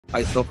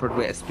I suffered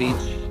with a speech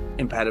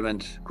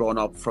impediment growing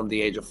up from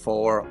the age of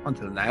 4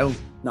 until now.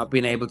 Not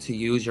being able to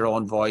use your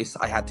own voice,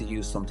 I had to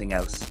use something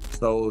else.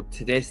 So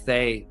to this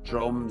day,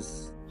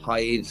 drums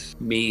hide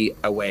me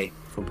away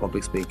from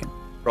public speaking.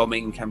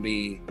 Drumming can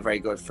be very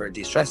good for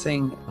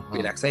de-stressing,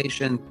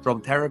 relaxation,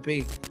 drum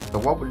therapy. So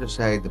what would you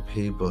say to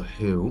people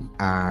who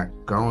are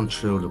going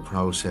through the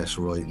process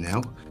right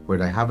now, where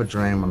they have a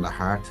dream on their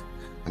heart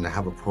and they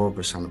have a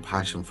purpose and a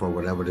passion for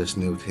whatever this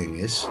new thing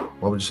is?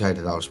 What would you say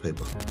to those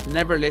people?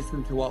 Never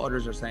listen to what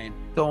others are saying.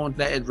 Don't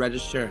let it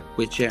register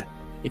with you.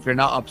 If you're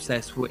not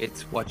obsessed with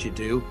what you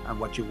do and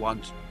what you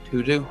want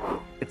to do,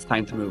 it's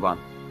time to move on.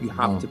 You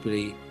have to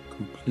be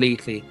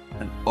completely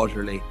and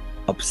utterly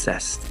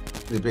obsessed.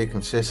 To be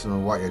consistent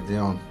with what you're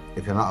doing.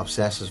 If you're not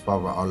obsessed with it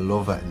or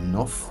love it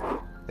enough,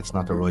 it's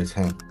not the right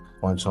thing.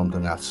 Find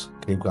something else.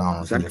 Keep going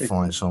until you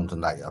find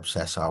something that you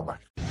obsess over.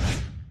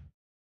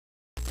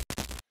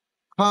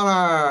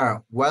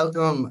 Conor,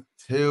 welcome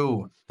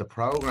to the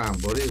program,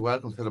 buddy.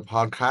 Welcome to the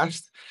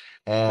podcast.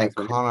 Thanks,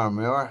 Conor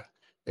Moore.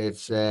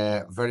 It's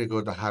very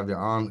good to have you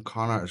on.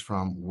 Conor is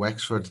from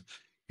Wexford.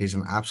 He's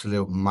an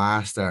absolute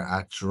master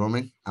at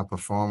drumming and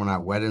performing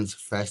at weddings,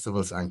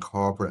 festivals, and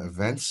corporate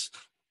events.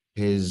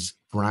 His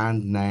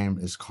brand name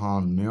is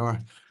Conor Moore.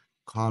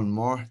 Conor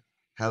Moore,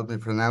 help me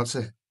pronounce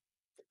it.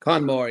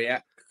 Conor Moore,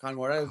 yeah. Conor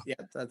Moore, yeah,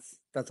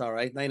 that's all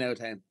right. 9 out of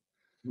 10.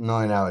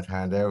 9 out of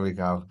 10, there we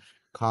go.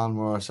 Conor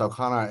Moore. So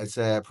Conor, it's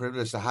a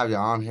privilege to have you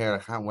on here. I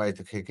can't wait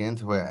to kick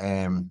into it.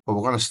 But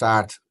we're going to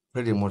start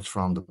pretty much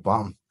from the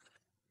bottom,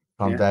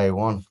 from day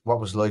one. What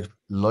was like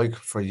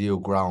for you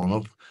growing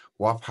up?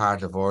 What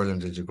part of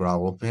Ireland did you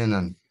grow up in?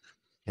 And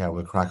yeah,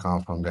 we'll crack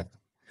on from there.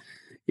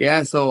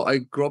 Yeah, so I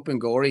grew up in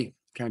Gorey,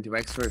 County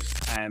Wexford.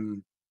 I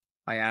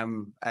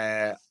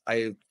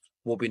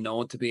will be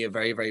known to be a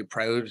very, very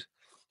proud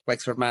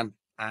Wexford man.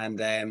 And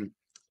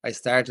I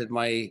started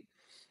my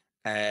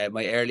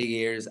early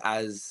years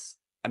as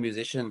a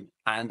musician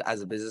and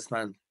as a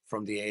businessman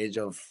from the age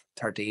of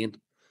 13.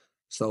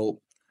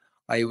 So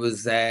I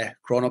was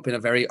grown up in a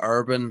very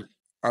urban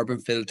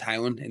filled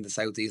town in the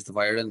southeast of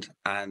Ireland,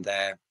 and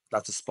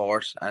lots of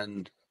sport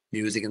and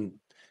music and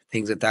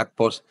things like that.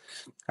 But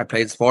I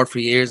played sport for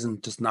years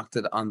and just knocked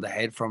it on the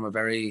head from a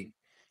very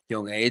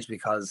young age,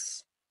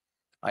 because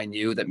I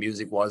knew that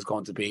music was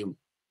going to be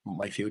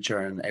my future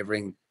and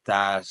everything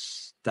that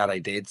I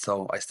did.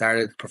 So I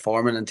started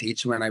performing and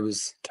teaching when I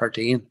was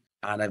 13,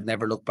 and I've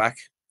never looked back.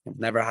 I've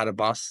never had a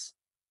boss.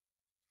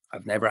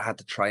 I've never had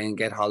to try and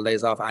get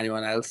holidays off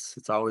anyone else.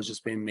 It's always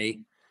just been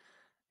me.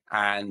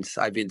 And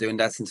I've been doing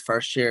that since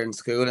first year in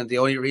school. And the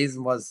only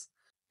reason was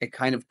it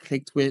kind of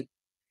clicked with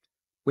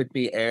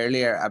me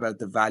earlier about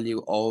the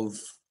value of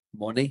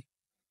money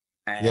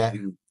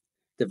and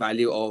the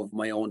value of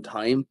my own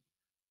time,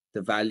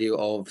 the value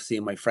of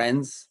seeing my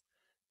friends,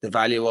 the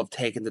value of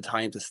taking the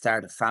time to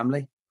start a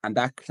family. And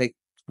that clicked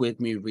with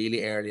me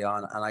really early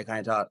on. And I kind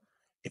of thought,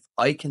 if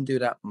I can do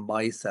that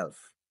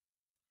myself,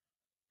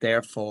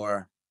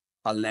 therefore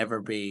I'll never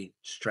be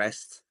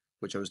stressed,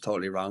 which I was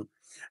totally wrong.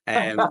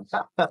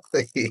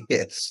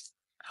 Yes.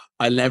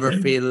 I'll never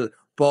feel,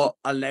 but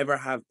I'll never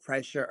have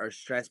pressure or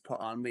stress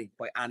put on me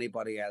by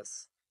anybody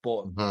else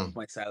but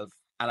myself.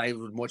 And I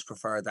would much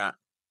prefer that,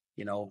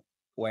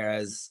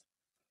 whereas,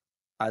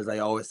 as I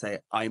always say,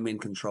 I'm in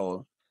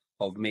control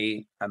of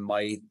me and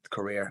my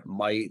career,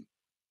 my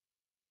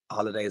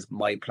holidays,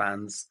 my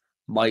plans,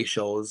 my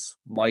shows,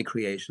 my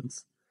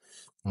creations.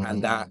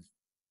 And that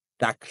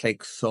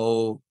clicks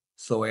so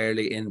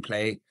early in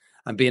play.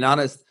 And being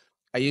honest,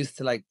 I used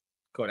to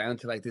go down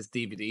to this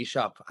DVD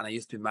shop, and I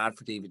used to be mad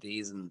for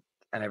DVDs and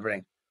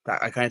everything.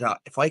 That I kind of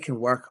thought, if I can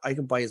work, I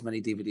can buy as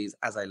many DVDs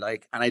as I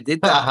like. And I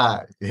did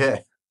that. Yeah.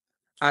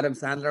 Adam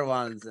Sandler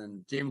ones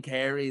and Jim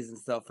Carrey's and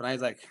stuff. And I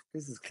was like,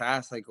 this is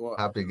class. Like, what?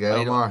 Happy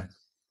Gilmore.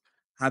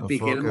 Happy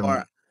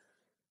Gilmore.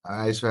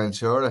 Ace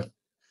Ventura.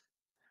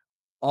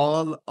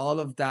 All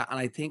of that. And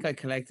I think I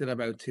collected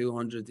about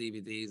 200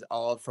 DVDs,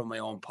 all from my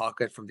own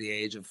pocket from the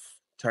age of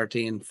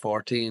 13,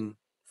 14,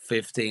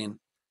 15.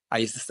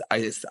 I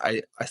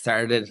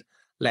started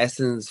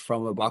lessons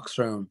from a box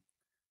room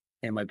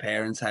in my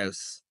parents'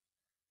 house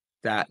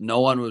that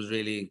no one was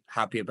really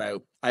happy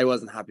about. I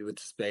wasn't happy with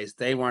the space.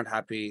 They weren't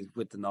happy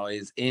with the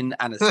noise in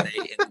an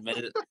estate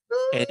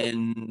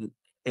in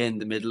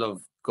the middle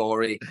of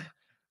Gorey,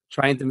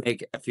 trying to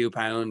make a few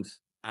pounds.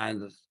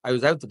 And I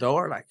was out the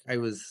door. I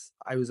was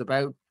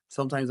about,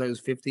 sometimes I was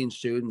 15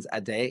 students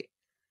a day.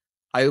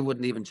 I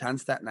wouldn't even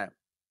chance that now,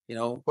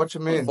 What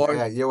you mean?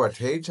 You were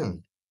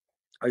teaching?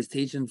 I was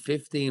teaching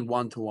 15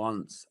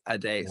 one-to-ones a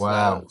day.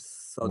 Wow.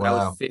 So that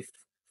was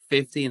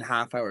 15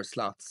 half-hour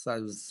slots.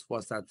 That's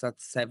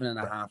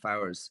 7.5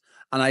 hours.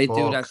 And I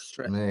do that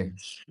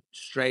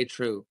straight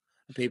through.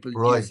 People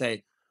you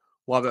say,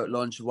 what about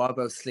lunch? What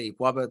about sleep?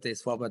 What about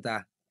this? What about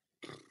that?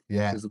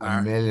 Yeah,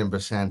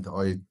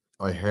 1,000,000%.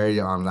 I hear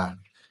you on that.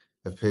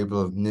 If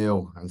people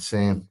knew and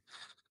seen,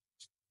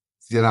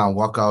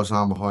 what goes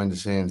on behind the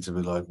scenes, to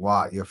be like,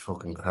 what, you're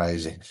fucking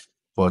crazy.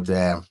 But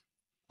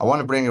I want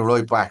to bring it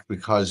right back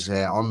because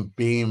I'm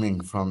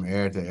beaming from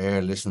ear to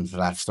ear listening to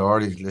that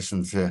story,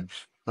 listening to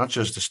not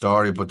just the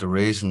story, but the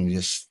reason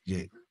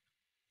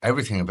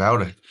everything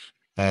about it.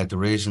 The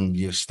reason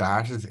you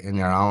started in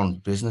your own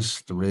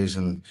business, the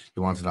reason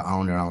you wanted to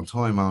own your own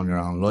time, own your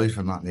own life,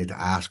 and not need to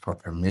ask for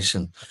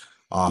permission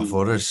of Mm,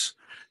 others.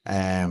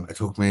 It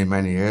took me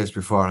many years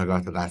before I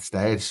got to that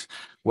stage.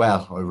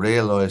 Well, I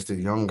realized it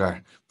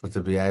younger, but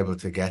to be able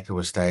to get to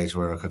a stage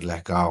where I could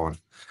let go and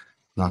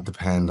not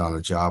depend on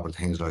a job and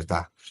things like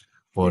that.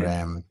 But yeah.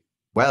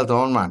 well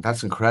done, man.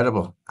 That's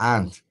incredible.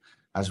 And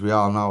as we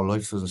all know,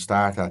 life doesn't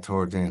start at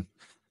 13.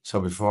 So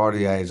before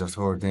the age of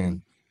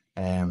 13,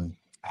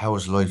 how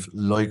was life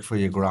like for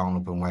you growing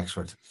up in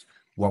Wexford?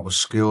 What was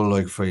school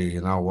like for you?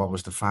 You know, what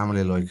was the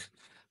family like?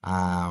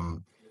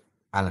 Um,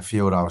 and a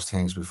few of those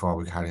things before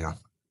we carry on.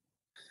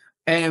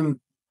 Um,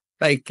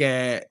 like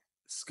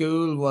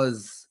school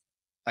was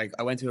like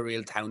I went to a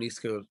real towny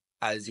school,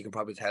 as you can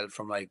probably tell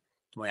from like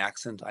my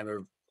accent.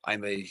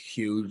 I'm a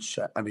huge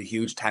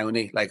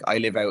townie. Like I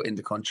live out in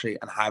the country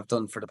and have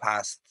done for the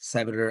past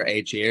 7 or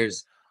 8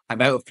 years.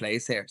 I'm out of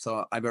place here,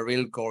 so I'm a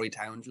real gory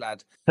town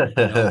lad.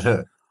 You know,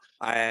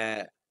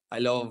 I I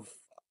love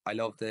I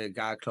love the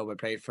GA club. I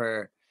played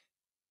for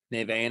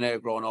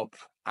Nevena growing up.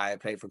 I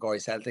played for Gory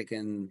Celtic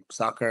in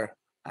soccer.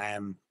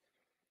 Um,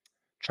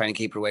 trying to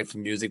keep it away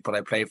from music, but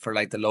I played for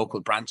like the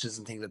local branches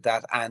and things like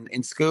that. And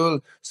in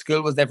school,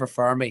 school was never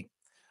for me.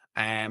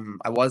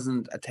 I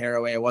wasn't a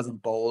tearaway. I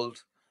wasn't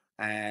bold.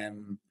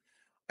 Um,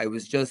 I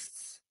was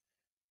just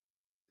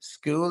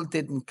school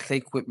didn't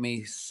click with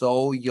me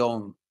so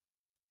young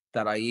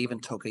that I even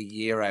took a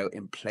year out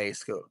in play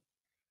school.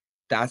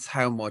 That's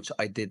how much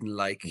I didn't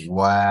like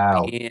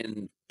Wow.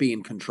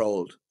 being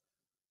controlled.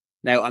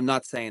 Now, I'm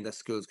not saying that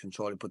school's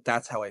controlling, but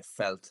that's how I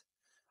felt.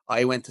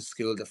 I went to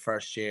school the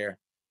first year.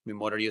 My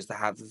mother used to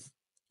have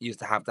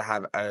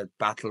a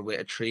battle with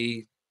a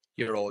 3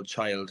 year old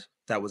child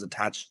that was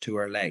attached to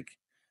her leg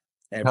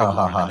every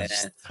morning. Oh,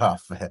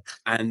 stop it.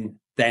 And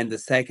then the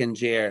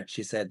second year,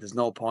 she said, "There's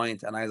no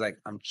point," and I was like,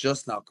 "I'm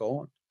just not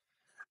going."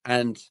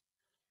 And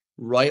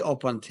right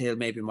up until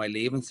maybe my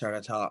leaving cert,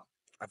 I thought,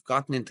 I've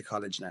gotten into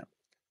college now.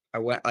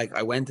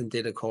 I went and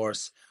did a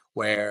course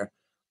where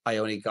I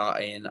only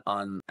got in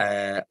on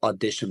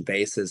audition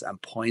basis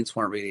and points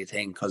weren't really a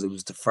thing because it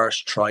was the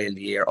first trial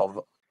year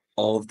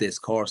of this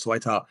course. So I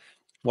thought,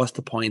 what's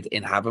the point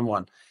in having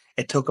one?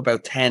 It took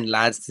about 10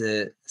 lads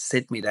to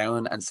sit me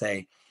down and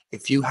say,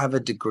 if you have a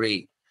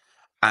degree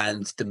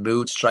and the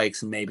mood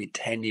strikes in maybe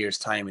 10 years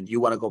time and you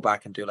want to go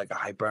back and do like a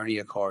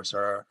Hibernia course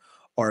or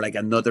like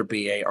another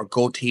BA or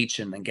go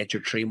teaching and get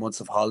your 3 months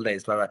of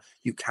holidays, blah, blah,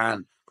 you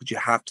can, but you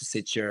have to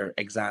sit your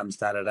exams,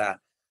 da da da.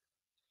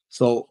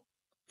 So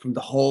from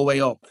the whole way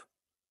up,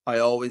 I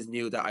always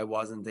knew that I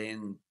wasn't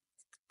in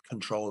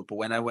control. But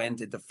when I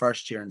went in the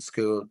first year in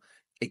school,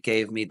 it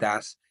gave me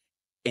that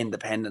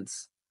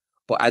independence.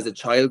 But as a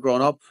child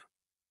growing up,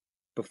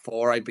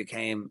 before I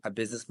became a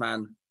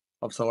businessman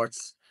of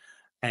sorts,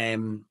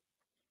 um,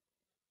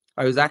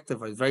 I was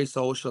active. I was very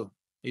social.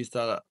 I used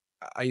to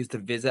I used to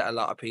visit a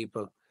lot of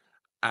people,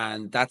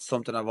 and that's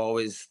something I've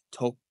always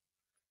took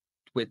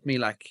with me.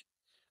 Like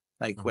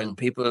Hmm. when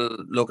people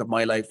look at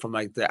my life from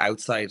like the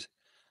outside,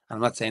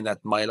 I'm not saying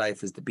that my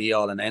life is the be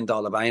all and end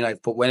all of any life,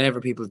 but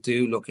whenever people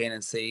do look in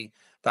and see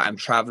that I'm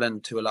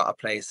traveling to a lot of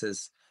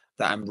places,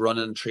 that I'm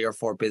running 3 or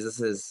 4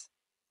 businesses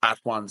at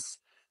once,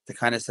 to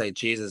kind of say,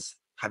 Jesus,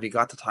 have you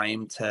got the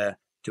time to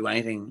do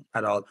anything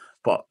at all?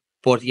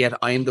 But yet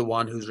I'm the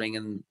one who's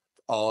ringing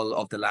all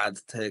of the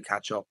lads to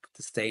catch up,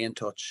 to stay in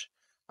touch,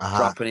 Uh-huh.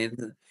 dropping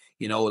in,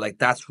 like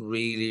that's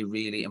really,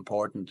 really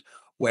important.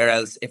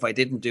 Whereas if I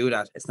didn't do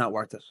that, it's not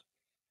worth it.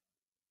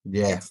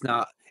 Yeah. It's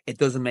not, it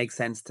doesn't make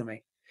sense to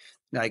me.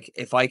 Like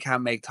if I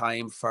can't make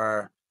time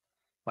for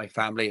my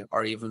family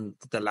or even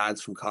the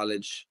lads from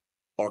college,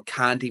 or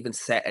can't even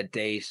set a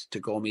date to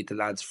go meet the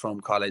lads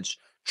from college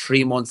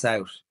 3 months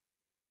out,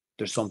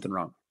 there's something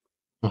wrong.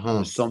 Hmm.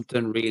 There's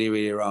something really,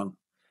 really wrong.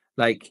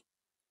 Like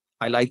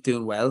I like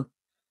doing well,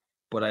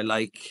 but I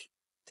like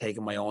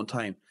taking my own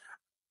time.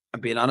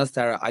 And being honest,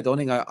 Dara, I don't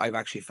think I've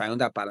actually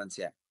found that balance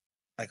yet.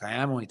 Like I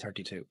am only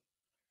 32.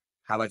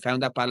 Have I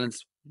found that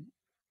balance?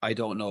 I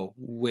don't know.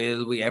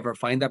 Will we ever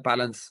find that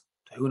balance?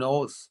 Who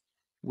knows?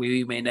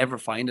 We may never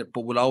find it,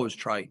 but we'll always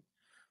try.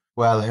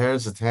 Well,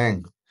 here's the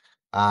thing.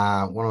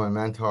 One of my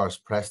mentors,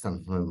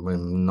 Preston, my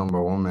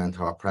number one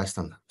mentor,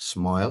 Preston,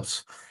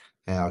 smiles.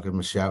 I'll give him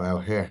a shout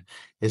out here.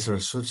 Is there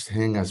such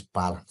thing as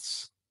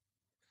balance?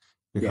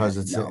 Yeah, Because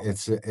no.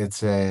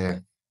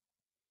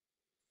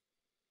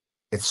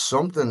 it's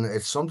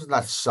something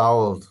that's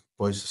sold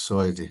by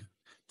society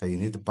that you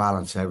need to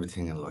balance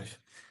everything in life.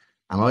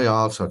 And I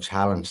also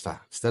challenge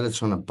that. Instead of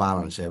trying to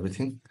balance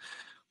everything,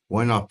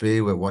 why not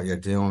be with what you're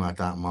doing at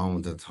that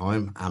moment in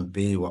time and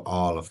be with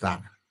all of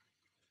that?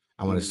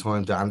 And when it's Mm,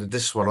 time to, and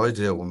this is what I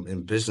do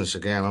in business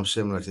again, I'm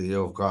similar to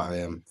you. I've got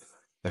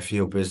a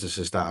few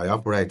businesses that I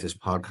operate this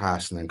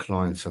podcast and then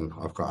clients, and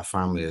I've got a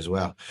family as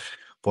well.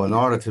 But in yeah,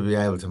 order to be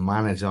able to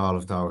manage all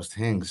of those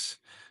things,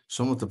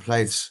 some of the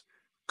plates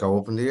go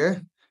up in the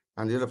air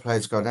and the other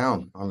plates go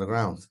down on the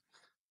ground.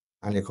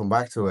 And you come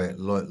back to it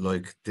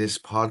like this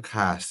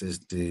podcast is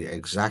the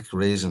exact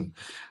reason.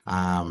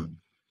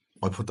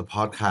 I put the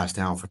podcast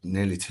down for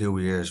nearly 2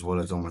 years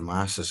while I done my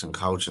masters in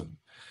coaching,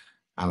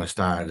 and I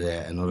started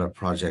another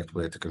project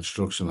with the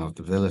construction of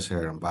the villas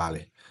here in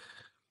Bali.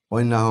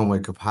 I know my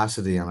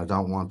capacity, and I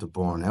don't want to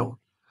burn out.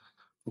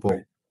 But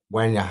Okay.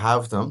 when you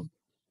have them,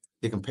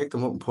 you can pick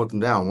them up and put them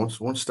down.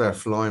 Once they're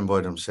flying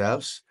by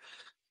themselves,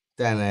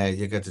 then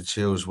you get to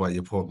choose what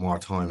you put more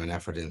time and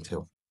effort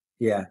into.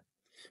 Yeah.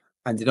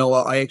 And you know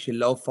what? I actually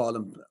love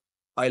falling.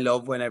 I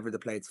love whenever the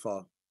plates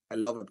fall. I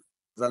love it,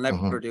 'cause I'll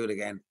Hmm. never do it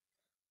again.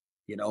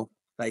 You know,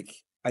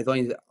 like I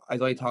was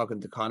only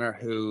talking to Connor,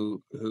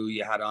 who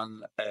you had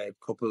on a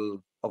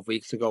couple of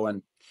weeks ago,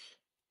 and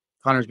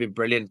Connor's been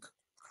brilliant.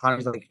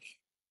 Connor's like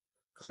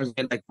Connor's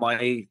been like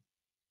my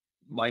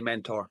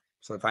mentor.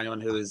 So if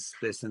anyone who is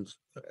listening,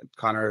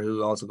 Connor,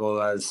 who also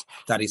goes as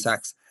Daddy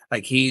Sachs,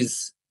 like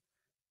he's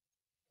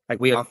like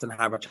we often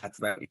have our chats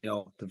about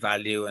the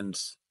value and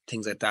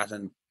things like that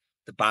and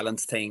the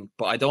balance thing.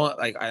 But I don't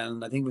like,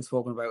 and I think we've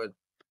spoken about it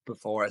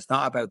before. It's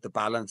not about the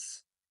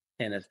balance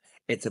in it.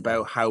 It's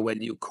about how well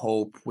you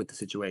cope with the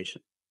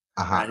situation.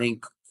 And I Uh-huh.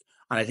 think,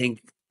 and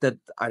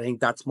I think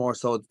that's more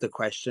so the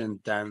question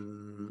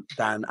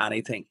than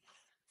anything.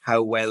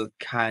 How well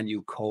can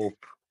you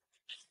cope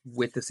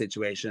with the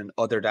situation,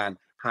 other than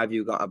have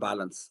you got a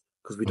balance?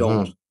 Because we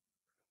don't. Hmm.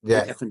 We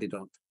Yeah. definitely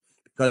don't.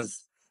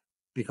 Because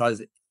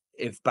because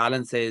if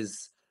balance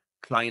is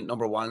client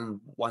number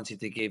one wants you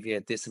to give you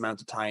this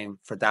amount of time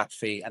for that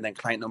fee, and then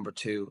client number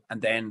two,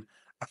 and then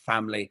a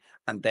family,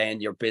 and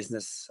then your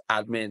business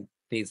admin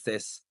needs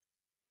this,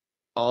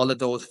 all of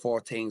those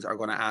four things are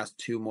going to ask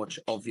too much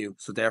of you.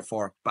 So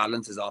therefore,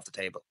 balance is off the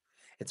table.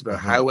 It's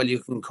about Hmm. how well you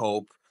can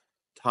cope,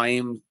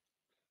 time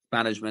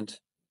management,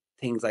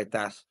 things like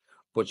that.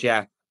 But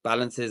yeah,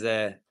 balance is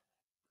a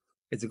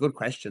it's a good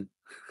question,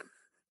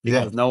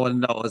 Yeah. because no one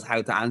knows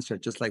how to answer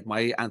it, just like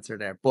my answer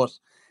there. But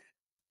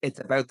it's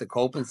about the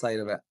coping side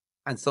of it.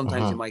 And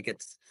sometimes Hmm.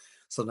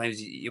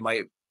 you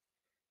might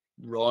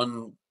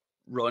run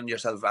run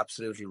yourself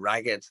absolutely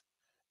ragged,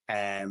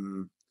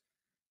 um,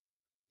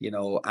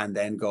 and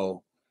then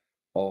go,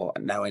 oh,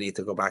 now I need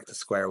to go back to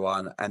square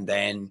one. And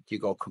then you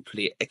go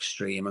complete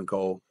extreme and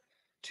go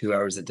 2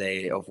 hours a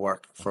day of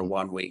work for Hmm.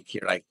 1 week.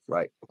 You're like,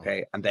 right,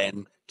 okay. And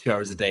then 2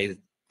 hours a day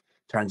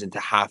turns into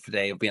half a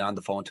day of being on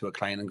the phone to a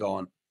client and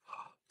going,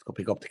 let's go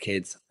pick up the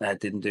kids.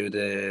 Didn't do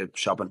the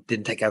shopping,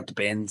 didn't take out the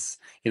bins.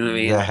 You know what I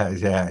mean? Yeah,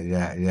 yeah,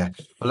 yeah, yeah.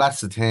 Well,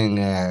 that's the thing.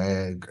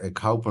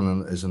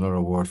 Coping is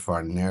another word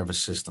for nervous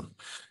system.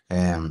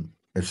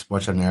 It's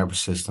what your nervous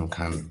system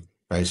can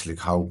basically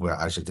cope with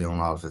as you're doing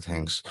all of the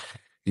things.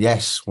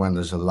 Yes, when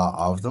there's a lot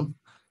of them,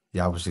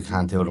 you obviously Mhm.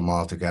 can't do them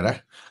all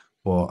together.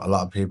 But a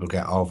lot of people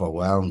get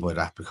overwhelmed by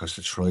that because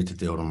they try to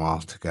do them all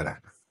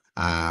together.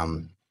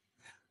 Um,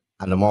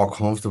 and the more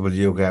comfortable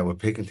you get with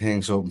picking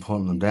things up and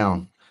putting them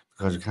down,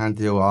 because you can't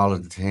do all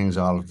of the things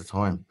all of the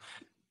time,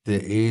 the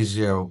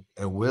easier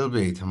it will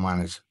be to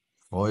manage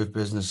 5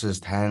 businesses,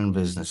 10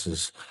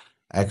 businesses,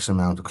 X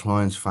amount of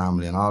clients,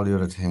 family, and all the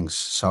other things,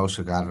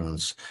 social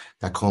gatherings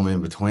that come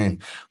in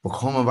between. But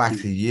coming back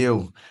to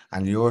you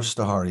and your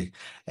story,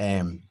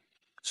 um,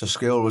 so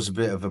school was a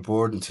bit of a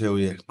burden to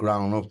you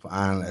growing up,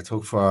 and it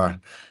took for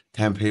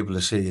 10 people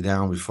to sit you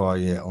down before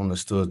you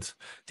understood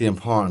the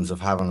importance of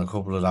having a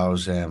couple of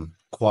those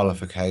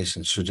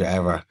qualifications, should you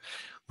ever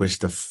wish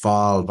to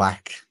fall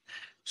back,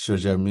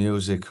 should your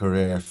music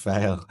career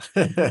fail.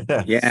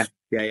 Yeah,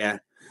 yeah, yeah.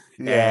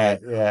 Yeah,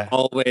 yeah.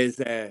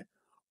 Always,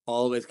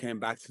 always came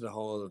back to the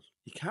whole.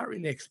 You can't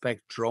really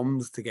expect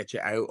drums to get you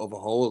out of a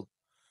hole.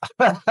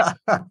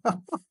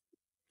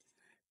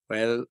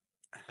 Well,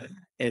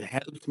 it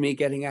helped me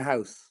getting a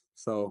house,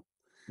 so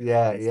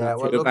Yeah, it's yeah. not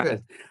Well, too look bad.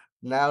 at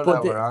now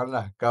But that we're on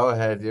that, go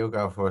ahead, you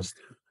go first.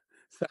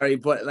 sorry,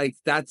 but like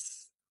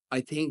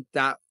I think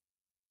that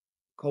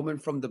coming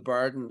from the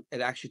burden,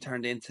 it actually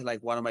turned into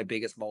like one of my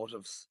biggest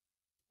motives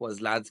was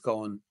lads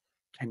going,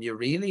 can you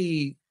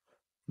really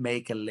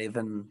make a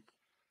living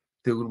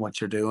doing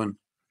what you're doing?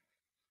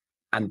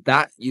 And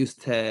that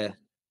used to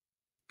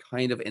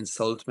kind of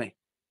insult me.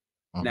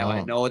 Now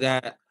Hmm.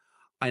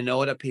 I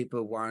know that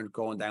people weren't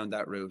going down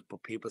that route,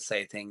 but people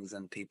say things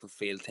and people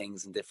feel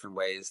things in different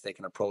ways. They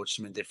can approach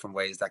them in different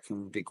ways that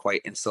can be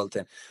quite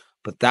insulting.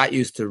 But that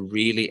used to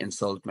really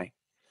insult me.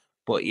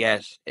 But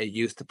yet it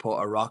used to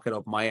put a rocket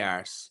up my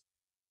arse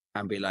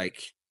and be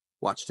like,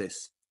 watch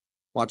this.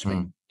 Watch me.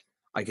 Mm.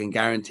 I can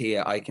guarantee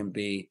you I can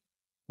be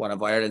one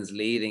of Ireland's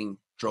leading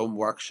drum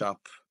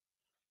workshop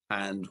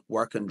and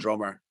working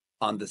drummer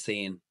on the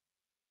scene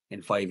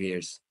in 5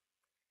 years.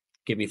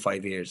 Give me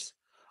 5 years.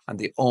 I'm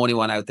the only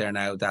one out there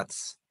now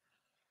that's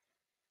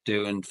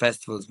doing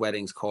festivals,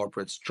 weddings,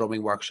 corporates,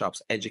 drumming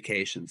workshops,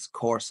 educations,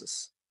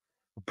 courses,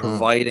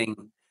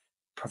 Mm.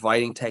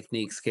 providing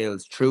technique,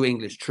 skills, true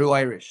English, true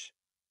Irish,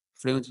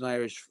 fluent in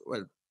Irish,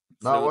 well,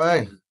 No fluent way.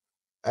 in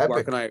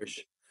working Epic.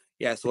 Irish.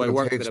 Yeah, so You I can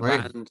work with teach a me.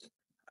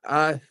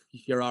 band.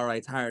 You're all right,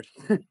 it's hard.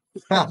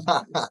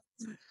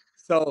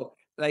 So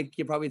like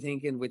you're probably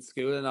thinking with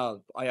school and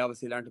all, I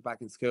obviously learned it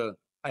back in school.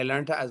 I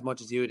learned it as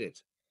much as you did,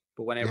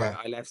 but whenever Yeah.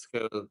 I left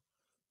school,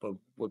 but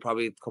we'll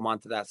probably come on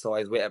to that. So I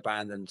was with a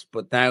band, and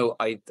but now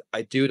I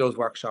do those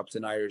workshops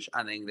in Irish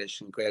and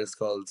English and Gael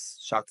Skulls,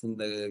 shocked in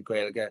the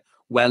Gaeilge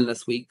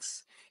wellness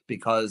weeks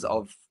because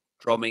of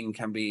drumming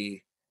can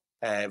be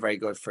very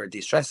good for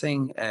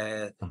de-stressing,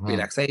 Hmm.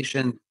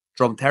 relaxation,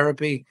 drum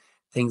therapy,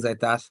 things like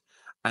that.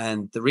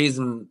 And the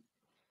reason,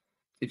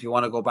 if you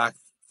want to go back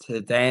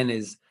to then,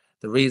 is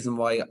the reason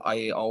why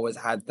I always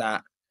had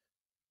that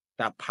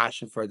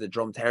passion for the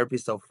drum therapy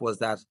stuff was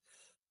that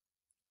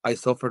I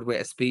suffered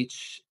with a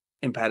speech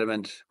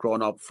impediment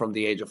growing up from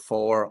the age of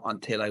 4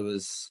 until I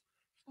was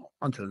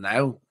until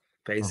now, Hmm.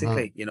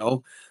 basically, you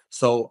know.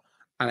 So,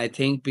 and I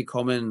think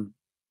becoming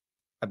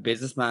a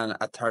businessman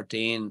at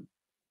 13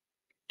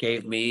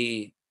 gave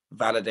me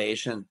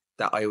validation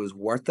that I was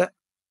worth it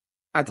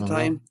at the Hmm.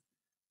 time.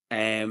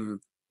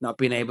 Not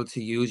being able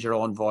to use your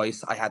own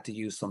voice, I had to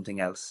use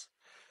something else.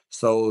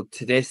 So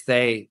to this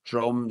day,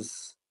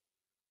 drums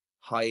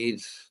hide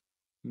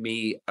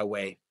me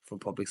away from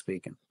public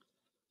speaking.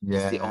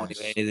 It's the only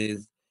way Yes. it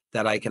is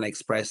that I can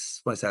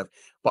express myself.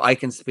 But I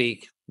can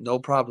speak no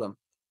problem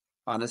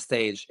on a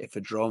stage if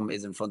a drum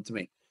is in front of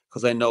me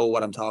because I know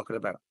what I'm talking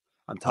about.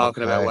 I'm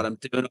talking about what Okay.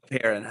 I'm doing up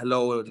here. And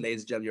hello,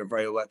 ladies and gentlemen, you're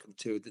very welcome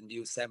to the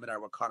new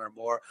seminar with Conor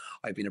Moore.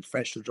 I've been a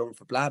professional drummer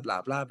for blah,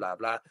 blah, blah, blah,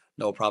 blah.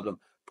 No problem.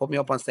 Put me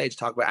up on stage,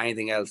 talk about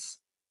anything else,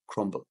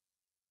 crumble,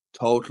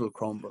 total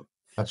crumble.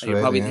 That's And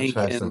you're really probably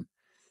interesting.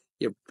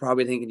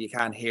 thinking, you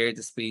can't hear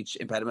the speech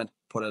impediment.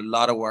 Put a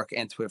lot of work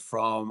into it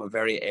from a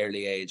very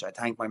early age. I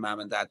thank my mum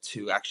and dad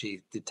to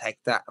actually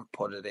detect that and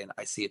put it in.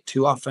 I see it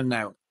too often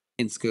now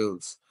in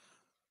schools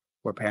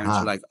where parents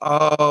are Uh-huh. like,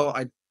 "Oh,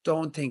 I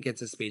don't think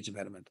it's a speech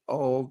impediment.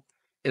 Oh,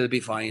 it'll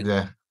be fine.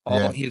 Yeah. Oh,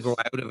 Yeah. he'll grow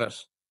out of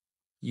it."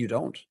 You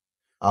don't.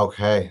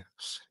 Okay.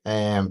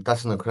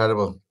 That's an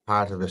incredible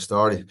part of the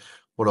story.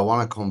 But I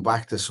want to come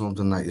back to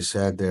something that you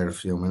said there a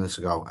few minutes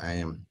ago.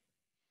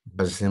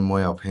 Because it's in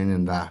my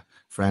opinion that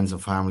friends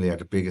and family are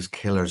the biggest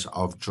killers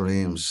of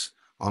dreams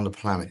on the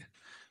planet.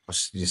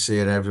 You see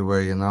it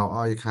everywhere, you know.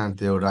 Oh, you can't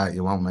do that.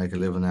 You won't make a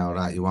living out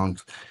of that. You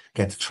won't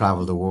get to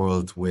travel the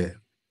world with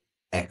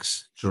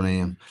X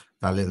dream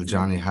that little Mm.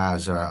 Johnny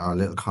has, or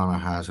little Connor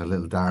has, or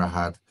little Dara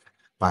had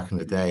back in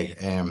the day.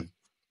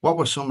 What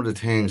were some of the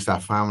things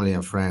that family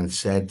and friends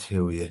said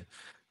to you,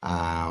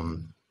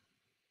 um,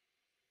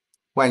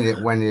 when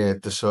you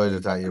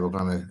decided that you were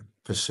going to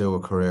pursue a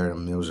career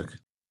in music?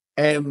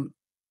 Um,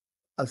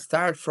 I'll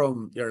start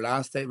from your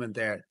last statement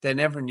there. They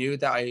never knew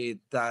that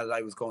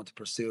I was going to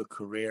pursue a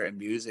career in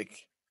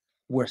music.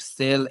 We're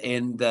still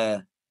in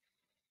the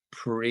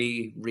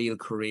pre-real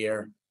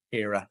career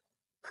era.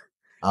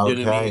 You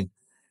know what I mean? Okay,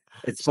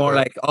 It's more so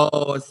like,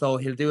 oh, so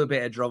he'll do a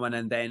bit of drumming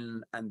and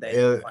then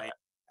he'll uh, find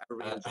a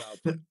real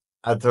job.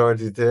 at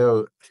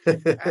 32.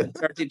 At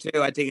 32,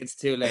 I think it's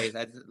too late.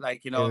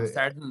 Like, I'm Uh,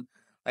 starting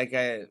like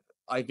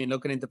I've been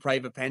looking into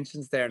private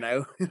pensions there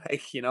now.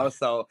 Like,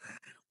 so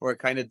we're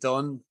kind of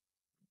done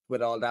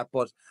with all that.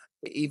 But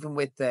even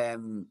with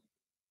my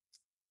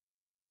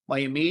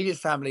immediate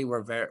family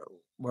were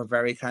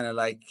very kind of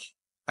like,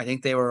 I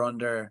think they were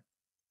under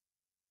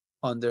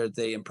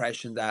the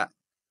impression that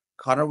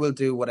Connor will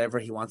do whatever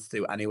he wants to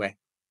do anyway.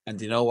 And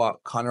you know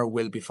what? Connor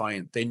will be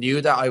fine. They knew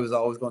that I was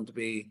always going to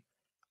be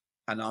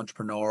an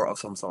entrepreneur of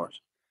some sort.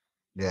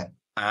 Yeah.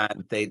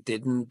 And they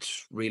didn't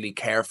really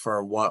care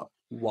for what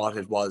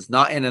it was.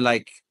 Not in a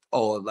like,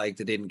 oh, like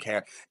they didn't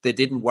care. They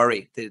didn't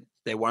worry.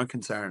 They weren't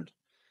concerned.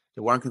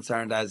 They weren't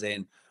concerned as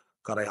in,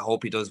 God, I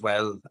hope he does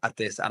well at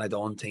this, and I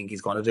don't think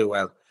he's going to do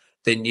well.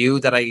 They knew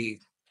that I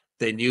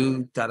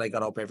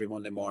got up every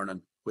Monday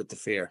morning with the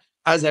fear,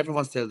 as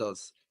everyone still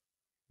does.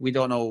 We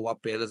don't know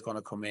what bill is going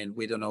to come in.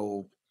 We don't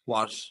know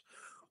what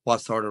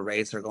sort of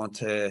rates are going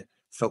to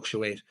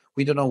fluctuate.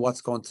 We don't know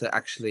what's going to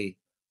actually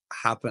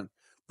happen.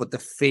 But the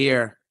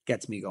fear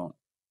gets me going.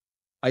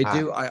 I Ah,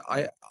 do.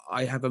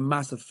 I have a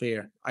massive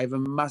fear. I have a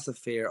massive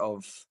fear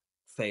of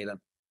failing.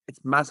 It's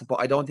massive, but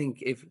I don't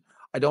think if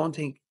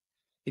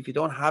you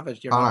don't have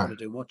it, you're not going to Connor,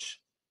 do much.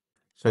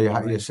 so You know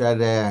what I you mean?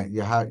 said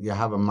you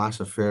have a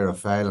massive fear of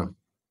failing.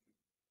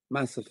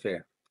 Massive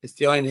fear. It's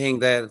the only thing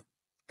that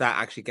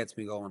actually gets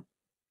me going.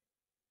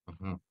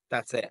 Mhm.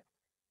 That's it.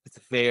 It's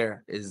the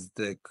fear is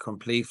the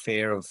complete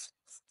fear of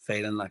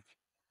failing life.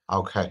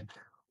 Okay.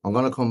 I'm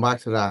going to come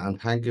back to that,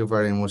 and thank you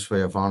very much for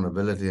your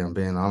vulnerability and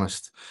being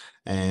honest.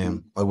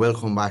 Mm. I will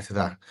come back to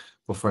that,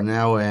 but for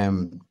now,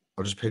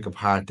 I'll just pick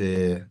apart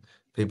the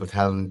people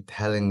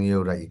telling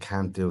you that you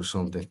can't do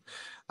something.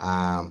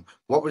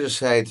 What would you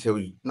say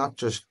to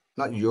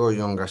not your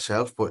younger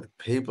self, but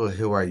people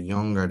who are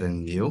younger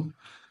than you,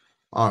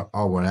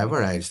 or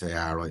whatever age they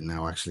are right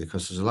now, actually,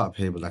 because there's a lot of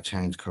people that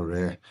change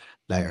career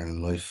later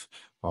in life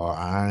or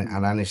Mm.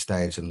 at any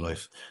stage in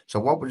life. So,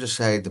 what would you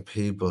say to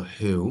people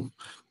who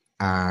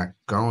are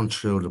going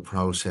through the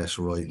process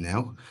right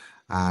now,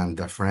 and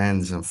their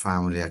friends and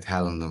family are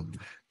telling them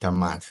they're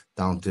mad,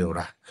 don't do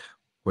that?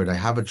 Where they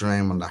have a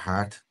dream on their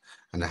heart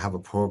and they have a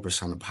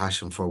purpose and a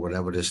passion for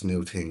whatever this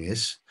new thing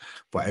is,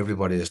 but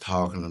everybody is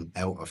talking them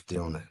out of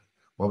doing it.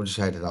 What would you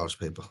say to those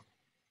people?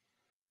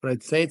 What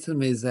I'd say to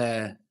them is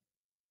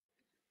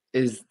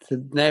to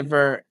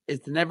never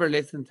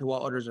listen to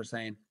what others are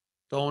saying.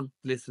 Don't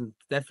listen.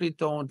 Definitely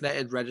don't let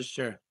it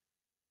register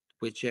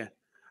with you.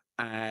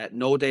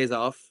 No days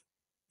off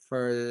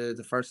for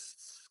the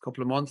first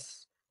couple of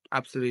months.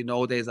 Absolutely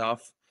no days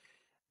off.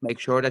 Make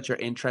sure that you're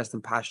interested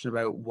and passionate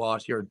about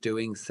what you're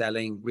doing,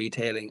 selling,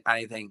 retailing,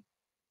 anything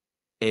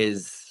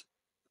is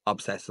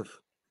obsessive,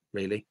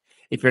 really.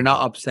 If you're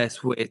not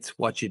obsessed with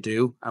what you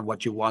do and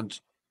what you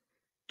want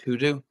to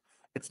do,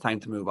 it's time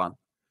to move on.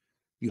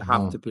 You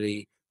have Mm-hmm. to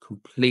be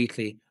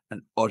completely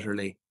and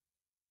utterly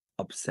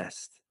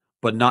obsessed,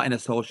 but not in a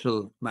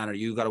social manner.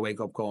 You got to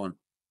wake up going,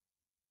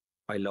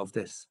 I love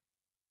this.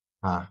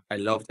 Ah, I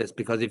love this,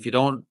 because if you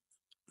don't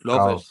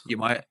love it, goals.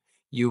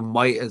 you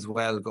might as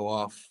well go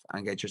off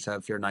and get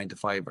yourself your 9 to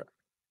 5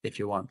 if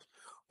you want.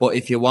 But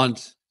if you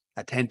want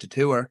a 10 to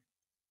 2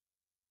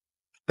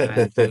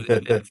 and do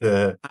a bit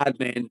of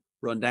admin,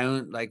 run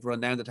down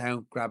the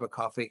town, grab a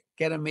coffee,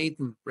 get a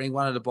meeting, bring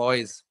one of the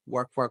boys,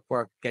 work, work,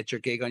 work, get your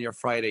gig on your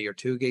Friday, your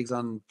 2 gigs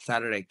on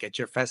Saturday, get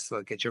your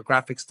festival, get your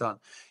graphics done.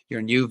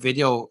 Your new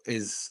video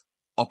is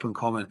up and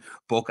coming.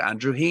 Book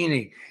Andrew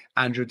Heaney,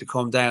 Andrew to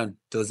come down,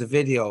 does a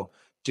video,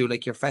 do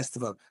like your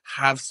festival,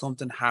 have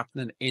something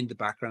happening in the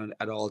background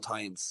at all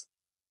times.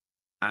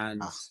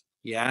 And Ah,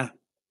 yeah,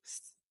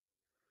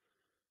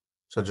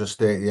 so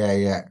just yeah,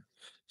 yeah.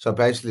 So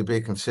basically,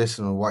 be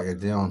consistent with what you're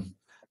doing,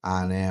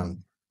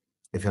 and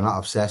if you're not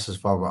obsessive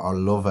for it or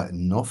love it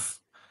enough,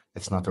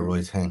 it's not the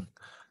right thing.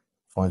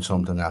 Find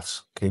something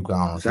else. Keep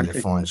going until you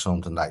exactly. find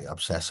something that you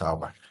obsess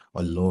over.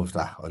 I love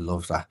that. I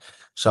love that.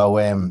 So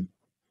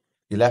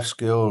you left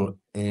school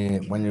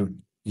when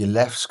you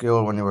left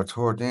school when you were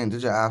 13,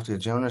 did you, after your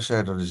junior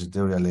cert, or did you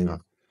do your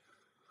leaving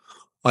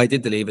I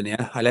did the leaving,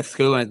 yeah. I left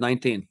school when I was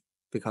 19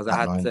 because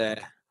I at had 9?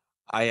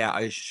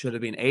 I should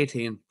have been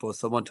 18, but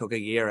someone took a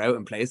year out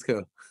in play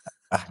school.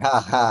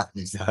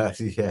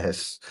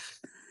 Yes.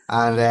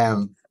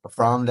 And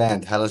from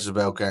then, tell us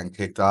about getting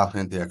kicked off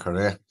into your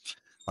career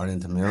or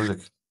into music.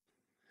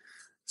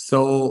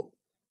 So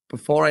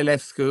before I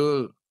left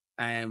school,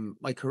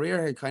 my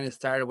career had kind of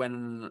started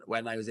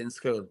when I was in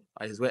school.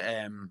 I was with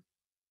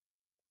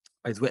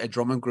a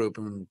drumming group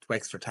in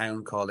Wexford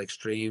Town called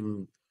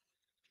Extreme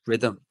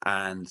Rhythm,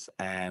 and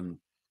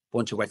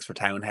bunch of Wexford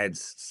Town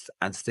heads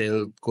and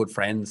still good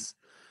friends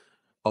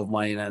of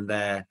mine,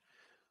 and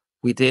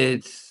we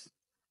did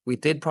we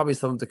did probably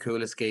some of the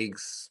coolest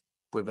gigs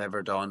we've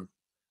ever done.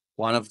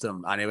 One of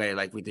them, anyway,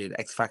 like we did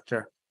X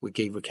Factor. We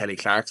gig with Kelly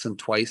Clarkson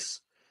twice.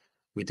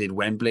 We did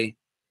Wembley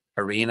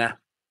Arena.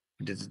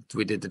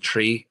 We did the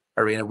Tree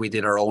Arena. We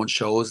did our own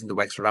shows in the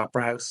Wexford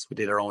Opera House. We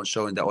did our own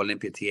show in the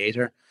Olympia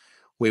Theatre.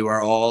 We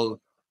were all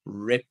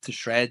ripped to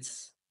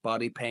shreds,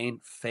 body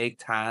paint,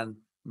 fake tan,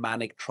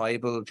 manic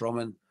tribal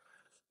drumming.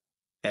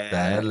 It was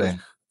Deadly.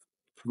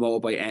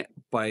 promoted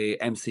by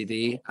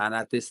MCD, and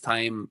at this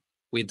time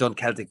we'd done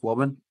Celtic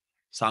Woman,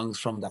 songs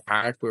from the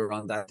heart. We were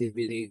on that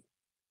DVD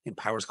in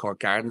Powers Court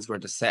Gardens, where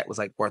the set was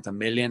like worth 1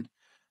 million.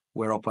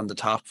 We're up on the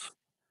top.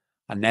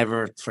 I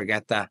never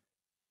forget that.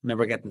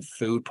 Remember getting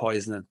food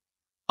poisoning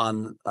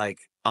on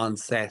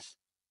set,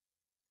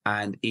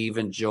 and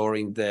even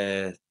during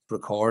the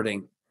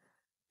recording,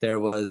 there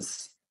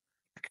was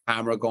a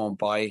camera going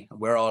by, and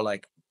we're all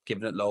like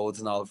giving it loads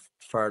and all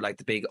for like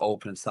the big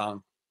opening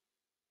song.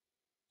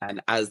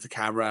 And as the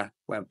camera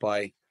went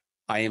by,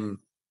 I am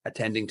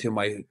attending to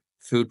my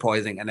food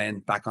poisoning and then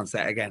back on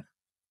set again,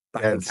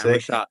 back in Getting camera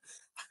sick. shot.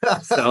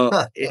 So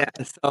yeah,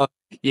 so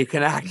you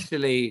can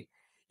actually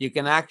you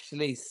can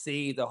actually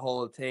see the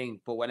whole thing,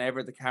 but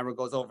whenever the camera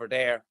goes over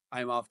there,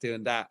 I'm off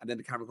doing that, and then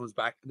the camera comes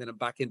back, and then I'm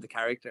back into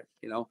character.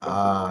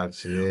 Ah,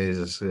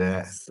 Jesus,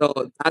 yeah. So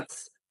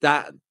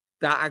that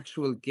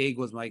actual gig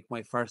was my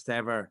first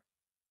ever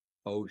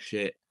oh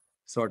shit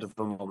sort of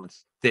a moment.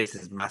 This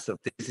is massive.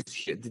 This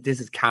is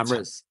It's,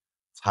 cameras.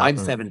 it's I'm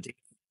happening.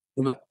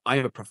 17.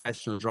 I'm a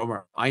professional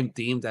drummer. I'm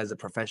deemed as a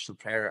professional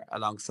player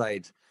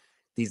alongside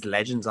these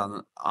legends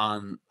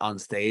on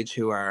stage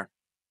who are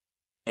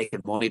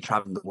making money,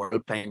 traveling the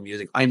world, playing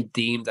music. I'm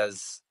deemed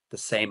as the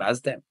same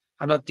as them.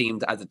 I'm not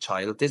deemed as a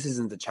child. This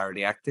isn't a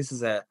charity act. This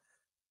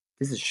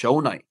is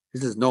show night.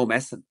 This is no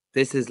messing.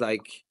 This is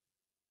like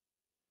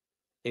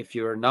if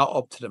you're not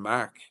up to the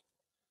mark,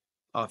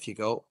 off you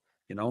go.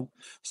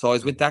 So I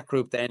was with that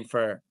group then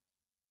for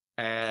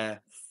uh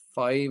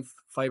 5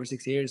 or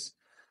 6 years,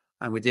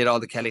 and we did all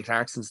the Kelly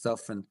Clarkson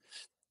stuff and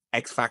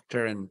X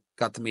Factor, and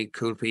got to meet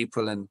cool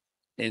people, and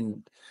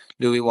in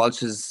Louis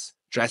Walsh's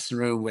dressing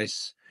room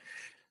with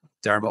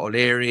Dermot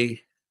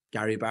O'Leary,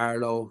 Gary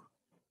Barlow,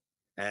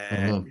 uh,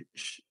 Hmm.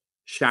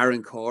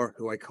 Sharon Core,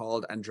 who I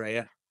called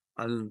Andrea.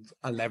 I'll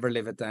never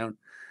live it down.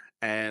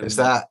 Is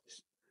Um, that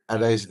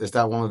is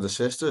that one of the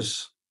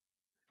sisters?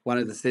 one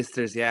of the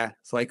sisters, yeah.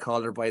 So I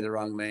called her by the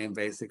wrong name,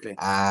 basically.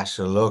 Ah,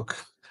 so look,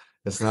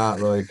 it's not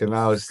like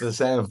it's the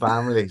same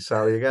family,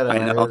 so you gotta I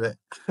know, out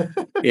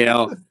you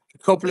know, it.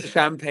 couple of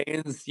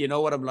champagnes, you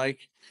know what I'm like.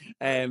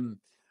 Um,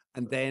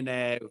 and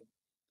then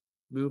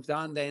moved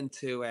on then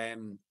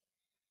to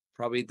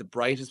probably the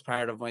brightest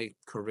part of my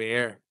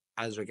career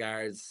as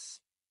regards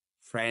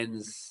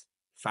friends,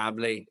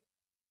 family,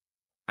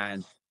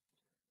 and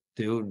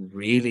doing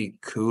really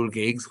cool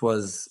gigs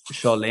was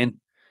Sholin.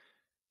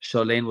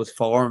 Sholin was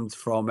formed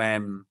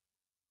from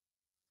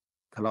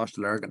Coláiste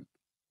Lurgan,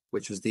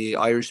 which was the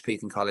Irish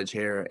speaking college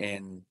here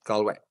in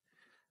Galway.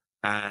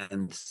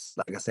 And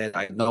like I said,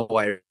 I had no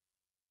Irish,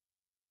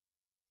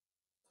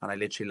 and I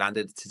literally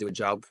landed to do a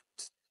job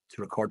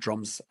to record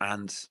drums.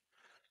 And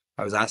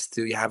I was asked,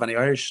 "Do you have any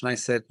Irish?" And I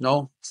said,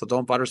 "No, so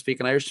don't bother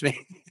speaking Irish to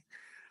me.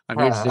 I'm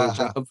here to do a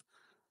job."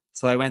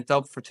 So I went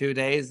up for 2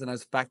 days and I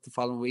was back the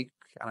following week,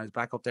 and I was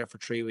back up there for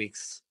 3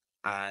 weeks.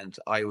 And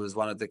I was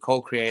one of the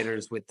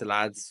co-creators with the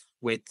lads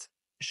with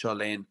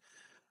Sholin,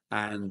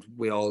 and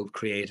we all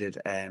created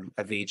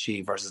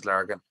Avicii versus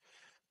Lurgan,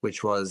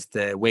 which was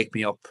the Wake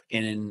Me Up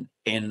in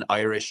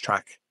Irish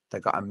track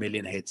that got a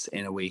million hits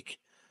in a week.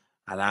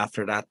 And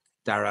after that,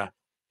 Dara,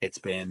 it's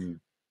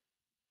been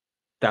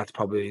that's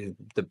probably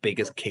the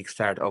biggest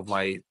kickstart of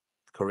my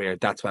career.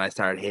 That's when I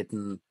started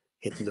hitting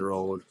the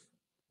road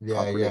Yeah,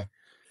 properly. yeah.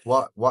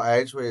 What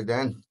age were you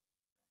then?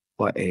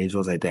 What age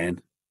was I then?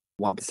 I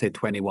want to say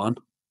 21.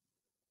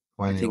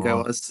 I think I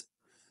 21. was.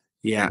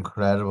 Yeah,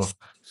 Incredible.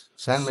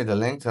 Send me the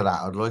link to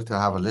that. I'd like to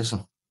have a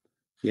listen.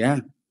 yeah.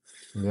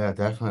 Yeah,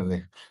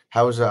 definitely.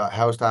 How's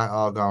that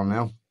all going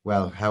now?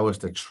 Well, how is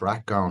the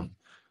track going?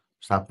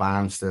 Is that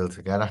band still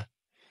together?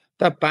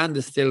 That band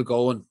is still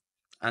going,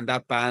 and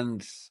that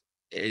band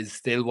is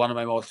still one of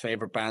my most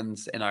favorite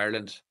bands in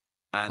Ireland.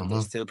 And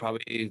Mm-hmm.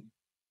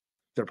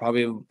 they're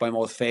probably my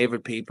most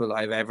favorite people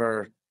I've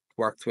ever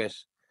worked with.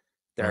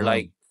 They're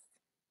Mm-hmm.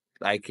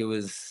 like it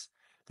was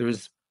there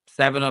was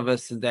seven of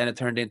us, and then it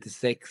turned into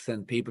six,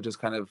 and people just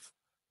kind of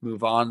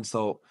move on.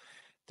 So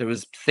there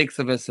was six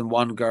of us and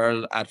one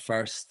girl at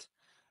first,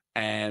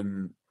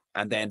 um,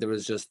 and then there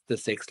was just the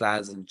six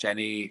lads, and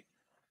Jenny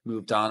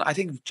moved on. I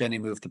think Jenny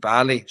moved to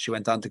Bali. She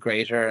went on to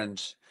greater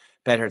and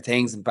better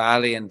things in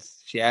Bali, and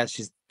yeah,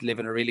 she's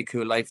living a really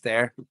cool life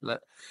there,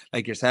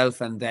 like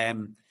yourself. And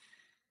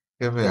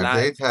Give me the your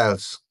lad,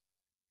 details.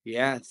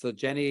 yeah. So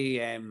Jenny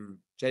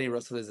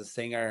Russell is a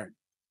singer,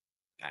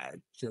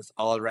 just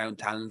all around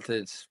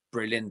talented,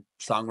 brilliant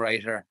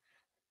songwriter.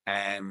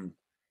 Um,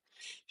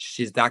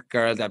 she's that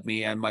girl that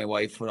me and my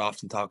wife would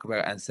often talk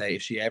about and say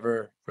if she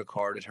ever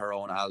recorded her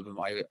own album,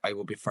 I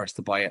would be first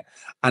to buy it.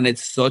 And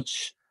it's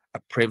such a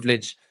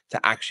privilege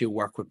to actually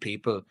work with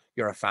people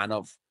you're a fan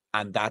of,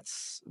 and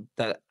that's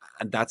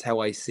how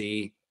I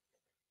see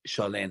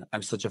Sholin.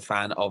 I'm such a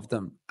fan of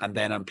them, and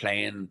then I'm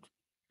playing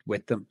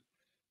with them.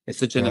 It's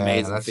such an Yeah,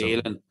 amazing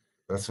feeling,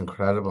 that's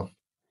incredible.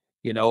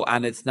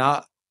 and it's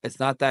not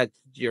that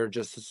you're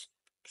just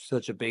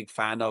such a big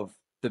fan of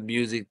the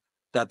music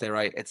that they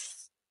write.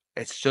 It's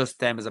just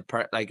them as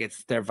like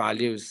it's their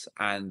values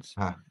and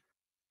Huh.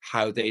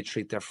 how they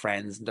treat their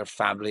friends and their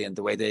family and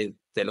the way they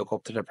look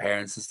up to their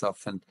parents and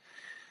stuff,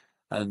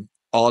 and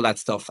all that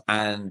stuff.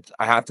 And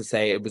I have to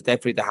say it was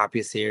definitely the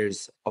happiest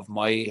years of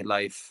my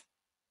life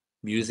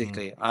Mm-hmm.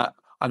 musically.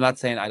 I'm not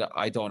saying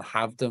I don't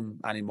have them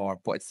anymore,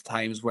 but it's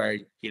times where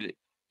you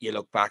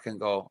look back and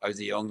go, I was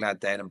a young lad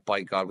then, and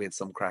by God, we had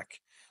some crack.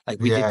 Like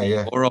Yeah,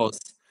 yeah.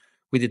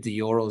 We did the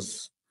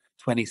Euros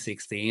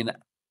 2016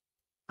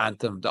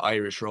 anthem, the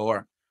Irish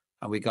Roar,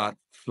 and we got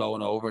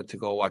flown over to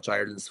go watch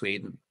Ireland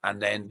Sweden,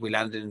 and then we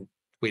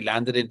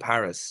landed in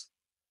Paris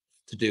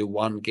to do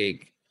one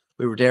gig.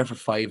 We were there for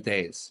 5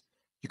 days.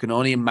 You can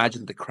only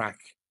imagine the crack.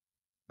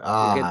 You're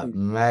Ah,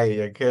 getting mate,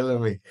 you're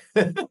killing me.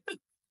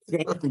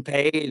 getting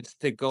paid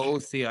to go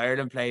see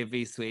Ireland play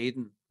v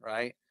Sweden,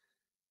 right?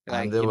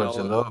 And Like, do what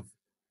you love.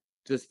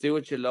 just do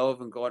what you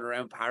love and going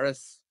around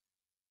Paris,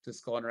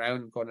 just going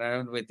around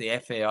with the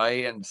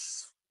FAI and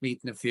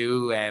meeting a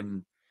few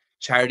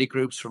charity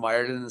groups from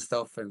Ireland and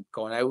stuff, and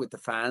going out with the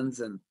fans.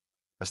 And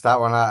Is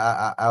that when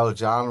Al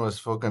John was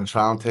fucking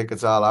throwing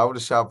tickets all over the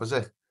shop, is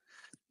it?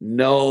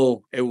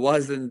 no, it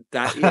wasn't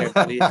that year,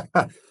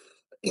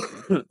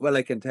 but well,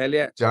 I can tell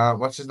you, John,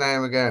 what's his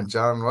name again?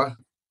 John what?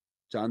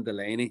 John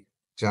Delaney.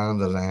 John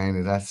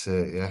Delaney, that's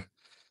it, yeah.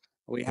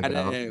 We You had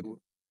know, a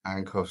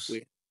handcuffs.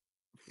 we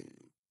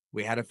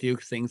we had a few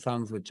sing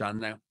songs with John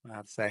now, I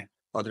have to say.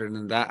 Other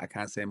than that, I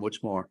can't say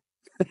much more.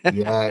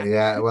 Yeah,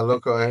 yeah. Well,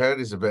 look, I heard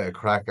he's a bit of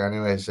crack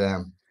anyways.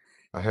 I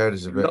heard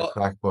he's a bit of Lo-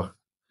 crack, but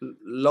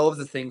loves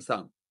the sing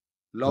song.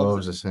 Loves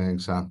loves it. to sing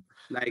song.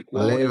 Like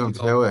Well, won't leave let him you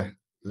go. to it.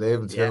 Leave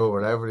him Yeah. to it,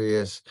 wherever he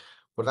is.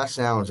 But that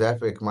sounds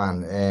epic,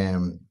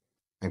 man.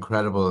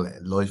 Incredible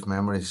life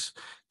memories.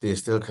 Do you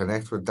still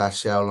connect with that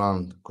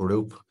Shaolin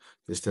group? Do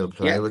you still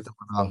play Yeah. with them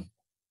at all?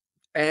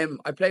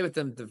 I play with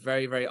them the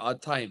very, very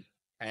odd time.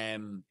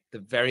 The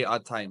very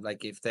odd time.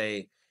 Like if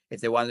they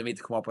wanted me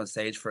to come up on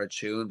stage for a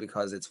tune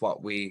because it's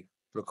what we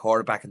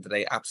recorded back in the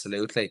day,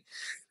 absolutely.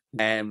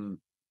 Um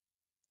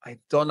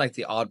I've done like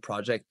the odd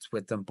project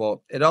with them, but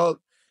it all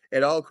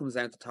comes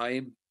down to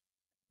time.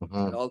 It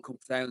Mhm. all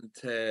comes down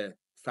to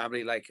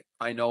family, like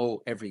I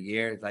know every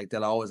year, like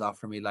they'll always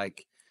offer me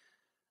like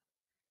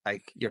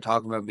you're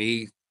talking about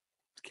me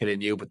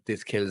killing you, but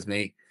this kills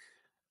me.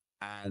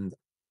 And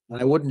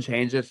I wouldn't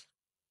change it,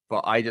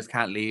 but I just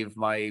can't leave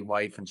my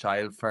wife and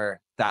child for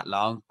that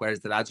long. Whereas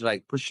the lads are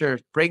like, but sure,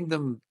 bring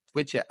them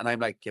with you. And I'm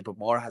like, yeah, but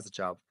Moore has a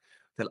job.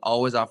 They'll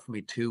always offer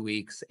me 2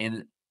 weeks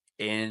in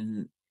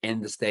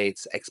the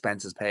States,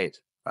 expenses paid,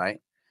 right?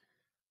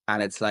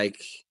 And it's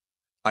like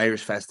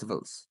Irish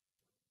festivals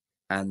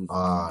and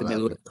Oh, the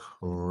that'd middle be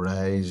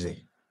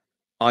crazy.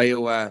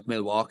 Iowa,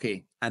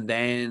 Milwaukee, and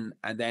then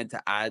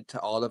to add to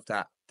all of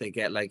that, they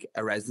get like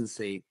a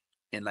residency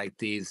in like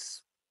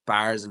these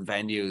bars and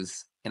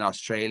venues in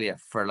Australia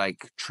for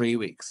like 3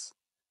 weeks,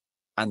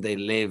 and they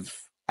live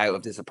out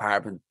of this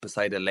apartment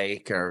beside a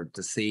lake or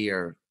the sea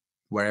or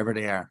wherever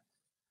they are.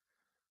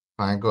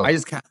 Thank I God.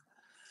 just can't.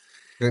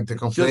 The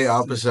complete Just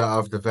opposite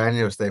of the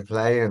venues they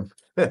play in.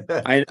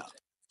 I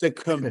the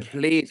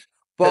complete.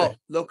 But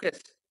look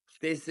at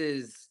this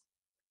is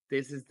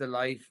the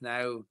life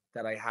now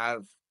that I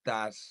have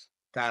that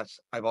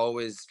I've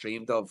always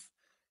dreamed of.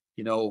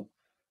 You know,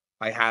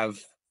 I have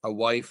a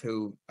wife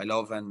who I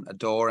love and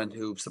adore and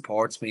who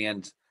supports me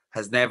and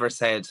has never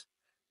said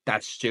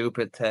that's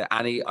stupid to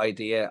any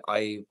idea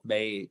I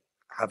may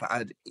have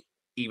had,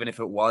 even if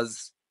it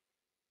was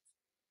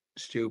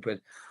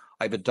stupid.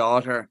 I have a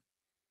daughter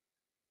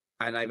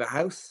and I have a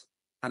house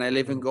and I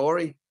live in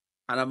Gorey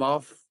and I'm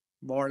off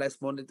more or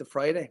less Monday to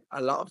Friday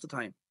a lot of the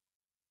time.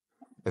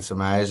 It's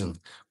amazing.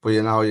 But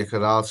you know, you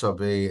could also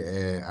be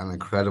an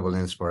incredible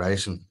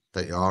inspiration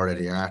that you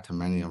already are to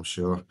many, I'm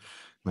sure,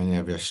 many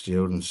of your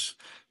students,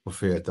 but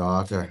for your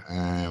daughter.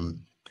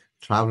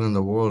 Traveling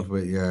the world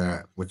with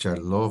your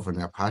love and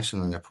your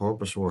passion and your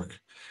purpose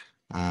work.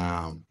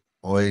 Um,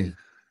 I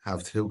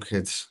have two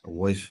kids, a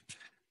wife,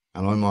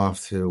 and I'm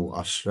off to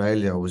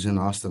Australia. I was in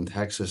Austin,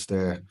 Texas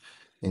there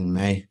in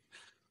May.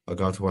 I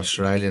go to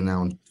Australia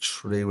now in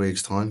 3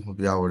 weeks' time. We'll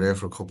be over there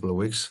for a couple of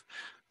weeks,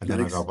 and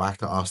then I go Nice. back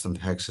to Austin,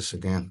 Texas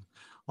again,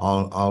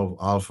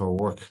 all for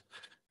work.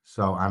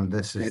 So, and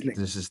Deadly.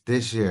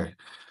 this year.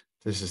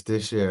 This is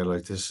this year.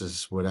 Like this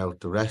is without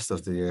the rest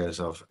of the years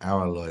of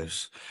our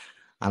lives,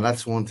 and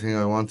that's one thing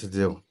I want to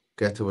do.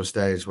 Get to a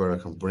stage where I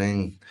can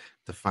bring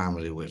the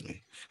family with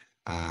me.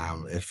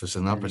 If there's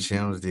an Brilliant.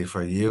 opportunity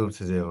for you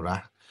to do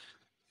that,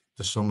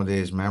 to some of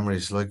these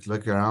memories, like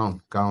your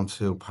own, going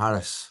to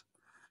Paris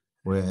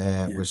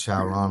Yeah. with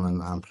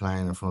Sharon and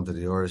playing in front of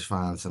the Irish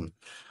fans and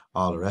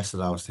all the rest of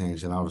those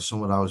things,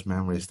 some of those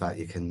memories that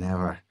you can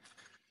never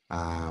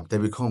they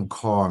become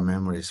core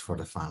memories for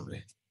the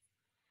family.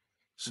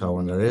 So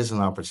when Mm. there is an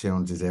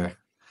opportunity there,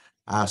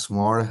 ask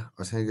Maura,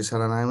 I think you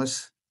said her name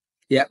is,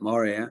 Yeah,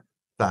 more, yeah.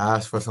 to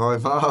ask for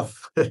time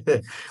off.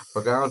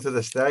 We're going to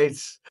the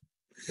States.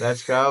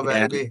 Let's go,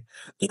 Yeah. baby.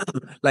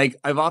 Like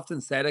I've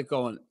often said it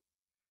going,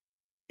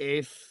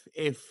 if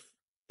if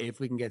if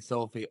we can get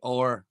Sophie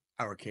or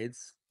our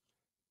kids,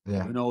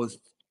 Yeah. who knows,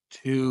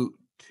 to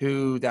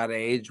that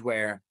age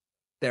where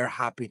they're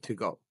happy to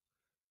go.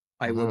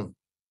 I would Hmm.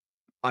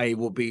 I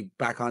will be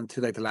back on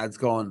to like the lads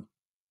going,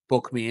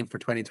 book me in for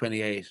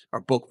 2028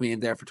 or book me in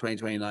there for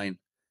 2029.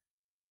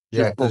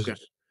 Yeah. Just book it.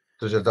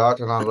 Does your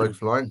daughter not like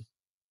flying?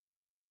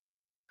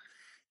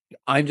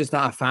 I'm just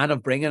not a fan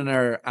of bringing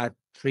her at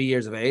 3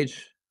 years of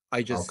age.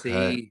 I just Okay.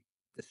 see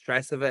the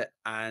stress of it,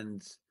 and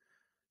do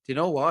you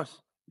know what?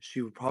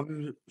 She would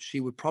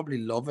probably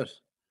love it,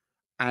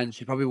 and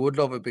she probably would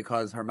love it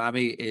because her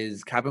mammy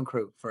is cabin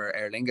crew for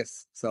Aer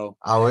Lingus. So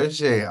Oh, is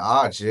she?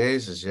 Oh,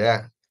 Jesus,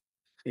 yeah.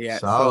 yeah,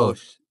 So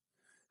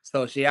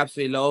so she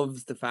absolutely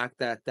loves the fact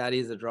that daddy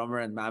is a drummer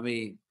and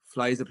mammy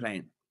flies a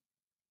plane.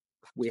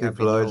 We she have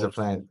been flies a told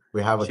plane.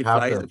 We have a she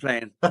flies the captain.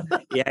 plane.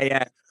 Yeah,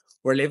 yeah.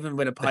 We're living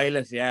with a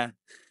pilot. Yeah,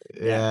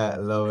 yeah. Yeah,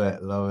 love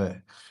it, love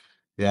it.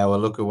 Yeah, well,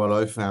 look at what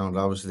I found.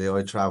 Obviously,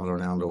 I travel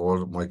around the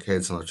world with my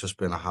kids, and I've just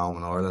been at home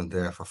in Ireland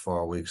there for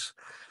 4 weeks.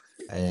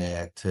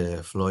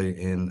 To fly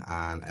in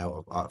and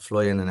out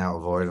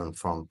of Ireland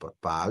from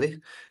Bali.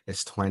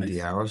 It's 20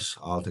 Nice. hours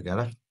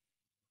altogether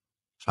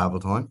travel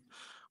time,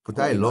 but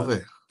they Holy love God.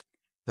 it.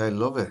 They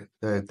love it.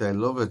 They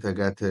love it. They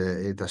get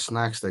to eat the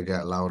snacks. They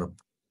get a lot of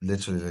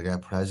literally. They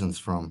get presents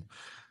from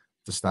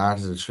the start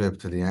of the trip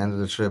to the end of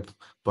the trip,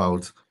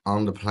 both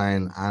on the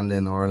plane and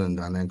in Ireland,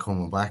 and then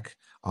coming back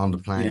on the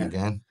plane Yeah,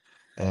 again.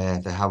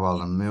 They have all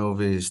the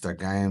movies, their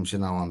games,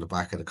 on the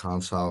back of the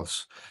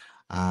consoles.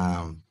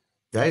 Um,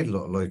 they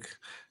look like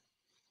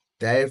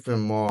they've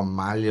been more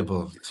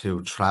malleable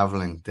to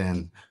traveling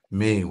than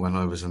me when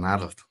I was an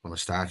adult, when I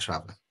started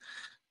traveling.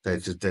 They're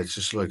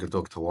just like a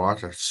duck to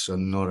water. It's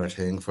another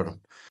thing for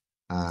them.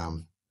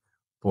 Um,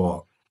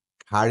 but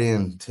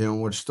carrying too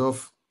much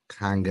stuff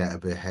can get a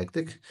bit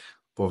hectic.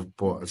 But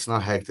it's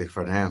not hectic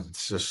for them.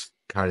 It's just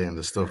carrying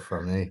the stuff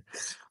for me.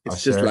 I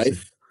it's just seriously,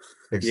 life.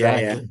 Yeah,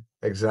 yeah. exactly,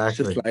 It's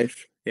just exactly,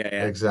 life. Yeah,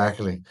 yeah.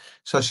 exactly.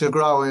 So she'll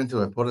grow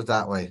into it. Put it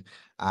that way.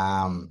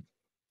 Um,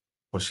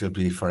 but she'll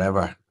be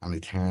forever and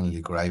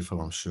eternally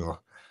grateful, I'm sure,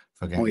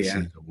 for Oh getting to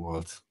yeah. see the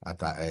world at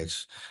that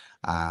age.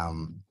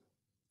 Um,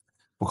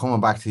 But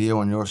coming back to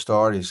you and your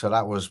story, so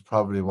that was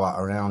probably what,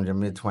 around your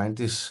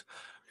mid-20s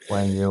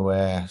when you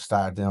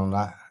started doing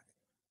that.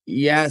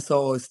 Yeah,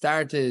 so I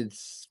started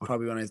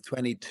probably when I was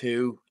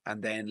 22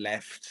 and then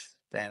left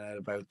then at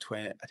about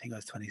 20, I think I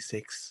was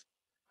 26.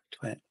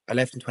 20, I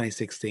left in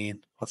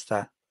 2016. What's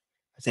that?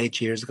 That's 8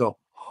 years ago.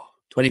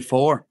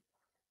 24.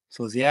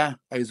 So yeah,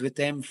 I was with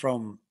them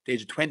from the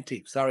age of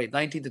 20, sorry,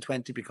 19 to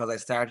 20 because I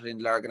started in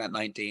Lurgan at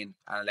 19 and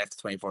I left at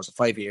 24. So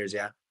 5 years,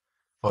 yeah.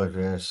 5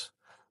 years.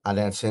 And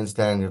then since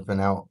then, you've been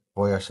out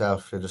by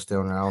yourself. You're just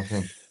doing your own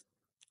thing.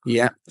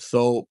 Yeah.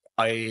 So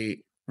I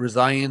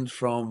resigned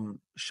from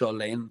Shull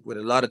Lane with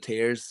a lot of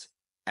tears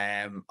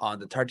on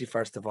the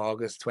 31st of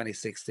August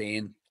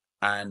 2016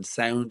 and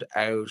Sound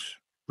Out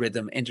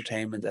Rhythm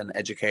Entertainment and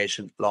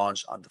Education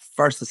launched on the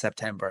 1st of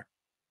September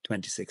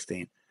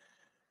 2016.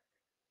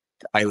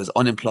 I was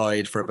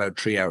unemployed for about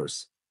 3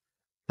 hours.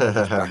 I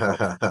was back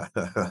home.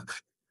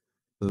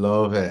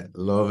 Love it,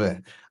 love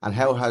it. And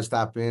how has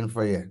that been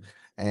for you?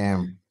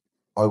 Um,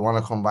 I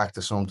want to come back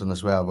to something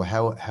as well, but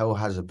how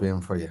has it been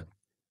for you?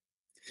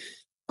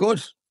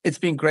 Good. It's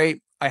been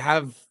great. I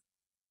have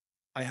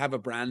a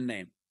brand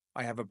name.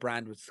 I have a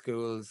brand with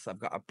schools. I've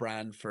got a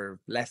brand for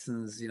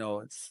lessons.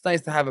 It's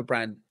nice to have a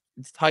brand.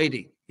 It's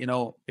tidy.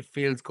 It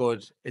feels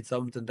good. It's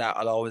something that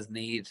I'll always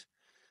need.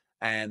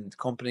 And the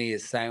company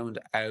is Sound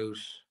Out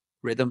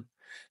Rhythm.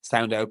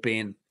 Sound Out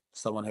being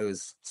someone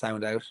who's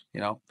sound out.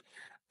 So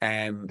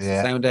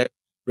Yeah. Sound Out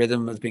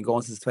Rhythm has been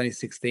going since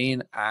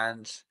 2016,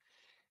 and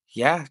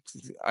yeah,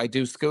 I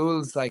do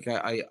schools. Like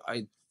I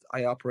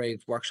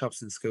operate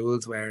workshops in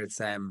schools where it's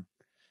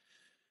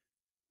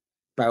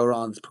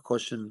Bowron's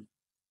percussion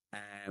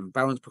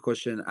Barron's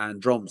percussion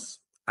and drums.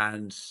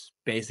 And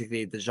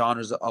basically, the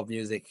genres of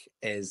music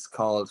is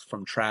called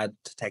from trad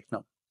to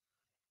techno.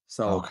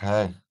 So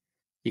Okay.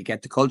 you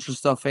get the cultural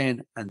stuff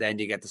in, and then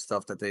you get the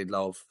stuff that they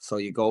love. So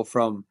you go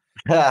from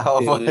How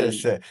about doing,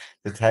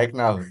 the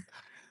techno?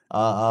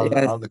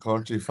 yeah, All the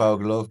country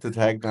folk love the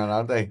techno,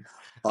 don't they?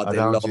 oh, I they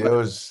love don't it.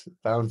 use,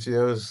 don't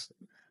use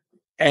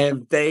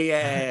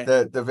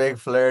They, the big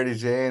flirty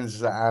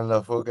jeans and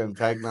the fucking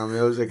techno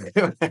music.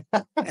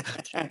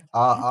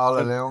 All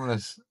a,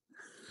 illuminous.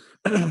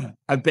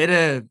 a bit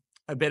of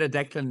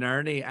Declan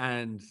Nerney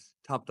and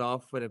topped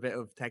off with a bit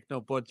of techno.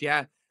 But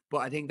yeah, but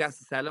I think that's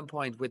the selling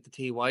point with the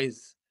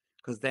TYs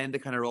because then they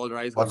kind of roll their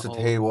eyes, going, What's a "Oh,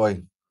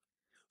 TY?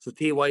 so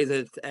TY is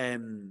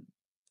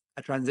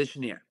a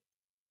transition year.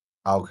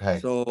 Okay.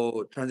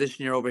 So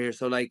transition year over here.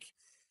 So like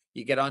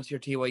you get onto your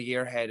TY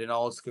year head in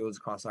all schools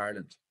across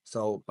Ireland.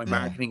 So my Yeah.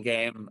 marketing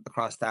game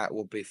across that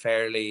will be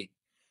fairly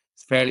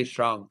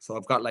strong. So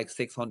I've got like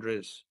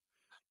 600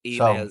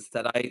 So emails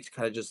that I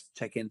kind of just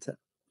check into.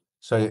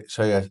 so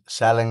you're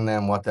selling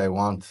them what they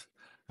want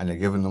and you're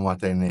giving them what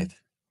they need.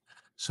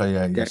 So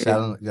you're There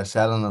you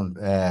selling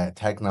them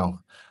techno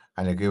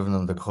and you're giving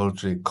them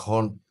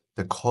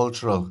the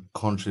cultural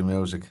country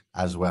music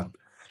as well.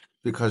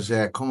 Because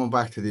coming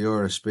back to the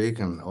Irish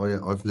speaking,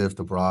 I've lived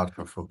abroad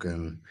for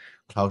fucking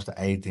close to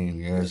 18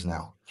 years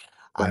now.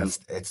 And Well,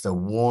 it's the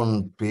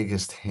one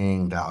biggest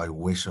thing that I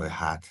wish I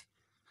had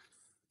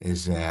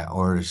is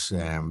Irish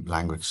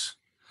language.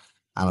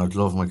 And I'd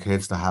love my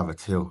kids to have it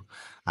too.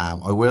 I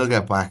will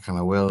get back and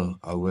I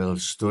will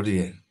study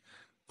it,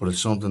 but it's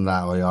something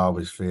that I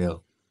always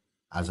feel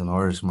as an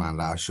Irishman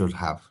that I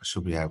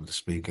should be able to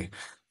speak it.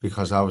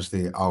 Because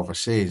obviously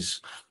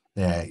overseas,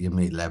 you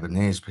meet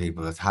Lebanese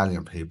people,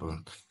 Italian people,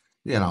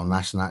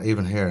 national,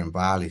 even here in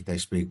Bali, they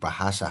speak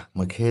Bahasa.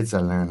 My kids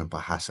are learning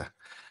Bahasa.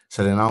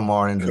 So they know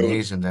more cool.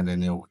 Indonesian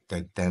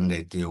than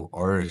they do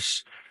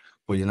Irish.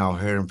 But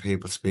hearing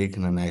people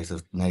speaking a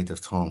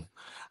native tongue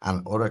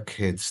and other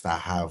kids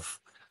that have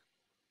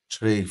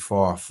three,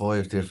 four,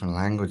 five different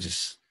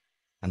languages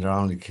and they're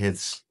only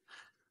kids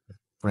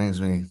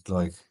brings me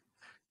like,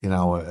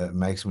 it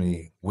makes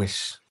me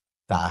wish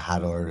that I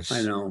had I Irish.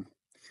 know.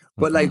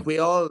 But Hmm.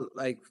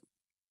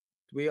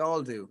 we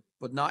all do.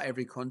 But not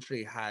every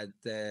country had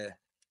the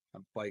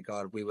by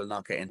God, we will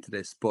not get into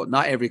this, but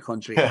not every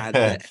country had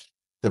the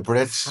The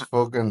Brits ha-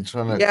 fucking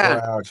trying to yeah,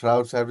 cut our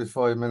throats every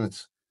 5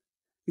 minutes.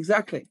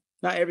 exactly.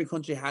 Not every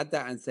country had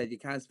that and said you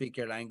can't speak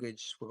your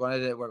language.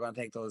 We're gonna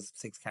take those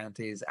six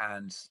counties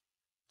and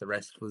the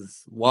rest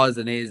was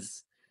and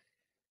is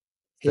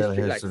Still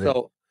history. Like history.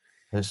 so,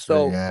 History,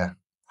 so yeah.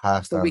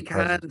 Past so we and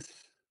present.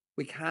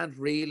 can't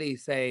really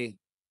say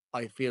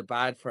I feel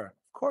bad for.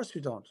 Of course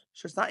we don't.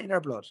 Sure, it's not in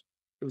our blood.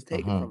 It was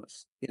taken Hmm. from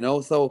us.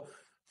 So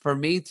for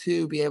me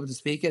to be able to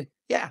speak it,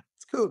 yeah,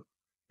 it's cool.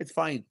 It's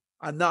fine.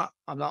 I'm not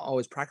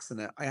always practicing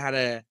it. I had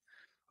a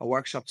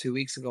workshop 2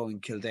 weeks ago in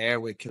Kildare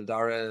with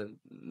Kildare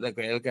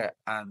Legaelga,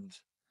 and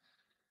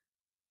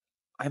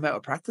I'm out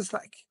of practice,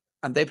 like,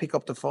 and they pick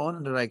up the phone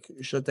and they're like,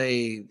 should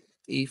they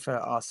Aoife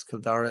os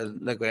Kildare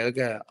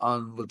Legaelga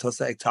on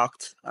Wiltusa ag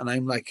Tocht? And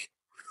I'm like,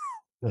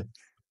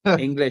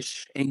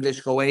 English,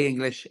 go away,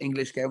 English,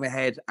 get out of my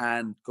head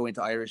and go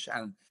into Irish.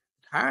 And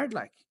hard,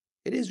 like,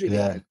 it is really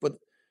Yeah. hard.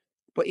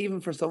 But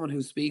even for someone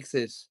who speaks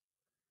it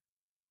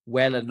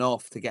well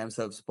enough to get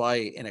himself by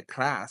in a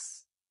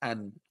class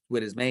and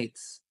with his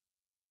mates,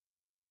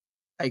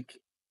 like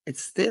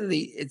it's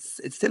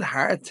still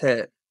hard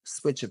to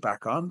switch it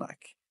back on.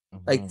 Like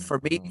Hmm.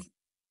 Hmm.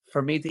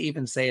 for me to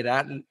even say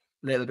that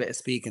little bit of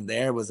speaking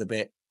there was a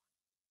bit.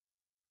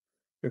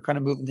 You're kind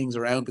of moving things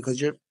around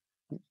because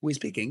we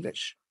speak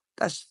English.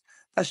 That's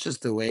that's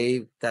just the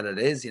way that it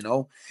is, you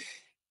know.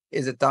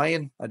 Is it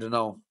dying? I don't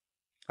know.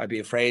 I'd be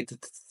afraid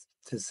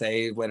to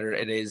say whether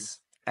it is.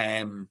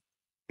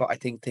 But I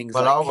think things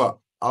Well, like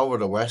over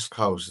the west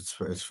coast,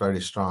 it's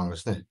very strong,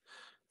 isn't it?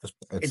 it's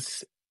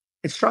It's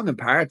it's strong in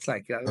parts,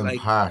 in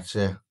parts,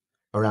 yeah,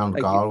 around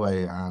like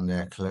Galway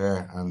and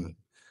Clare and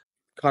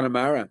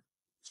Connemara.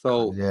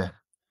 So yeah.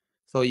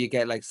 so you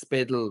get like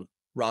Spiddle,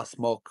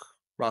 Rossmuck,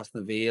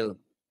 Rossnaville,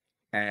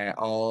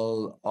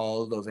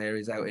 all those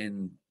areas out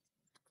in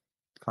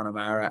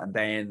Connemara, and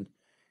then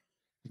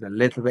there's a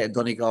little bit of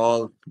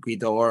Donegal,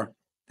 Gweedore.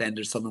 Then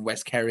there's some in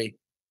West Kerry,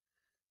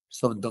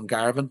 some in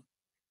Dungarvan,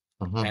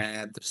 Hmm.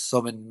 and there's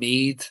some in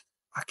Meath.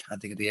 I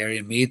can't think of the area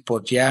in Meath,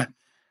 but yeah,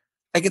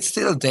 like it's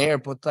still there,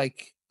 but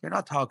like you're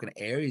not talking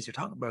areas, you're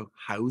talking about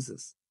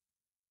houses.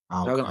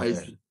 You're talking Okay.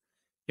 houses.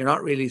 You're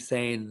not really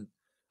saying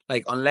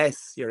like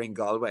unless you're in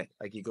Galway,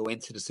 like you go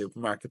into the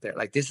supermarket there.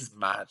 Like this is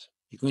mad.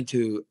 You go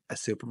into a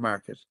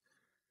supermarket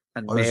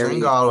and I was in Mary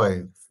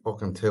Galway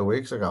fucking 2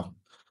 weeks ago.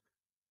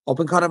 up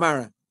in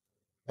Connemara,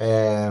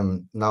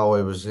 No,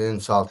 I was in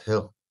Salt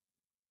Hill.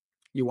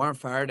 you weren't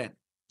far then.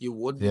 You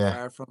wouldn't be Yeah.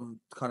 far from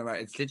Connemara.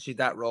 It's literally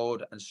that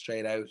road and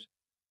straight out.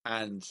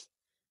 And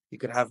you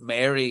could have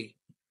Mary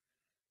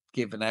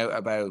giving out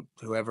about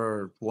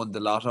whoever won the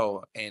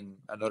lotto in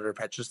another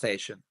petrol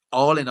station,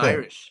 all in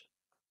Irish.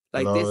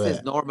 Like Love this is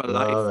it. normal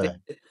life. Love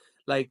it.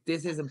 Like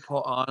this isn't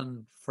put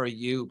on for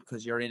you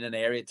because you're in an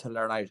area to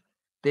learn out.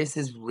 This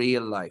is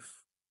real life.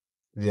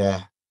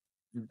 Yeah.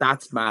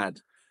 That's mad.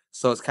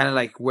 So it's kind of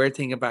like we're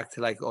thinking back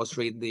to like us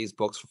reading these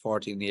books for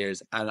 14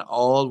 years, and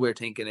all we're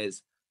thinking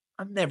is,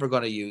 I'm never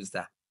gonna use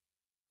that.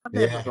 I'm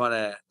never Yeah.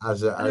 gonna, I'm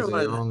As never a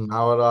gonna, young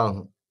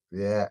know-it-all.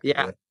 Yeah.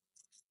 yeah, Yeah.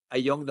 a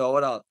young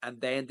know-it-all.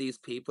 And then these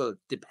people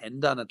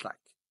depend on it. Like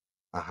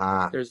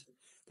Uh-huh. there's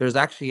there's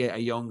actually a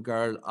young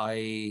girl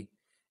I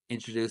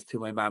introduced to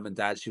my mom and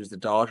dad. She was the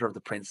daughter of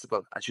the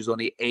principal, and she was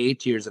only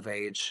 8 years of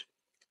age.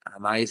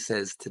 And I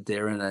says to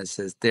Darren, I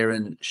says,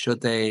 Darren,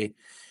 should they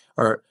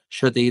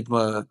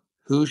ma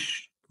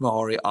húsh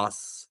Maori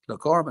os le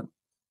Gorman?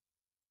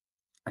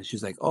 And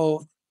she's like,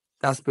 oh,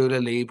 that's Bula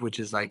Leib, which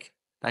is like,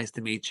 nice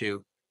to meet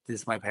you.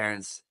 This is my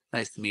parents.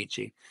 Nice to meet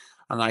you.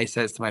 And I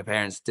says to my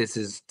parents, this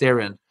is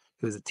Darren,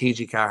 who's a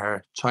TG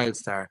Carher child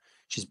star.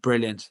 She's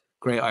brilliant,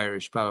 great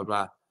Irish, blah, blah,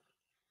 blah.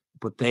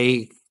 But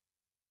they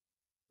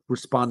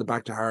responded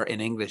back to her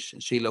in English,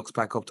 and she looks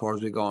back up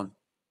towards me going,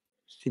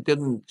 she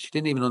didn't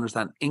even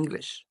understand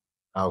English,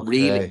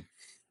 really. Okay.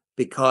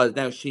 Because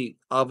now she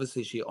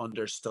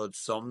understood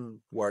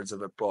some words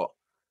of it, but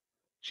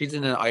she's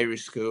in an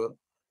Irish school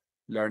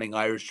learning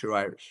Irish through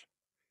Irish.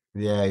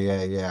 Yeah,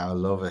 yeah, yeah. I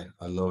love it.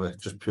 I love it.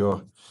 Just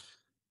pure,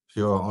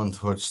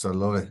 untouched. I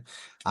love it.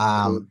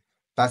 Cool.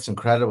 That's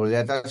incredible.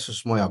 Yeah, that's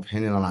just my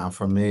opinion on it. And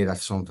for me,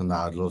 that's something that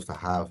I'd love to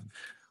have.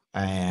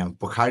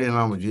 But carrying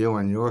on with you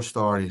and your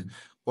story,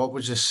 what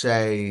would you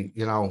say,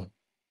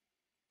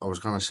 I was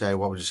gonna say,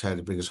 what would you say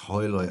the biggest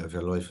highlight of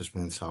your life has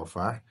been so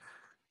far?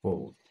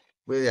 Well,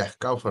 yeah,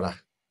 go for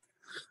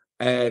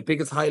that.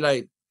 Biggest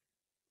highlight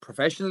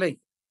professionally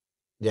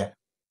Yeah.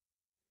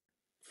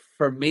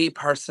 for me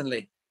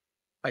personally,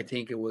 I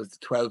think it was the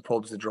 12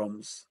 pubs of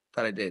drums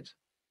that I did.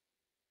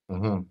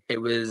 Mm-hmm. It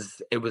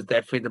was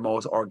definitely the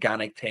most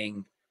organic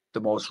thing,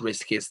 the most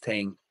riskiest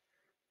thing,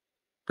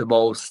 the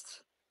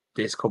most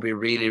this could be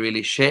really,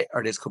 really shit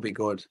or this could be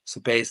good. So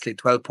basically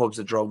 12 pubs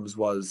of drums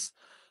was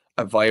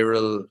a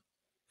viral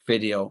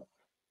video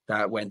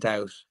that went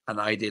out and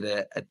I did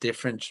a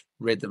different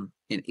rhythm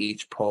in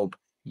each pub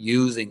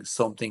using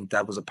something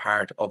that was a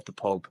part of the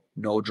pub,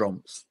 no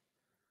drums.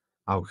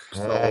 Okay.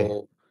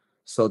 So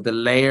so the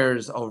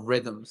layers of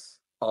rhythms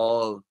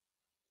all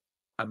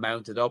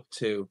amounted up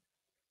to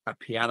a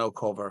piano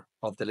cover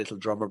of the Little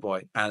Drummer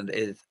Boy, and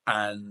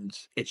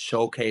it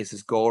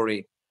showcases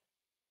Gory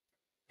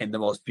in the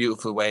most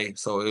beautiful way.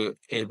 So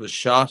it was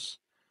shot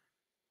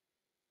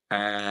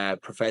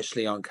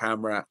professionally on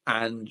camera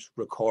and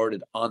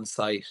recorded on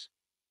site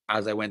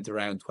as I went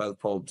around 12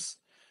 pubs.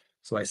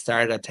 So I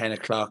started at 10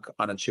 o'clock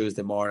on a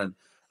Tuesday morning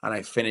and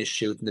I finished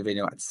shooting the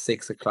video at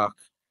 6 o'clock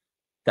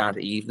that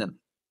evening.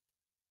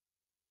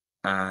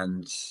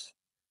 And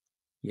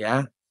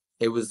yeah,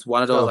 it was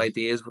one of those So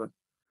ideas where,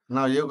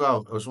 now you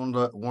go. It was one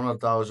of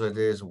those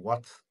ideas.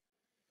 What?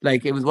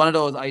 like, it was one of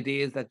those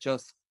ideas that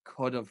just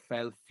could have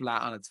fell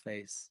flat on its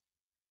face,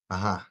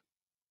 Uh-huh.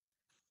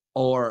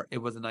 or it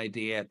was an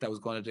idea that was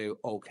going to do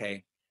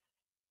okay.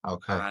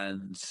 Okay.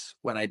 And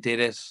when I did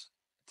it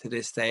to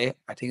this day,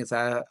 I think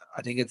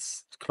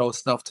it's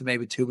close enough to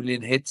maybe 2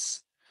 million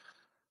hits.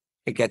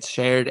 It gets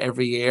shared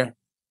every year.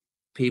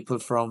 People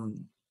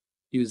from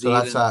New So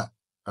that's Zealand,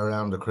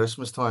 around the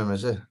Christmas time,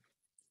 is it?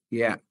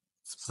 yeah. With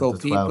So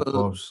the 12 people,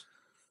 pubs.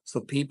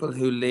 so people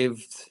who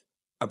lived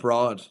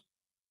abroad,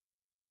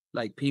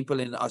 like people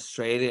in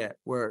Australia,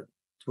 were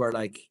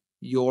like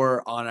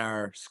you're on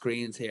our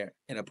screens here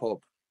in a pub.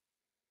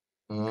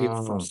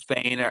 People from Mm.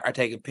 Spain are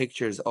taking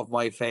pictures of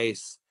my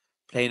face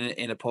playing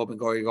in a pub, and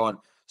you're going,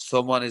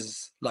 someone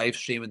is live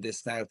streaming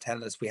this now,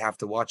 telling us we have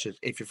to watch it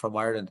if you're from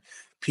Ireland.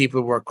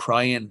 People were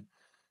crying,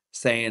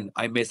 saying,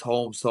 I miss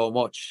home so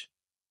much.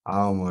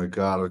 Oh my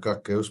God, I've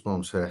got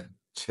goosebumps here.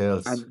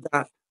 Chills.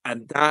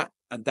 And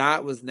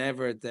that was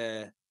never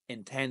the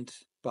intent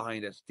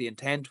behind it. The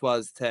intent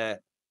was to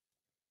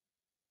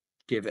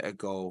give it a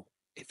go.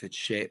 If it's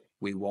shit,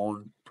 we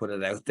won't put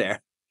it out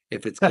there.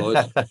 If it's good,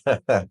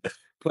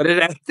 put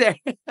it out there.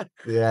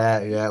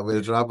 Yeah, yeah,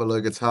 we'll drop it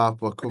like it's hot,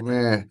 but come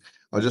here.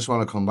 I just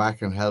want to come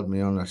back and help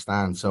me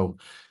understand. So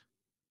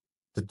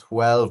the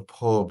 12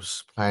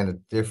 pubs playing a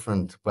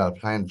different, well,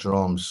 playing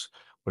drums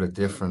with a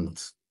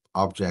different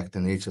object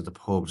in each of the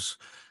pubs.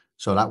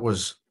 So that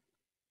was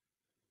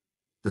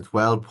the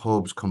 12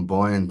 pubs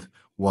combined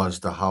was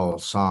the whole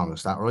song.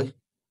 Is that right?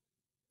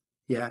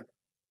 Yeah, Yeah.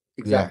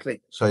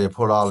 exactly. So you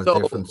put all the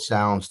So different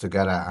sounds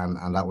together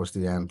and that was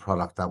the end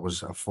product. That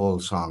was a full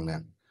song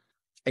then.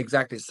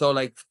 exactly. So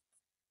like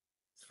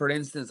for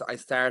instance, I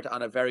start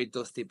on a very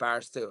dusty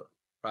bar stool,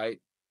 right?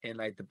 In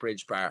like the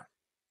bridge bar.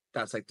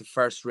 That's like the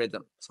first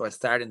rhythm. So I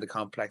start in the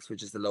complex,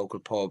 which is the local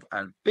pub,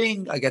 and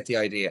bing, I get the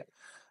idea.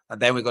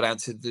 And then we go down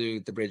to the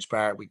bridge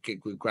bar. We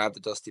grab the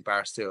dusty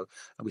bar stool,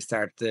 and we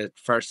start the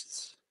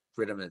first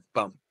rhythm is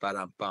bum ba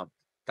dum bum.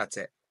 That's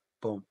it.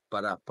 Boom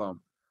ba da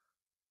bum.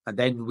 And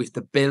then we have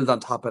to build on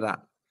top of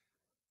that.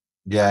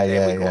 Yeah, And then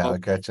yeah, we go yeah. up I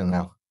get you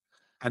now.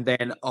 and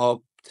then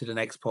up to the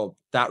next pub.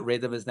 That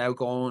rhythm is now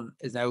going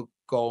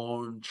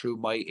through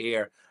my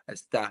ear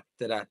as da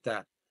da da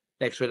da.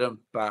 Next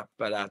rhythm, ba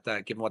ba da da.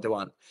 Give them what they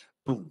want.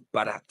 Boom,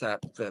 ba da da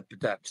da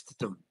da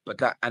ba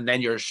da, and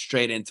then you're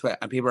straight into it.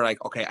 And people are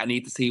like, okay, I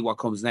need to see what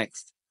comes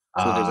next.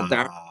 So there's a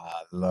dart.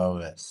 Ah,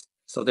 love it.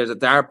 So there's a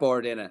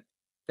dartboard in it.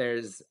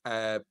 There's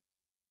a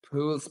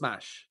pool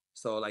smash.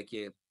 So like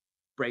you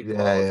break the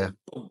Yeah, balls yeah. in,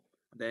 boom,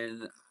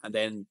 and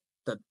then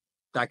that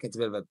that gets a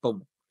bit of a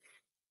boom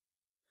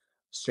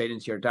straight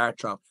into your dart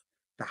drop.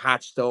 The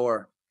hatch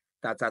door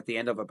that's at the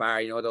end of a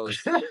bar,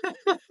 those, yeah,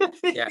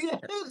 Yes,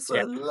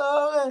 yeah, I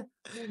love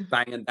it.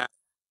 banging that.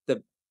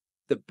 The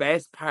the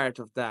best part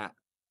of that,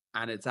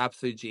 and it's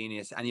absolute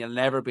genius, and you'll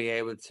never be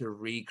able to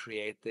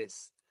recreate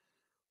this,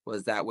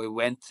 was that we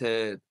went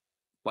to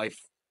my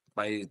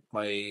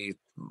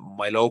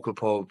my local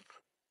pub,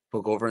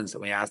 Governs,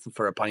 and we asked them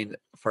for a pint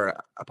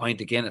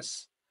of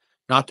Guinness,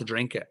 not to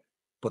drink it,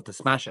 but to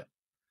smash it,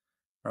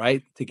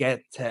 right?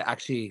 To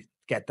actually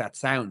get that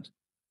sound.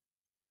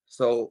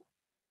 So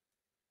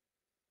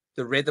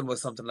the rhythm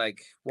was something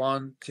like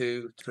 1,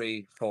 2,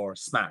 3, 4,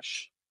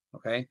 smash.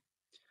 Okay.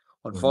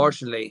 Mhm.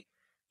 Unfortunately,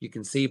 you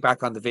can see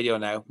back on the video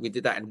now, we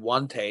did that in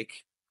one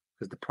take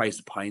because the price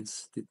of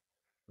pints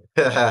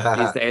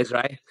these days,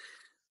 right?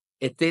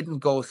 It didn't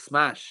go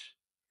smash.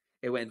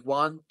 It went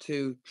 1,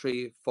 2,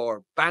 3,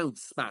 4,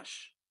 bounce,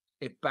 smash.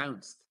 It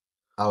bounced.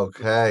 But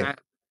Okay.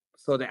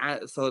 so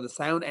the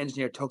sound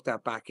engineer took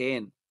that back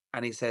in,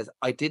 and he says,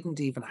 I didn't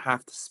even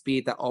have to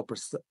speed that up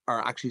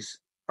or actually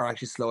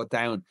slow it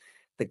down.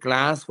 The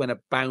glass when it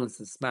bounced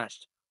and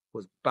smashed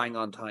was bang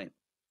on time.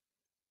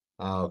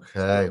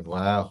 Okay.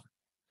 Wow.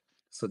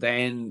 So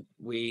then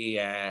we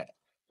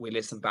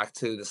listened back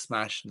to the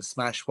smash, and the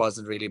smash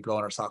wasn't really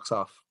blowing our socks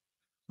off.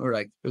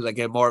 It was like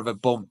a more of a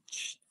bump.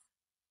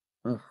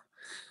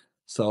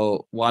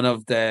 So one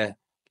of the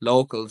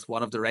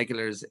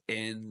regulars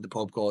in the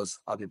pub goes,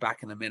 I'll be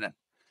back in a minute.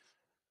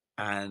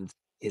 And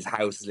his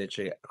house is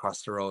literally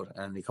across the road.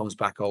 And he comes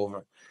back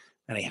over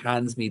and he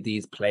hands me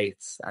these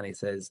plates and he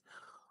says,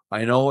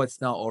 I know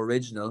it's not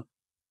original,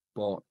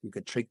 but you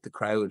could trick the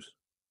crowd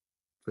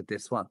with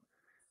this one.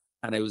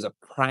 And it was a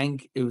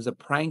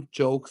prank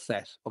joke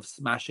set of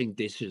smashing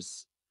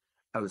dishes.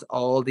 It was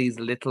all these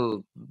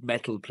little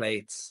metal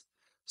plates.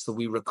 So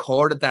we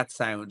recorded that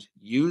sound,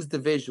 used the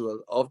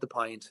visual of the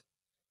pint,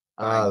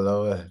 I bang.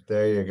 love it.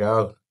 There you go.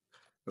 It was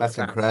That's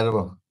class.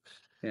 incredible.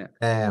 Yeah.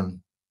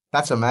 Um,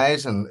 that's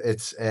amazing.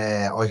 It's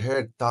I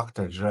heard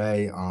Dr.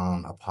 Dre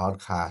on a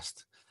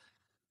podcast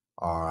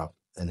or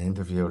an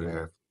interview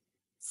there a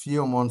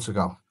few months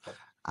ago,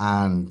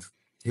 and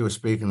he was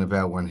speaking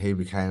about when he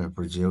became a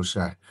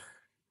producer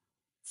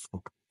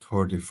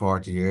 30,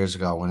 40 years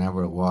ago,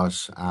 whenever it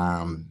was,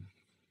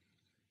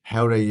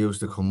 how they used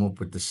to come up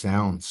with the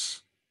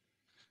sounds.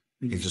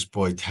 You Mm. just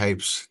buy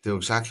tapes, do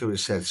exactly what he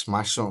said,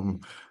 smash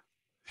something,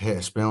 hit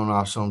a spoon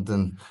or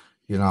something,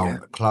 Yeah.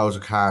 close a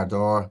car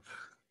door,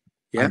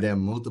 Yeah. and then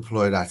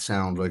multiply that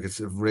sound. Like it's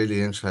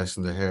really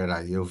interesting to hear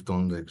that you've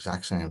done the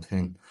exact same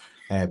thing.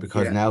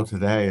 Because Yeah. now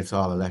today it's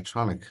all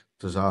electronic.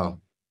 There's all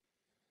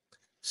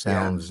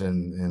Yeah. sounds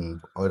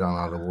in I don't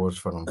know the words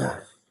for them,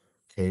 but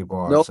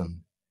No, keyboards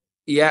and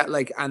yeah,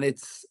 like, and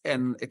it's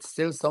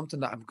still something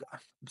that I'm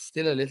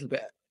still a little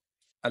bit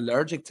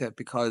allergic to,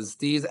 because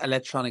these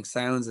electronic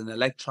sounds and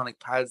electronic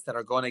pads that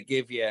are going to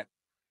give you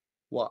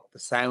the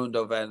sound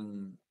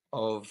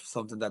of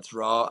something that's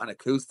raw and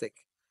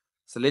acoustic.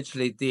 So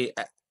literally the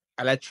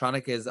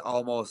electronic is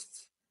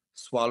almost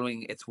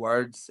swallowing its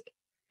words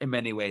in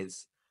many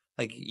ways.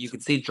 Like you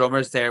could see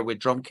drummers there with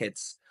drum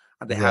kits,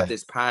 and they have Yeah,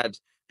 this pad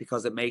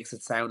because it makes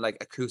it sound like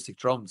acoustic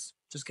drums.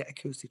 Just get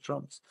acoustic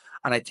drums.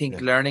 And I think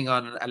yeah, learning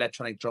on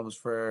electronic drums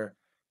for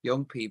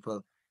young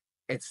people,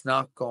 it's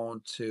not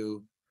going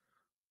to.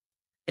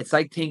 It's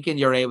like thinking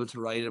you're able to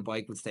ride a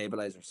bike with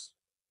stabilizers.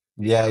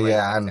 yeah, Kind of way it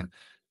yeah. makes And sense.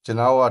 do you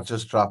know what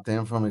just dropped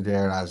in for me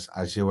there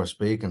as you were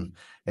speaking?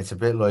 It's a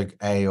bit like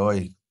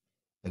AI.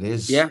 It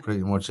is Yeah.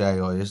 pretty much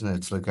AI, isn't it?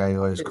 It's like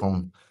AI has It,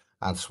 come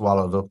and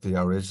swallowed up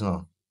the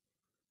original.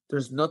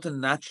 there's nothing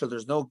natural.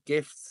 There's no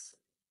gifts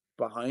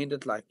behind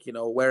it. Like,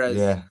 whereas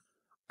Yeah.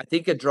 I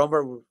think a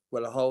drummer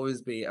will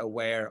always be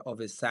aware of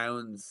his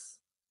sounds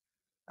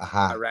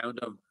Aha. around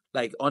him.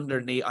 Like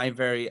underneath, I'm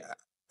very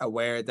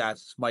aware that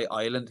my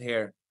island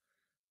here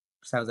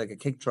sounds like a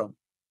kick drum,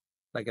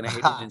 like an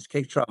 18 Aha. inch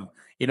kick drum.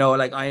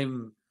 Like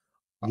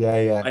Yeah,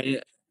 yeah.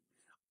 I,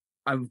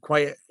 I'm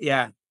quite,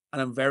 yeah,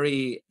 and I'm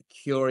very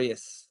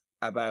curious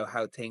about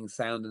how things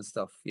sound and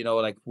stuff.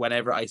 Like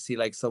whenever I see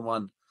like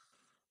someone,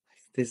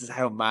 this is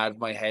how mad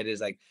my head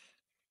is. Like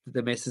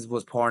the missus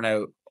was pouring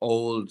out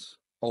old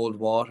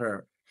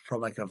water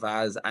from like a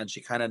vase, and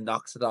she kind of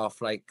knocks it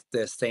off like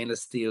the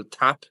stainless steel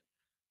tap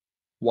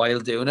while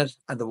doing it,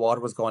 and the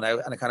water was going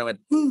out, and it kind of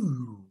went,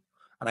 ooh,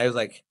 and I was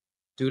like,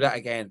 do that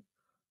again.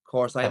 Of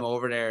course, I'm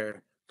over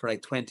there for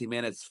like 20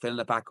 minutes, filling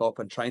it back up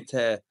and trying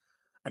to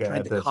Get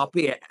it.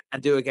 copy it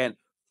and do it again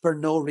for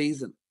no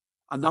reason.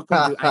 I'm not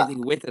going to do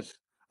anything with it.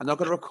 I'm not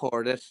going to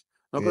record it.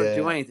 I'm not going to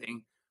do Yeah.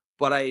 anything,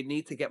 but I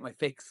need to get my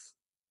fix,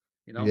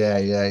 you know? Yeah,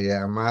 yeah,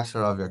 yeah. A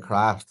master of your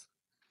craft.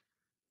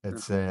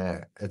 It's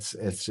Uh-huh.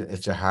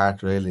 it's your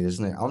heart really,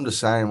 isn't it? I'm the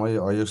same.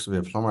 I used to be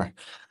a plumber.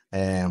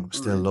 All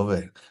Still right. love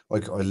it.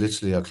 Like I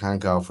literally I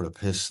can't go for the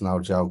piss, no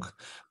joke,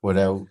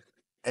 without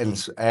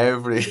and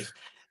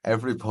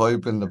every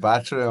pipe in the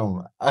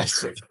bathroom. I'd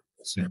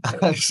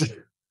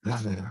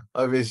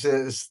be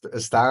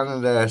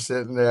standing there,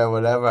 sitting there,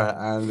 whatever,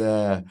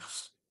 and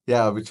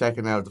yeah, I'll be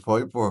checking out the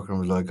pipe work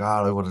and be like, oh,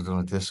 I would have done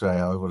it this way,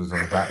 I would have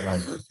done it that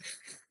way.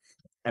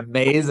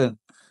 Amazing.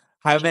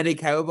 How many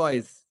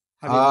cowboys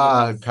have you come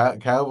Ah, across?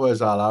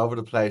 cowboys all over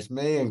the place,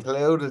 me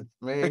included,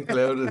 me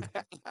included.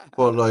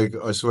 But like,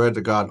 I swear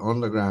to God,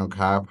 underground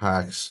car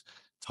parks,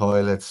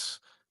 toilets,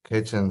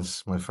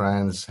 kitchens, my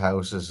friends'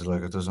 houses,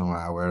 like it doesn't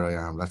matter where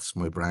I am. That's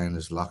my brain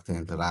is locked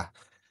into that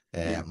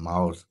Yeah,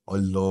 mode. I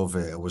love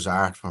it. It was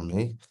art for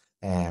me.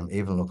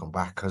 Even looking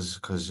back,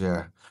 because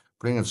you're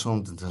bringing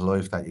something to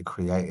life that you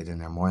created in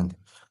your mind.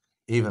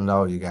 Even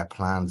though you get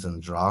plans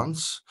and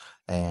drawings,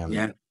 um,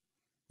 yeah,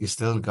 you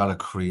still got to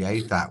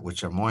create that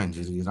with your mind.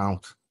 You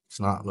don't. It's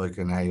not like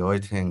an AI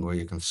thing where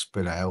you can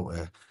spit out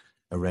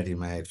a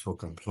ready-made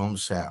fucking plumb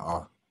set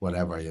or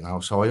whatever, you know.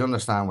 So I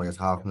understand what you're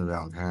talking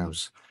about in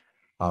terms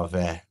of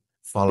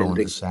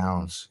following the building.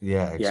 sounds.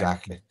 Yeah, Yeah,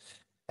 exactly.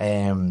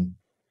 Um.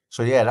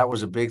 So yeah, that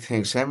was a big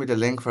thing. Send me the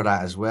link for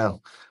that as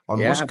well. I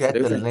yeah, must get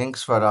the absolutely.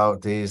 links for all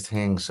these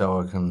things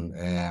so I can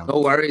No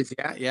worries.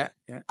 Yeah, yeah,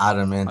 yeah. add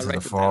them I'll into the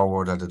write them down.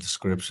 forward or the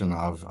description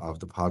of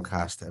the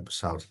podcast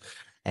episode.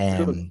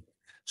 Cool. Um,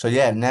 so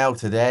yeah, now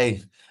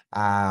today,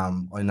 I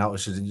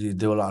noticed that you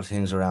do a lot of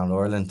things around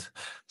Ireland.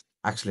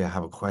 Actually, I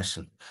have a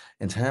question.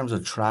 In terms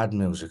of trad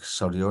music,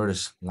 so the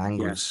Irish Yeah,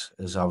 language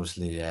is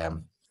obviously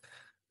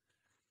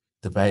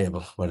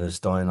debatable whether it's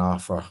dying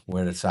off or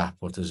where it's at,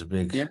 but there's a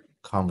big yeah.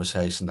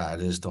 conversation that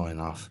it is dying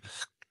off.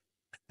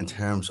 In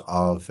terms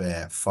of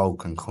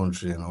folk and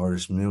country and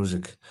Irish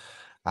music,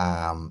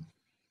 um,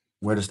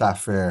 where does that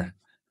fare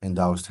in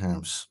those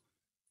terms,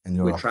 in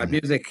your With trad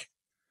opinion? music.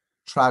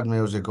 Trad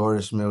music,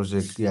 Irish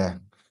music, yeah,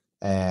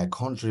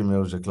 country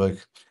music.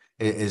 Like,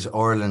 is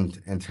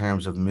Ireland in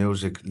terms of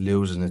music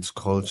losing its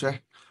culture,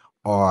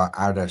 or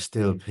are there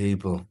still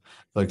people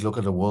like look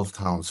at the Wolf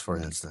Tones for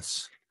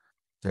instance?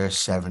 They're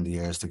 70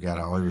 years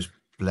together. I was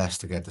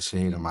blessed to get to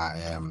see them at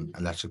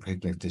Electric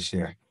Picnic this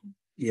year.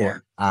 But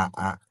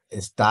Yeah.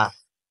 is that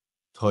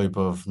type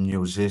of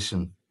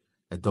musician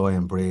a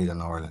dying breed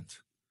in Ireland?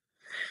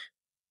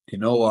 You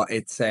know what?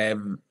 It's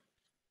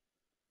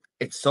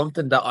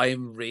something that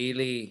I'm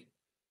really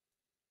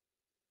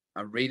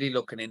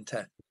looking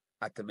into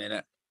at the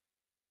minute.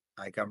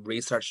 Like I'm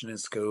researching in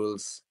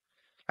schools.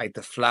 Like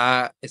the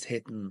flat is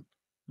hitting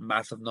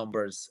massive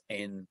numbers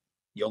in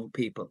young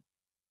people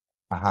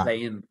Uh-huh.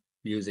 playing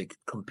music,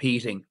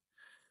 competing,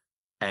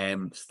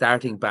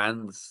 starting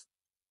bands,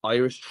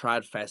 Irish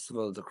trad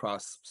festivals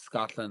across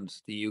Scotland,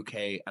 the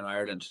UK, and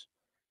Ireland,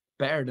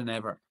 better than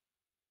ever.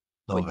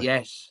 Love But it.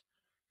 yet,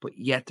 but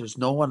yet, there's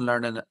no one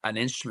learning an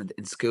instrument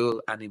in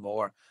school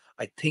anymore.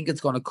 I think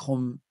it's going to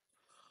come,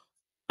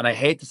 and I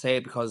hate to say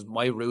it because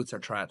my roots are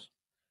trad.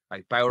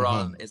 Like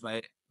Hmm.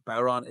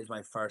 Bowron is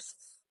my first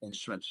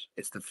instrument.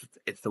 It's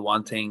the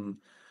one thing.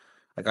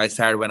 Like I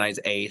started when I was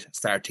 8.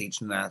 Started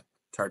teaching at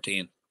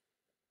 13.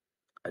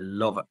 I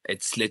love it.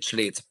 It's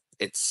literally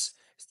it's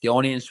the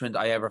only instrument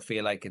I ever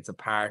feel like it's a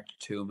part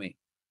to me.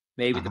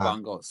 Maybe the Uh-huh.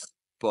 bongos,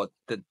 but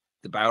the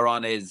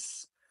Bowron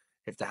is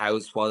if the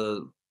house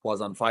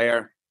was on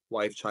fire,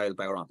 wife, child,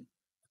 Bowron.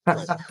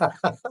 Go.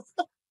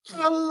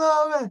 I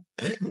love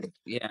it.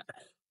 Yeah.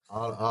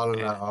 all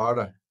in Uh, that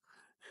order.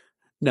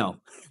 no,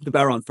 the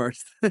Baron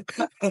first. Yeah,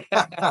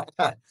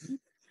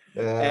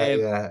 um,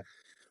 yeah.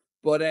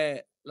 but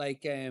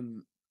like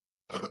and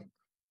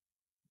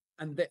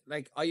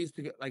like I used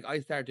to like I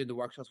started doing the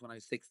workshops when I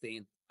was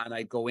 16, and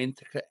I go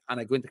into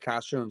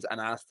classrooms and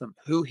ask them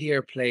who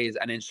here plays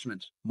an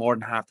instrument. More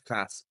than half the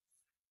class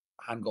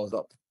hand goes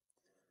up,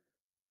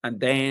 and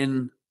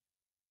then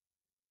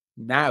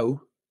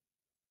now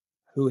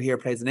who here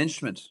plays an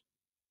instrument?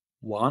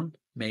 One,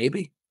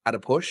 maybe at a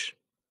push.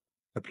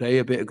 I play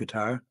a bit of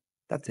guitar.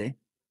 That's it.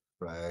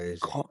 Crazy.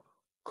 Co-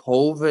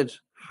 COVID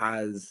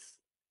has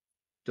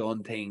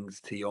done things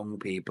to young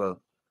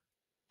people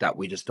that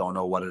we just don't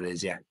know what it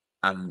is yet,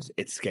 and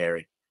it's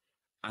scary.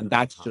 And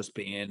that's just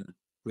being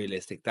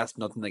realistic. That's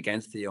nothing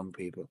against the young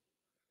people.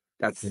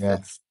 That's Yeah.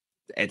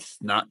 it's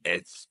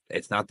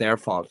not their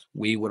fault.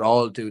 We would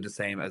all do the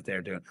same as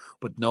they're doing.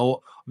 But no, I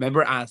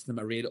remember asking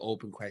them a real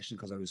open question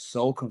because I was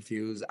so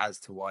confused as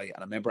to why. And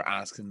I remember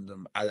asking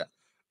them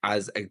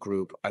as a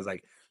group, I was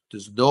like,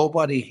 does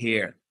nobody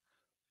here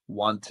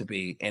want to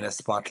be in a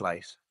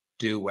spotlight,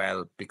 do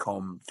well,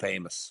 become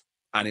famous?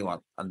 Anyone?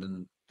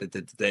 And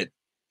then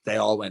they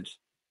all went,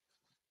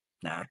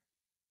 nah.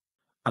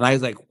 And I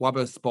was like, what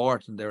about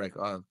sport? And they're like,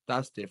 oh,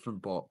 that's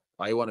different, but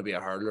I want to be a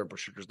hurler, but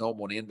sure, there's no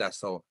money in that,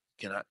 so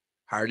can I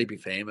hardly be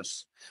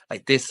famous?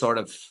 Like this sort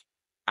of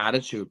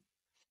attitude,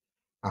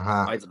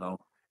 Uh-huh. I don't know.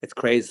 It's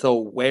crazy. So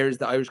where is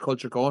the Irish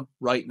culture going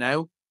right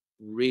now?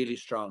 Really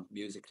strong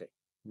musically.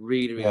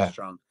 Really, really Yeah.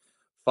 strong.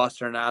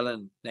 Foster and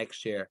Allen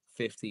next year,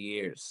 50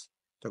 years.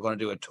 They're going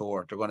to do a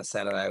tour. They're going to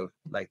sell it out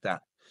like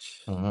that.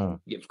 Mm-hmm.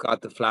 You've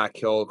got the Flat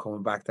Kjol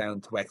coming back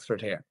down to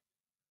Wexford here.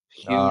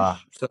 Ah,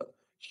 Huge, so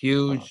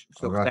huge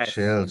I got success.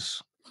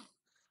 chills.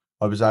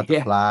 I was at the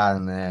Yeah. Fla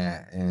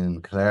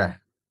in Clare. Ennis.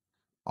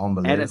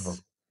 Unbelievable.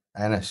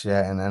 Ennis,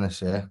 yeah, in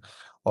Ennis, yeah.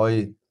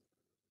 I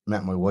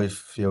met my wife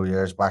a few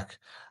years back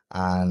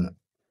and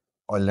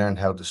I learned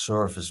how to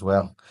surf as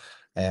well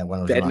when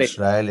I was in Deadly.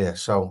 Australia.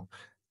 So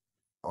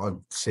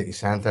city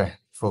centre,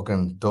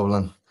 fucking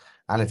Dublin.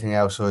 Anything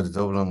outside of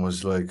Dublin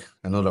was like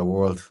another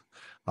world.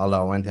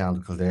 Although I went down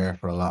to Kildare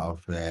for a lot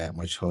of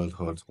my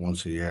childhood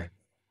once a year,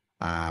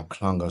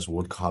 Clongowes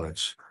Wood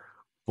College.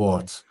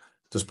 But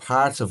there's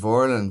parts of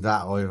Ireland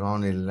that I've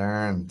only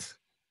learned.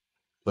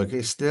 Like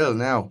it's still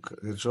now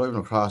driving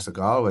across the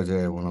Galway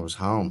there when I was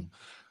home.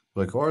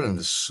 Like Ireland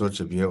is such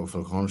a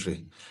beautiful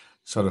country.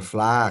 So the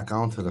flat,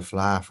 going to the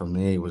flat for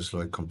me was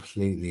like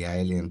completely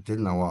alien.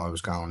 Didn't know what I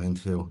was going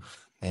into.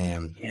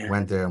 Yeah.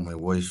 Went there with my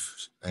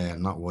wife,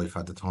 not wife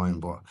at the time,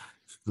 but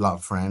a lot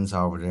of friends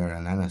over there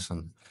in Ennis,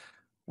 and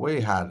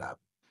we had a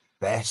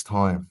best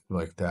time.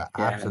 Like the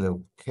Yeah.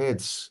 absolute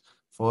kids,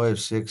 5,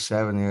 6,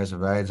 7 years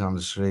of age on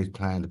the street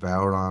playing the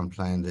bodhrán,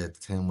 playing the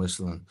tin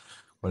whistle, and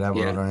whatever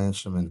Yeah. other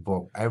instrument.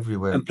 But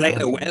everywhere And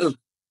playing it well. emptiness,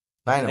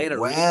 playing it Playing it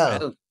really well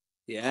well.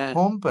 Yeah.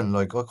 pumping,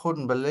 like I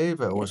couldn't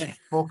believe it. It was Yeah.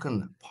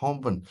 fucking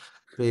pumping.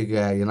 Big,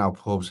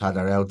 pubs had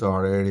their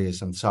outdoor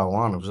areas and so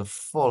on. It was a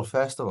full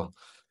festival.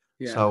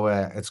 Yeah. So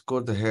it's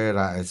good to hear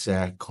that it's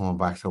coming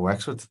back to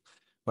Wexford.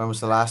 When was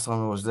the last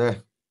time I was there? I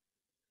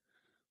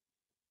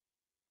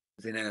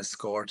was in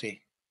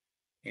Enniscorthy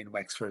in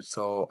Wexford.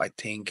 So I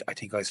think I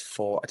was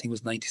four. I think it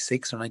was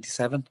 96 or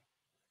 97.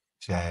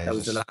 That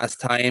was the Jesus.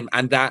 last time.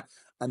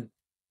 And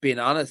being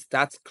honest,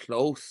 that's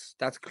close.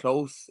 That's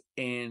close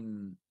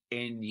in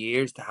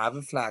years to have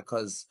a flat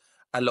because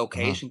a Uh-huh.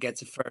 location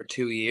gets it for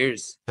 2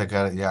 years Pick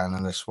out, yeah, and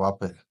then they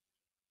swap it.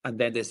 and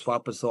then they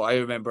swap it. So I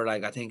remember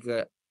like I think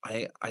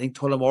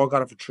Tullamore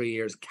got it for 3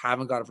 years,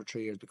 Cavan got it for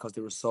 3 years because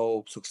they were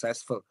so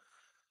successful.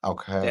 Then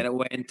Okay. it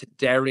went to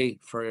Derry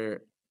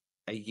for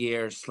a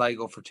year,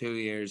 Sligo for 2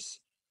 years,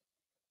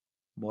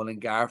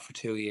 Mullingar for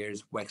 2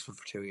 years, Wexford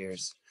for 2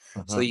 years.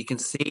 So Uh-huh. you can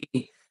see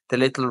the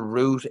little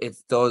route it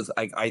does.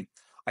 I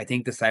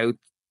think the South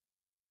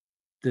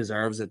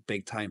deserves it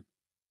big time.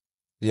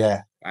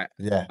 Yeah. I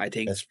Yeah. I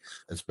think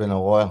It's been a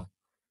while.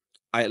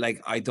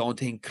 I don't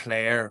think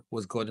Clare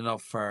was good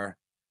enough for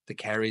the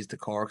Kerrys, the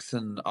Corks,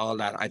 and all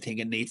that. I think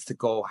it needs to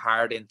go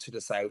hard into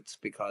the South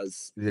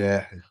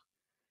Yeah.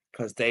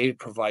 because they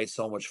provide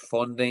so much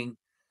funding.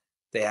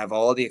 They have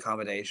all the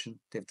accommodation.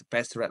 They have the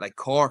best of it. Like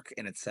Cork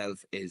in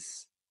itself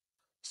is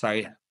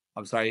sorry,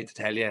 I'm sorry to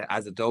tell you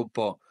as a dub,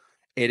 but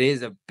it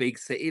is a big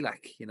city.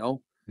 Like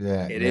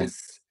Yeah. it Yeah.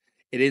 is.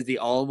 It is the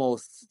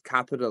almost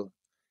capital.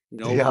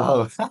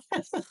 Yo.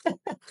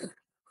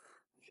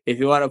 If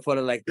you want to put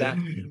it like that.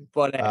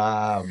 But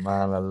Ah,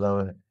 man, I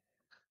love it.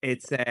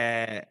 it's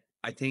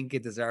I think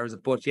it deserves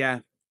it. But yeah,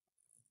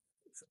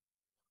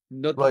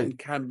 Right. nothing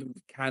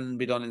can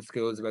be done in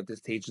schools about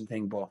this teaching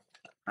thing. But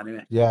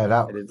anyway, Yeah,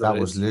 that it is what that it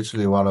was is.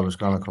 literally what I was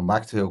going to come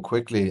back to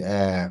quickly.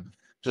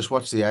 Just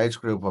what's the age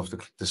group of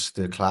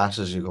the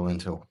classes you go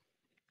into?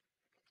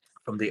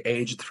 From the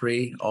age of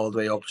 3 all the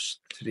way up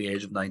to the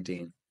age of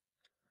 19,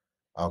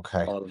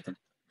 Okay, all of them,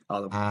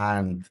 all of them.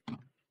 and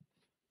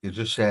you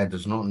just said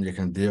there's nothing you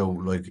can do.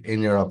 Like,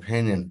 in your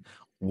opinion,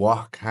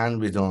 what can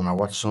be done, or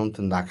what's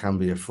something that can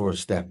be a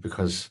first step?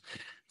 Because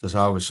there's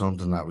always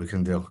something that we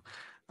can do.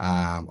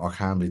 or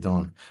can be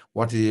done.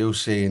 What do you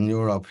see, in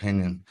your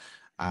opinion,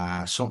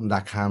 something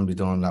that can be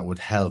done that would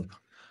help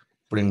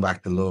bring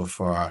back the love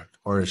for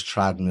Irish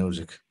trad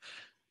music?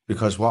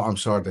 Because what I'm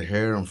sort of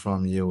hearing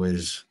from you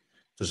is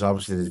there's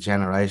obviously the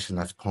generation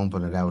that's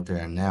pumping it out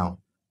there now,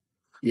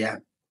 Yeah.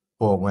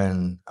 but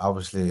when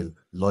obviously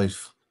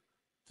life,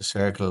 the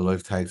circle of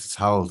life takes its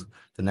hold,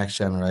 the next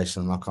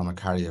generation are not going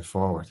to carry it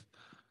forward.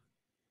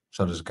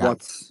 So there's a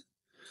gap. What's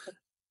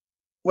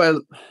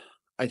well,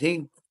 I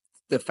think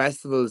the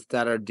festivals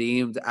that are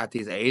deemed at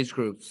these age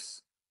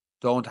groups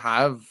don't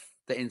have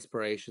the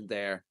inspiration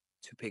there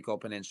to pick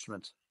up an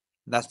instrument.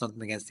 That's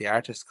nothing against the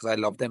artists because I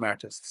love them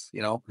artists,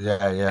 you know.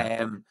 Yeah, yeah,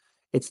 Um,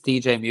 it's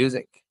DJ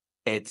music,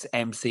 it's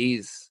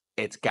MCs,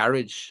 it's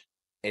garage,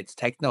 it's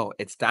techno,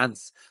 it's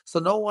dance. So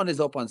no one is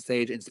up on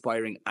stage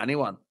inspiring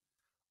anyone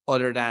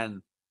other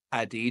than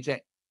a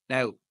DJ.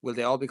 Now, will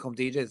they all become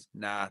DJs?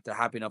 Nah, they're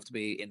happy enough to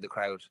be in the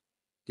crowd.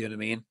 Do you know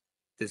what I mean?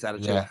 This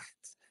attitude. yeah,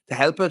 To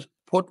help it,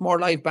 put more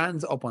live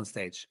bands up on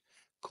stage.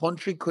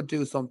 Country could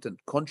do something.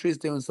 Country's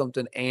doing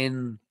something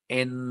in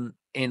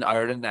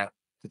Ireland now.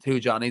 The two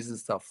Johnnies and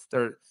stuff.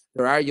 There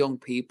are young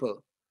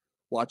people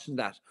watching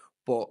that,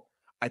 but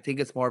I think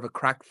it's more of a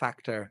crack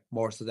factor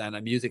more so than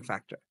a music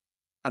factor.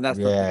 And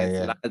that's nothing against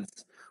the yeah,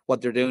 lads.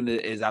 What they're doing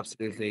is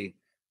absolutely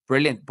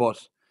brilliant,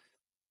 but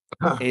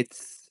yeah.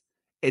 it's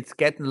it's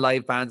getting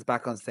live bands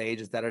back on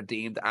stages that are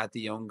deemed at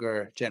the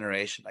younger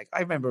generation. Like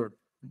I remember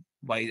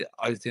I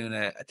was doing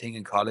a thing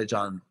in college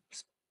on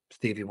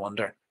Stevie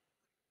Wonder,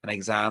 an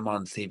exam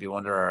on Stevie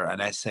Wonder or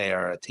an essay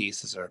or a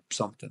thesis or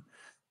something.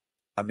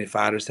 And my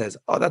father says,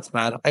 "Oh, that's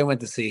mad. I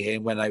went to see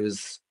him when I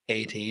was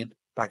 18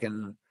 back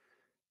in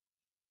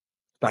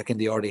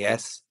the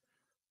RDS."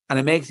 And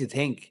it makes you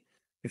think.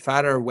 My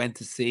father went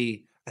to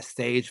see a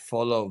stage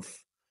full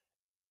of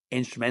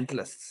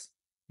instrumentalists,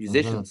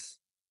 Hmm. musicians,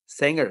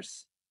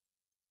 singers,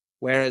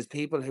 whereas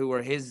people who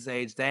were his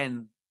age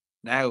then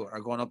now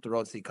are going up the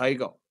road to see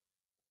Kygo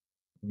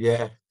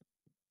Yeah,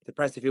 to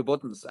press a few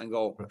buttons and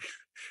go,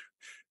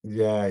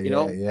 yeah, you yeah,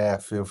 know, yeah. A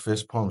few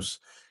fist pumps.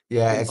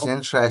 Yeah, you it's know,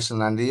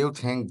 interesting. And do you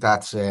think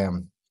that's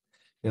even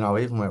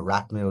with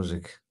rap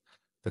music,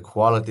 the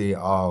quality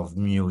of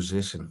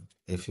musician,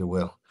 if you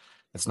will,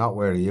 it's not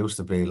where it used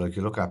to be. Like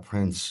you look at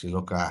Prince, you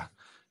look at,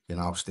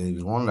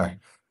 Stevie Wonder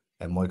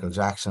and Michael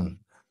Jackson,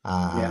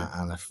 yeah,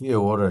 and a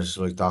few others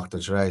like Dr.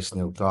 Dre,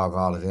 Snoop Dogg,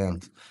 all of them.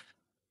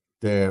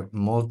 They're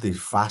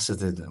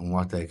multifaceted in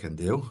what they can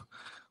do.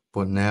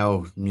 But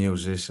now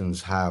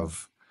musicians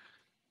have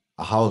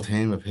a whole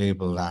team of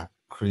people that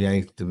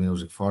create the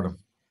music for them.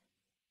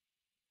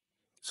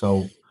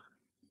 So,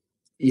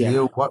 yeah.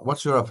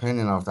 what's your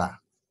opinion of that?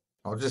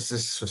 Oh, this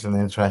is just an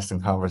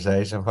interesting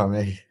conversation for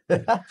me.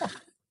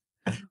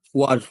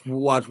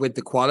 What with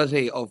the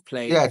quality of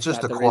play Yeah,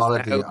 just that the there is quality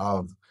now?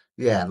 of,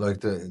 yeah, like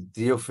do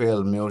you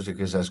feel music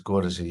is as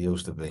good as it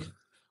used to be?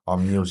 Or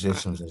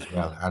Uh, musicians as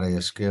well? Are they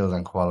as skilled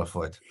and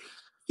qualified?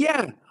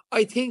 yeah,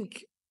 I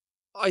think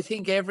I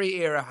think every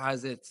era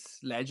has its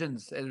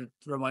legends. It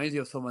reminds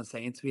you of someone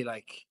saying to me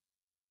like,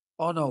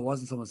 "Oh no, it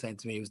wasn't someone saying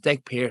to me. It was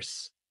Deg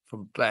Pierce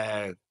from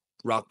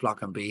Rock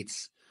Block and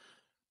Beats."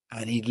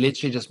 And he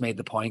literally just made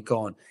the point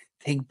going,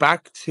 think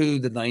back to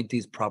the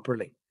 90s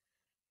properly.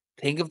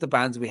 Think of the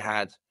bands we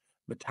had: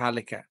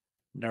 Metallica,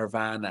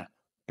 Nirvana,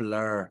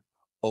 Blur,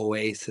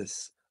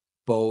 Oasis,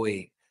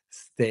 Bowie,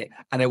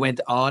 and it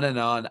went on and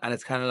on. And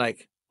it's kind of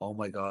like, oh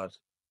my God,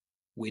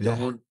 we Yeah,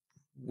 don't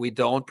we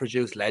don't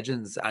produce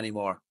legends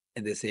anymore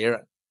in this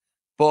era.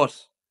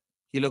 But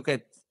you look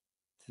at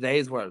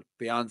today's world,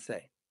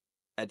 Beyonce,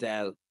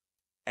 Adele,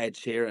 Ed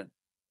Sheeran,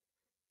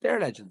 they're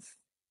legends.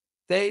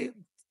 They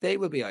they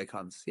will be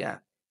icons. Yeah,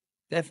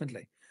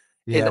 definitely.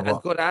 Is yeah, it as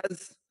but good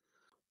as?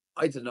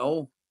 I don't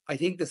know. I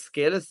think the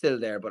skill is still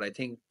there, but I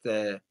think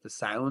the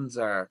sounds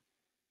are.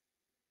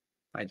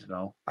 I don't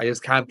know. I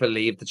just can't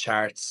believe the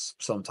charts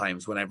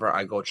sometimes. Whenever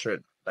I go through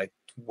it, like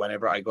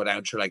whenever I go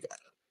down through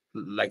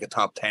like a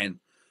top 10,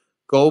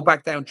 go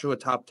back down through a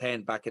top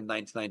 10 back in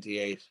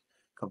 1998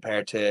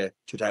 compared to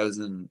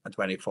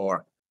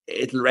 2024.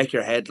 It'll wreck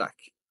your head.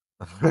 Like,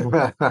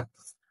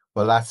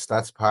 well,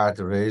 that's part of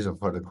the reason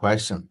for the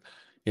question,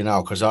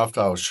 because of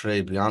those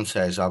three,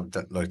 Beyonce's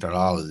like they're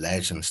all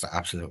legends, they're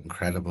absolutely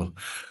incredible.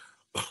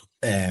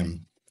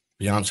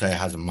 Beyonce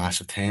has a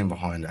massive team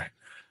behind her.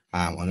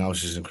 I know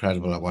she's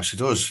incredible at what she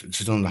does.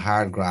 She's done the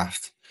hard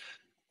graft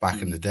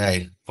back in mm, the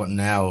day, but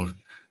now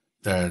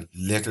they're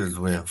littered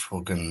with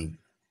fucking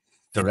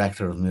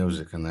director of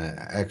music and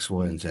X,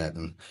 Y, and Z.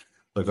 And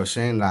like I was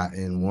saying that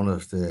in one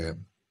of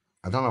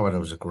I don't know whether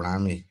it was a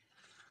Grammy,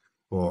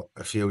 but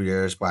a few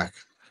years back,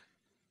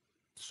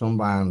 some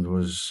band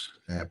was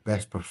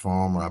best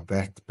performer, or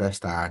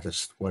best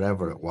artist,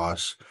 whatever it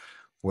was,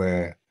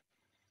 where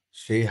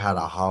she had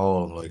a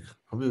whole like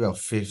probably about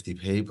 50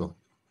 people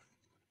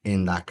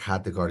in that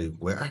category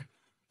with her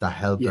that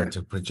helped her yeah,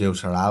 to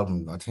produce her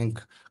album. I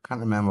think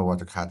can't remember what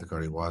the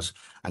category was.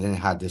 And then he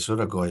had this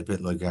other guy, a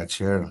bit like Ed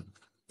Sheeran,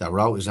 that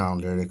wrote his own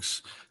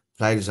lyrics,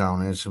 played his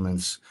own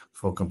instruments,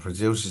 fucking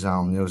produced his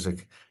own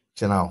music,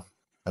 you know.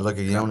 like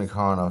a Okay.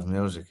 unicorn of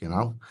music, you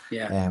know.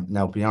 Yeah.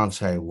 Now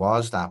Beyonce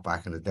was that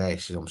back in the day.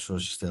 I'm sure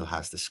she still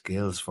has the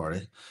skills for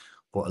it.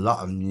 But a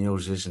lot of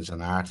musicians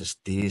and artists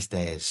these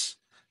days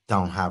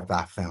don't have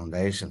that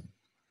foundation.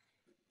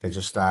 They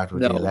just start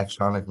with the No,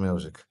 electronic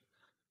music.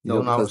 You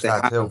no, notice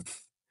that too?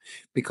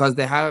 because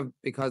they have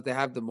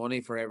the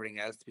money for everything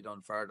else to be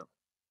done for them.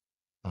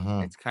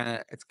 Hmm.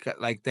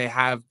 Like they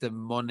have the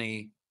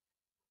money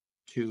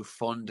to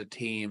fund a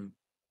team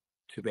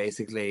to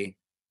basically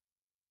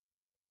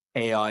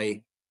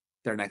AI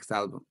their next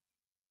album,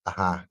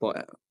 Uh-huh.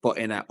 but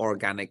in an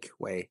organic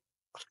way.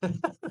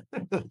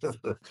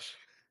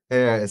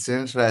 Yeah, it's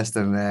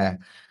interesting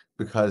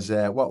because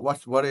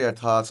what are your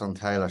thoughts on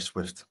Taylor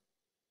Swift?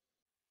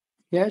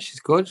 Yeah, she's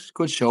good.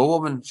 Good show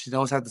woman. She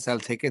knows how to sell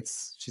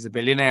tickets. She's a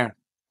billionaire.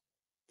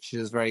 She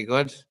does very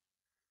good.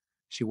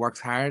 She works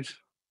hard.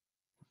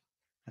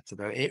 That's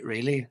about it,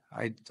 really.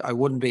 I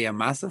wouldn't be a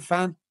massive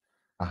fan.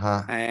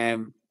 Uh-huh.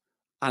 Um,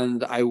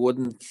 and I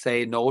wouldn't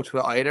say no to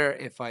it either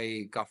if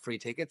I got free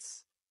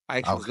tickets. I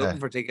actually was Okay. looking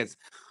for tickets.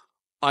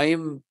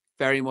 I'm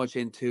very much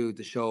into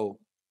the show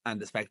and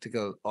the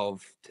spectacle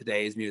of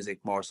today's music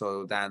more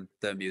so than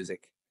the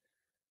music.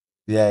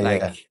 Yeah,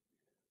 yeah. Like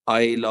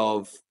I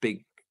love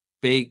big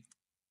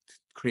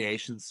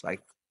creations.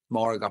 Like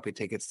Maura got me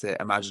tickets to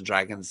Imagine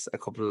Dragons a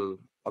couple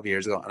of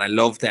years ago, and I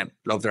love them,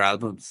 love their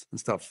albums and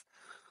stuff.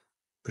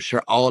 But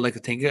sure, all I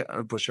could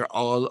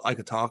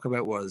talk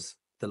about was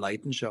the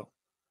lighting show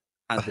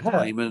and the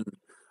timing,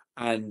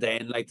 and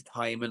then like the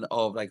timing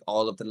of like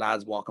all of the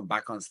lads walking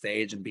back on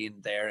stage and being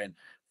there in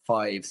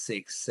five,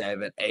 six,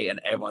 seven, eight,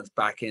 and everyone's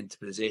back into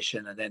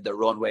position, and then the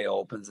runway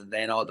opens, and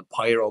then all the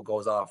pyro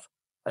goes off.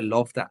 I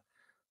love that.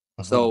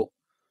 Hmm. So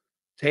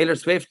Taylor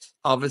Swift,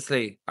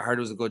 obviously, I heard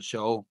it was a good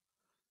show,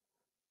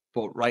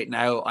 but right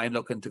now I'm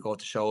looking to go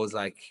to shows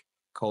like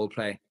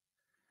Coldplay,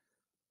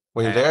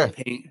 Were you there?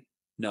 Pink.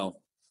 No,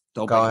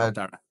 don't Go bring it up, ahead.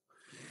 Dara.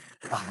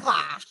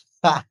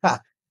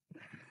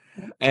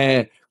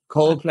 uh,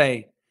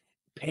 Coldplay,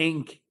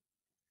 Pink.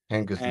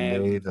 Pink is the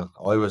Um, leader.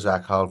 I was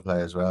at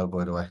Coldplay as well,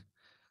 by the way. I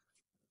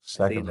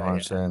seen Second that. time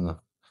Yeah, saying that.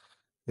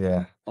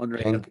 Yeah.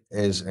 unreal. Pink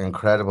is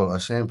incredible. I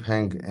seen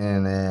Pink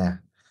in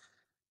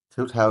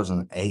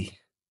 2008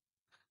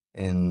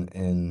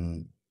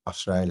 in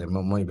Australia. It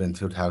might have been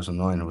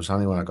 2009. It was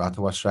only when I got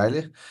to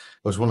Australia. It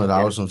was one of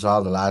Yeah, those ones,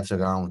 all the lads are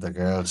going with the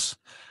girls.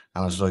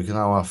 And I was like, you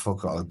know what,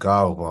 fuck it, I'll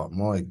go. But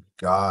my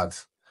God,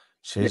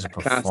 yeah, she's a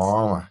class.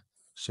 performer.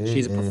 She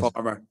She's a is,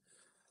 performer.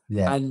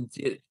 yeah. And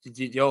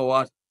you know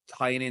what?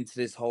 Tying into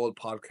this whole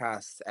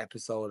podcast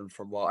episode and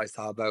from what I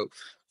saw about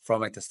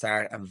from like the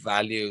start and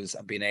values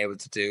and being able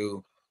to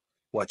do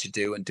what you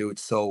do and do it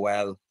so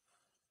well.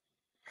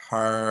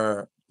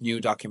 Her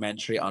new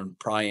documentary on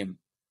Prime,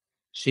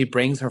 she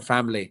brings her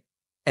family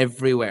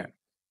everywhere.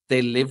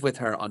 They live with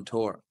her on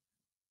tour.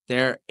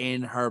 They're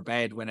in her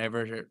bed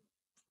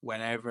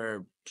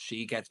whenever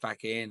she gets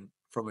back in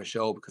from a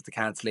show because they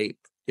can't sleep.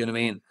 You know what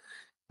I mean?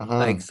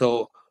 Like Uh-huh.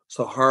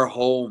 so her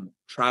home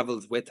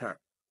travels with her.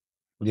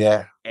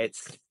 Yeah.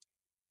 It's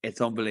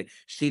it's unbelievable.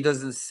 She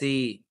doesn't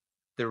see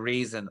the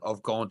reason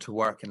of going to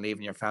work and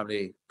leaving your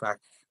family back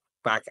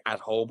at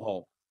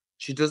home.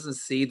 She doesn't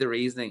see the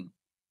reasoning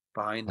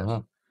behind it.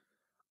 Uh-huh.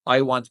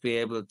 I want to be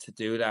able to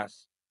do that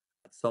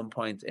at some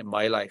point in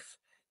my life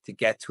to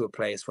get to a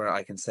place where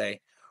I can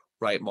say,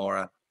 right,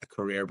 Maura, a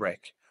career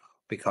break,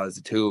 because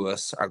the two of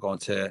us are going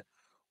to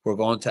we're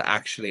going to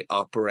actually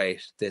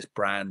operate this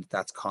brand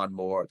that's Con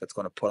Moore, that's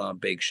going to put on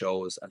big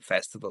shows and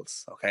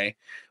festivals. Okay.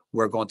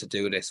 We're going to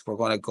do this. We're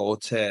going to go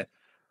to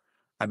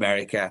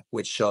America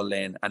with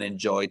Lynn and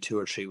enjoy 2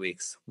 or 3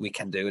 weeks. We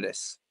can do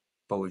this.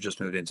 But we've just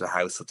moved into a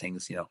house of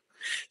things.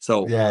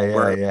 So Yeah, yeah,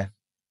 we're yeah.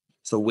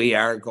 so we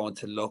are going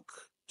to look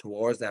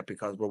towards that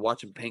because we're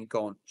watching Pink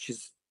going,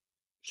 she's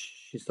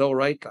so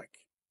right, like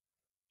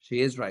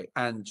she is right.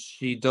 And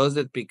she does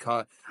it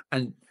because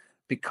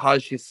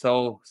she's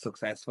so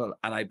successful.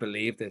 And I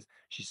believe this,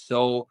 she's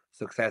so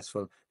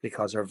successful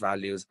because her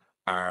values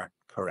are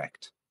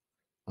correct.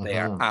 They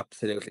are Uh-huh.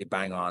 absolutely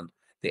bang on.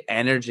 The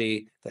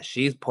energy that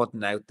she's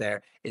putting out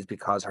there is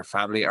because her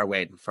family are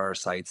waiting for her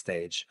side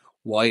stage.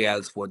 Why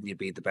else wouldn't you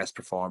be the best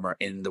performer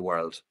in the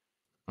world?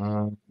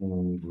 You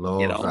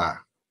Love know, that.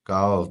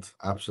 Gold.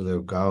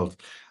 Absolute gold.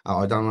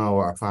 I don't know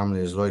what our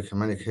family is like. How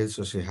many kids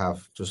does she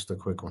have? Just a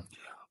quick one.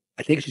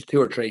 I think she's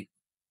 2 or 3.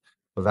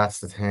 But that's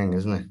the thing,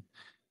 isn't it?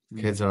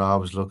 Mm. Kids are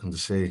always looking to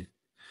see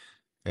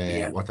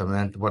Yeah, what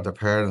the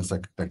parents,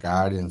 the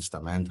guardians,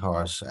 the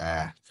mentors,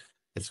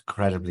 it's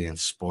incredibly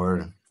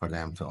inspiring for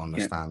them to yeah,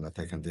 understand that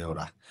they can do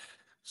that.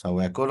 So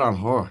good on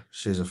her.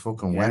 She's a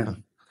fucking yeah,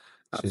 weapon.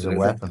 She's a absolutely.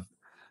 weapon.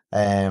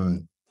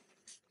 Um,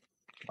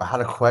 I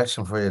had a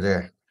question for you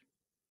there.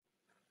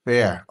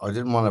 Fear. I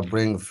didn't want to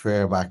bring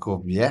fear back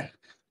up yet,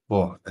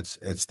 but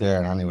it's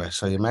there anyway.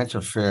 So you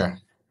mentioned fear.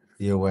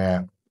 You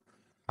were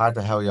part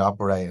of how you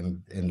operate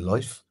in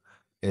life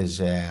is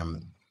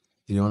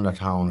the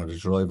undertone or the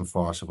driving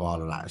force of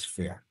all of that is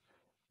fear.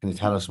 Can you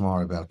tell us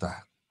more about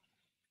that?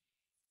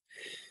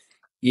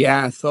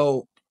 Yeah,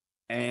 so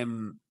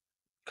um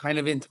kind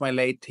of into my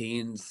late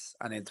teens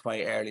and into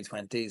my early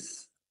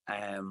 20s,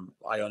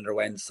 I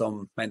underwent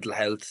some mental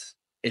health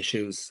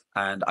issues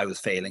and I was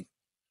failing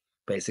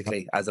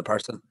basically as a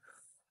person,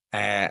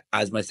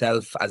 as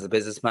myself, as a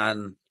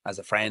businessman, as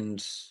a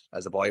friend,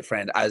 as a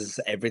boyfriend, as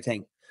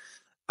everything.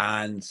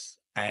 And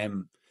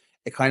um,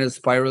 it kind of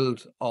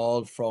spiraled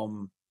all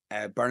from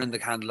burning the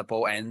candle at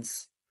both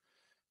ends,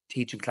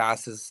 teaching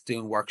classes,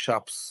 doing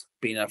workshops,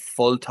 being a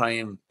full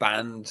time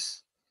band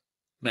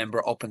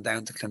member up and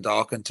down to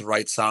Clondalkin to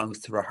write songs,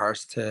 to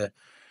rehearse, to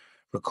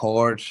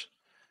record.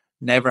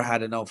 Never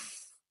had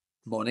enough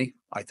money,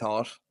 I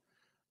thought.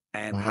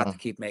 Had to Mhm.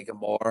 keep making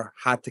more,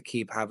 had to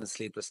keep having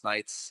sleepless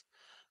nights.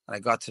 And I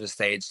got to the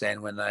stage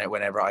then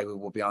whenever I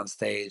would be on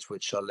stage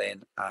with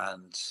Shullin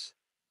and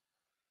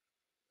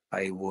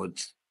I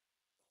would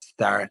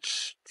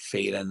start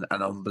feeling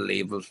an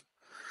unbelievable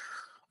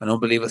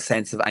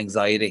sense of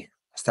anxiety.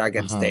 I started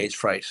getting Mhm. stage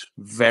fright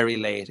very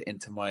late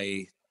into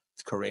my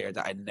career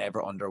that I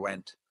never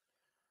underwent.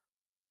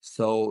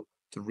 So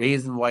the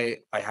reason why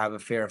I have a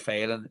fear of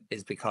failing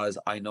is because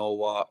I know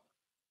what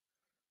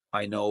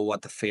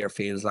the fear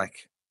feels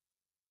like,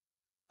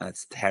 and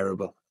it's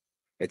terrible.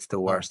 It's the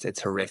Mhm. worst.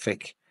 It's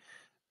horrific.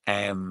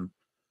 Um,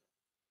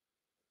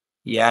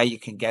 yeah, you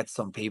can get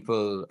some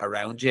people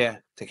around you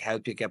to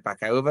help you get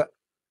back out of it,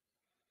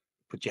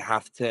 but you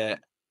have to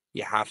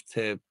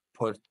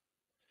put,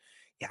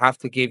 you have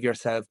to give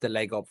yourself the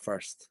leg up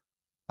first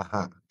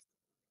Uh-huh.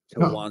 to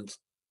want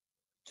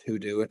to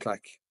do it.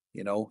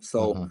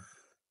 So Mhm.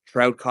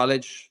 throughout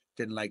college,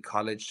 didn't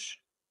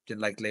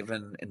like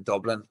living in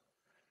Dublin,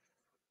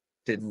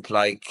 didn't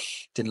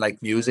like didn't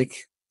like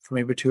music for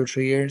maybe 2 or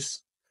 3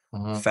 years.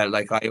 Mhm. Felt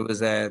like I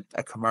was a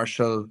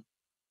commercial,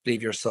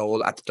 leave your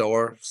soul at the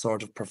door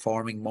sort of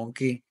performing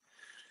monkey.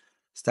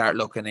 Start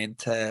looking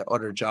into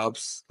other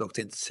jobs, looked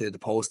into the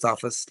post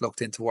office,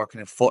 looked into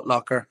working in Foot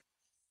Locker.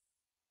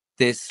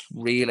 This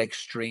real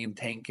extreme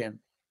thinking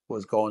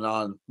was going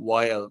on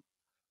while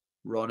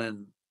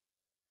running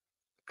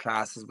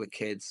classes with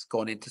kids,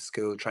 going into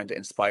school, trying to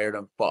inspire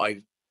them.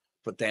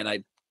 But then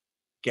I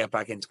get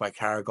back into my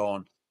car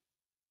going,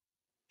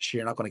 sure,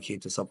 you're not going to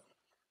keep this up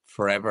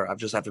forever. I've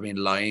just after been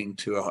lying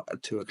to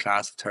a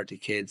class of 30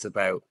 kids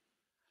about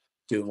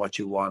doing what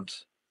you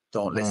want.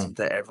 Don't listen Mhm.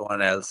 to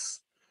everyone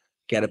else.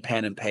 Get a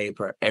pen and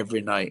paper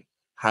every night.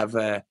 Have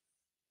a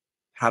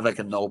have like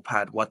a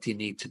notepad. What do you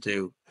need to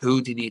do?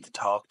 Who do you need to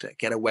talk to?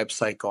 Get a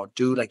website going.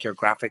 Do like your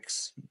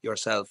graphics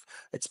yourself.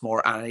 It's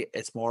more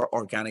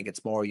organic.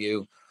 It's more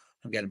you.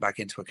 I'm getting back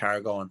into a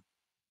car going,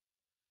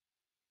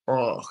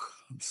 oh,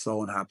 I'm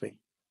so unhappy,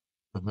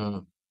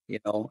 Mhm.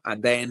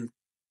 And then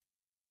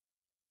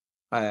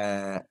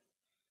uh,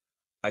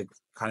 I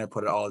kind of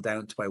put it all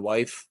down to my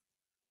wife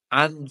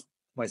and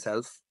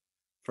myself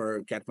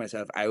for getting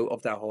myself out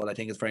of that hole. I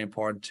think it's very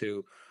important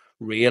to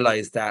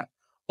realize that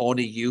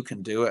only you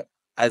can do it,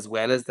 as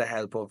well as the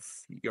help of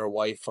your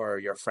wife or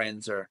your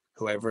friends or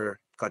whoever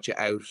got you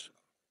out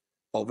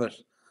of it.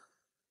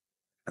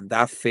 And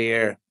that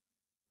fear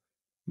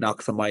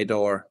knocks on my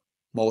door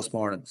most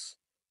mornings,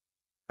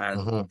 and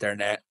Mhm.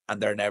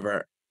 they're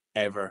never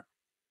ever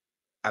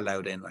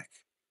allowed in, like,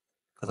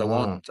 because I Mhm.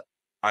 won't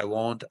I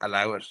won't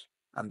allow it,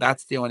 and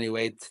that's the only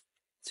way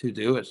to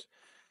do it.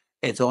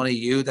 It's only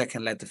you that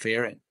can let the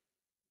fear in,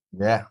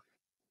 Yeah,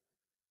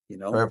 you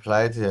know. fair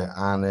play to you.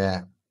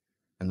 And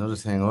another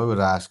thing I would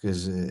ask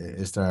is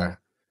there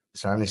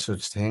any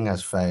such thing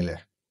as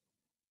failure?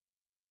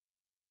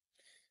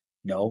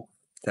 No,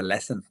 it's a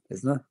lesson,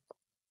 isn't it?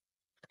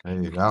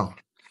 There you go.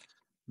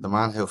 The Mm.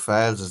 man who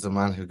fails is the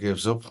man who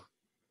gives up,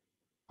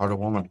 or the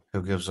woman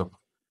who gives up.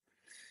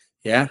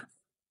 Yeah,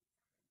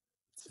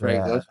 It's very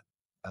good.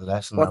 a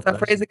lesson, What's that that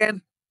phrase lesson.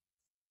 again?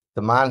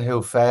 The man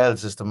who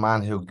fails is the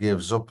man who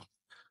gives up.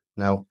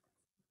 Now,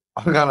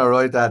 I'm gonna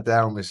write that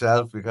down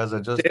myself because I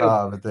just Do.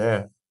 thought of it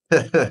there.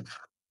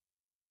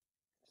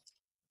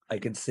 I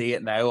can see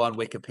it now on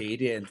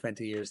Wikipedia in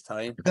 20 years'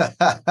 time.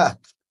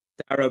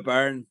 Dara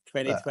Byrne,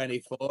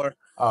 2024.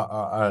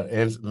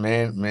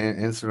 Main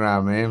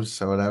Instagram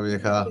memes, or whatever you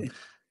call it.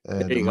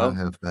 There The you man go.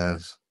 who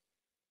fails.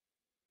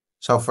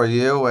 So for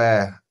you,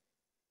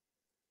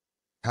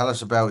 tell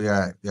us about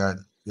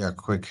your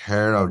quick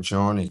hero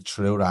journey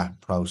through that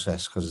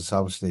process, because it's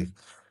obviously,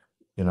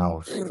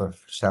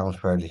 sounds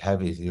fairly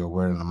heavy. You're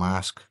wearing a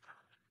mask,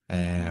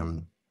 Mm.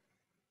 um,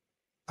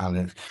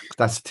 and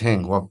that's the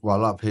thing. What a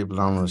lot of people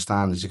don't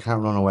understand is you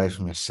can't run away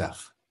from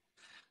yourself.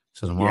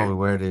 So the more Yeah. we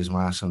wear these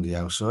masks on the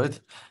outside,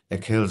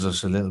 it kills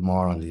us a little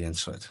more on the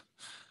inside.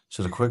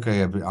 So the quicker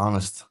you be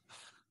honest,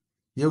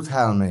 you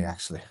tell me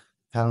actually,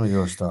 tell me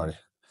your story.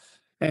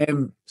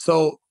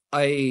 So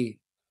I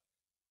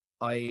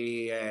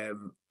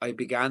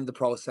began the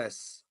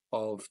process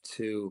of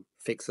to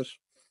fix it,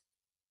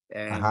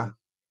 Uh huh. um,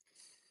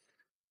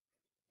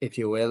 if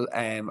you will.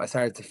 I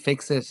started to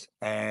fix it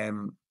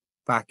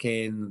back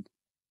in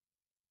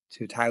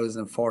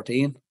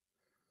 2014,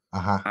 Uh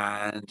huh.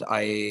 and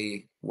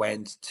I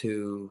went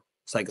to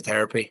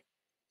psychotherapy.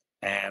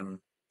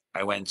 Um,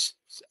 I went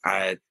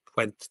I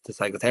went to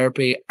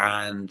psychotherapy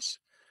and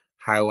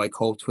how I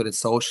coped with it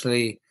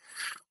socially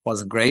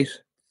wasn't great.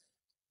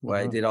 Where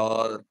I Hmm.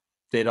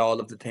 did all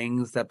of the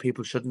things that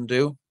people shouldn't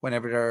do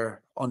whenever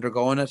they're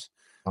undergoing it.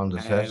 On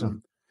the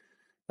session.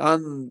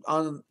 Um,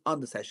 on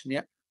the session,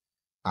 yeah,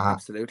 Ah,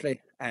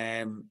 absolutely.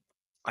 I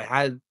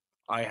had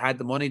I had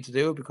the money to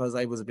do it because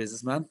I was a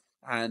businessman,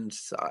 and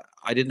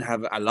I didn't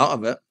have a lot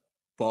of it,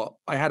 but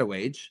I had a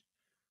wage,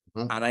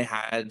 mhm.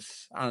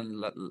 and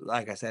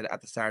like I said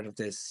at the start of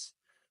this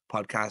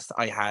podcast,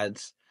 I had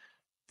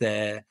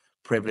the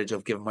privilege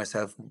of giving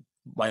myself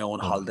my own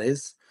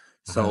holidays,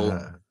 so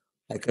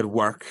I could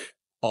work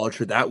all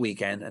through that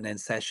weekend and then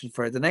session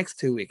for the next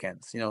 2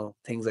 weekends,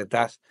 things like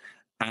that.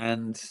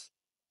 And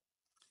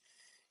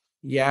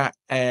yeah,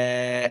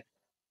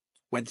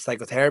 went to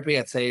psychotherapy,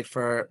 I'd say,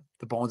 for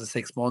the bones of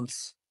 6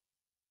 months,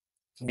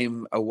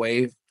 came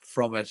away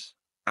from it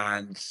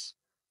and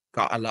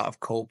got a lot of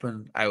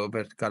coping out of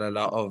it, got a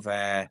lot of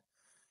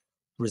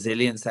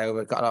resilience out of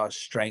it, got a lot of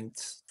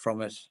strength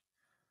from it.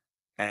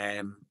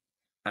 Um,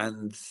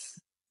 and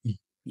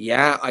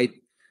yeah,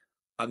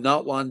 I'm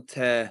not one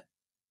to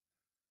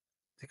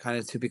kind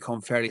of to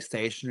become fairly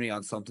stationary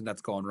on something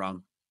that's going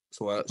wrong.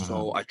 So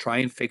Mhm. I try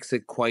and fix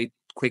it quite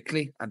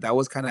quickly, and that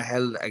was kind of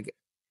held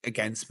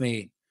against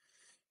me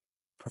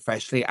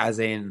professionally, as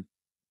in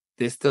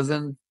this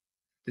doesn't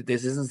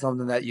this isn't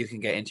something that you can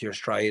get into your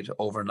stride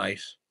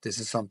overnight. This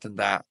is something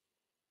that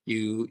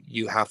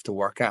you have to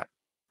work at,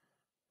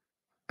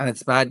 and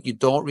it's bad. You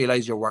don't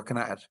realize you're working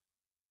at it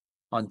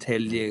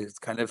until you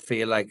kind of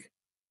feel like,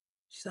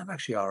 "Geez, I'm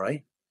actually all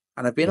right,"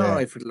 and I've been all Yeah.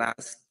 right for the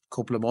last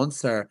couple of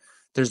months. Or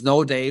there's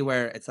no day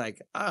where it's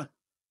like,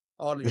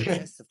 all of your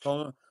tests have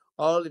come,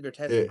 all of your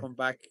tests have Yeah. come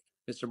back,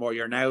 Mr. Moore.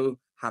 You're now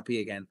happy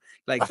again.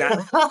 Like that,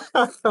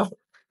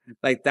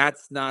 like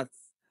that's not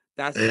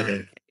the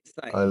case.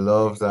 I Like,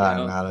 love you that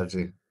know.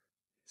 analogy.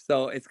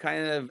 So it's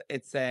kind of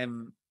it's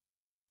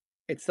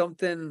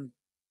something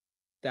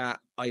that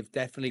I've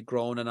definitely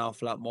grown an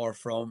awful lot more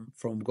from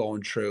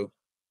going through.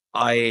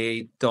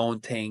 I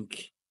don't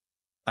think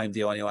I'm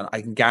the only one.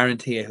 I can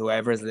guarantee you,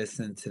 whoever is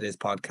listening to this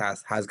podcast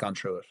has gone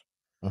through it.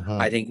 I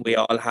Hmm. think we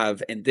all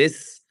have in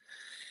this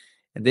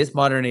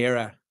modern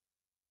era.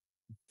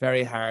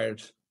 Very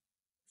hard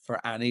for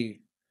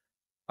any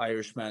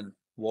Irishman,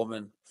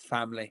 woman,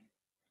 family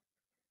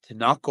to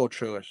not go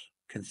through it,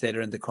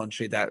 considering the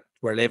country that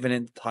we're living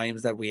in, the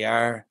times that we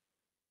are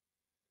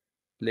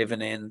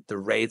living in, the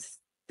rates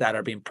that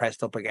are being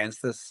pressed up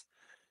against us.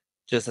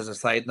 Just as a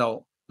side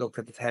note, looked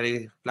at the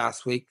telly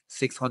last week,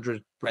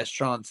 600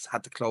 restaurants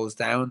had to close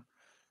down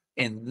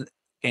in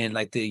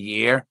like the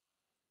year.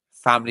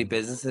 Family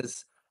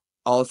businesses,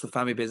 also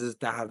family businesses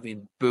that have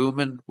been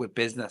booming with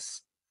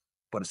business,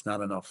 but it's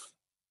not enough.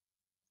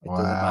 It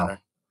doesn't Wow.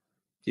 matter.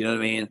 Do you know what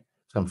I mean?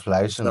 It's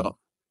inflation. So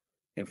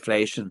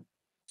inflation.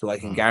 So I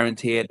can Mm-hmm.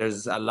 guarantee it,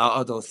 there's a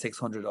lot of those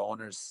 600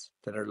 owners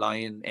that are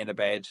lying in a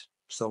bed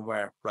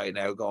somewhere right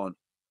now going,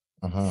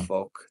 Mm-hmm.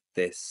 fuck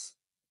this.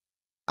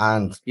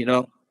 And You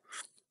know,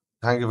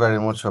 thank you very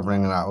much for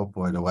bringing that up,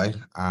 by the way.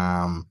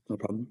 no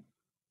problem.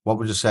 What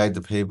would you say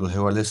to people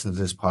who are listening to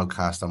this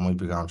podcast that might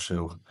be going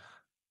through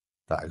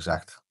that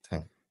exact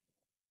thing?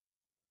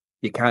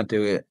 You can't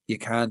do it. You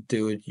can't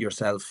do it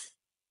yourself.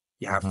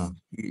 You have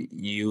Mm-hmm.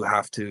 you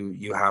have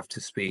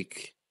to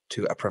speak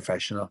to a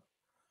professional.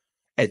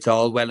 It's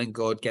all well and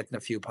good getting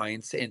a few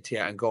pints into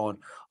you and going,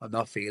 I'm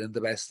not feeling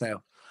the best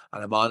now,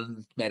 and I'm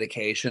on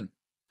medication.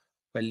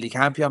 Well, you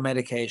can't be on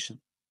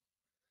medication,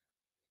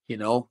 you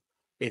know,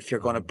 if you're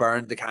going to Mm-hmm.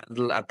 burn the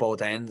candle at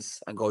both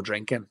ends and go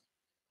drinking.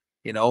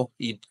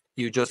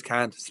 You just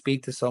can't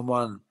speak to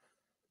someone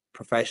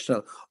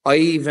professional. I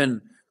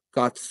even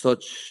got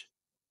such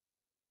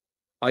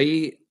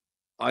I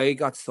I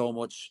got so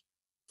much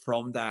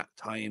from that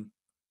time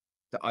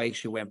that I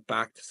actually went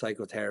back to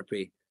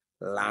psychotherapy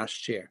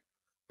last year,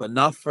 but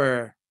not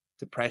for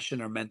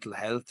depression or mental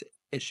health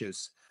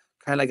issues,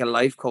 kind of like a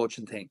life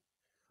coaching thing.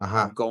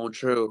 Uh-huh. I'm going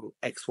through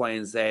X, Y,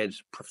 and Z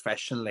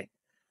professionally.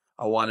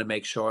 I want to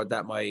make sure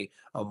that my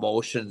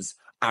emotions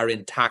are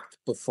intact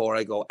before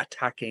I go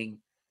attacking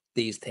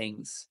these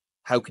things.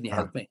 How can you Uh,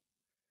 help me?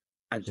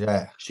 And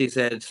yeah. she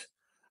said,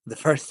 the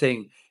first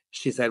thing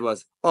she said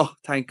was, "Oh,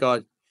 thank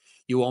God,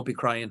 you won't be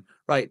crying."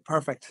 Right,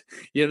 perfect.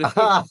 You know what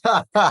I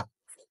mean?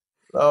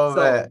 Love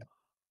So it.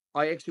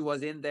 I actually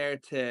was in there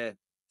to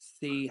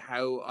see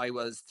how I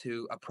was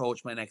to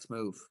approach my next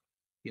move.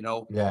 You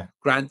know, Yeah.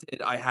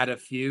 granted, I've had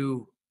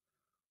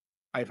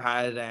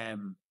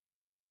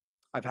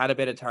I've had a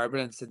bit of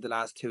turbulence in the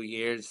last 2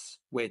 years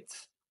with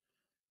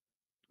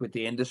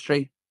the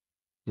industry,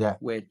 Yeah.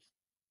 with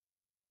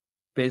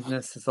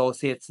business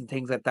associates and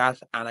things like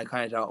that. And I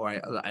kind of thought, all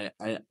right,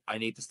 I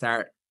need to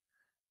start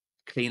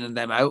cleaning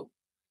them out,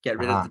 get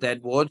rid of Uh-huh. the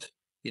dead wood.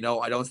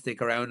 I don't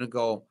stick around and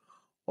go,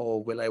 oh,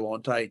 will I,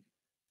 won't I?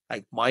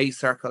 Like, my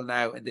circle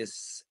now in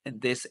this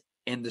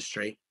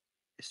industry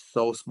is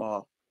so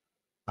small,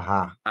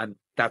 Uh-huh. and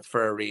that's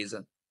for a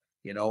reason,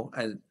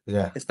 and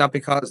Yeah. it's not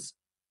because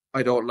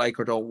I don't like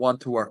or don't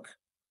want to work,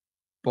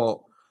 but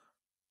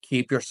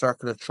keep your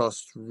circle of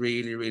trust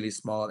really, really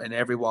small in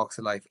every walks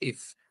of life.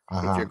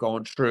 if you're Uh-huh.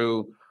 going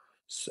through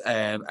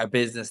a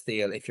business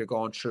deal, if you're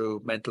going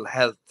through mental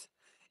health,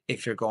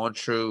 if you're going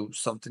through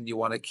something you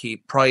want to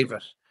keep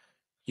private,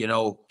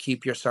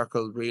 keep your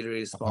circle really,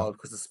 really Uh-huh. small,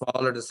 because the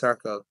smaller the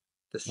circle,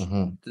 the,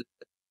 Hmm. the,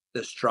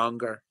 the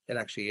stronger it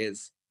actually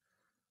is.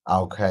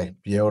 Okay,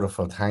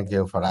 beautiful. Thank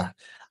you for that.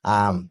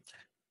 Um,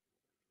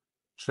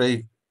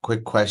 Three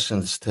quick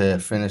questions to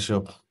finish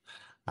up.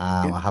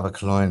 Yeah. I have a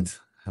client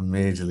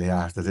immediately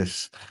after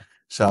this.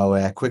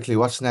 So, quickly,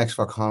 what's next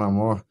for Conor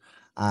Moore,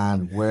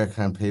 and where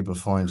can people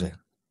find you?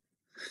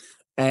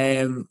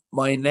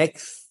 My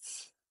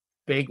next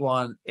big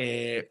one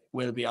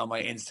will be on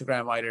my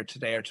Instagram either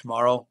today or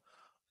tomorrow.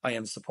 I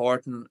am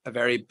supporting a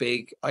very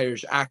big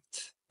Irish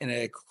act in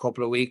a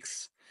couple of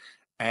weeks.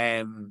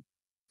 Um,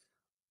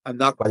 I'm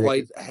not Well,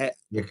 quite ahead.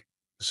 you,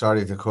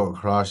 sorry to cut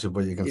across you,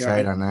 but you can You're say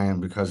right, their name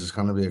because it's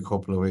going to be a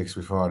couple of weeks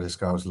before this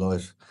goes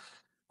live.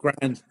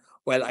 grand.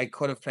 Well, I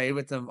could have played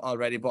with them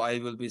already, but I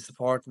will be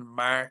supporting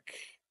Mark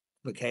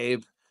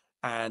McCabe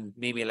and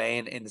Mimi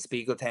Lane in the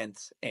Spiegel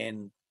tent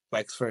in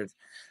Wexford.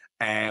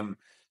 Um,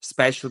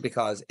 Special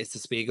because it's the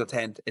Spiegel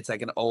tent. It's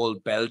like an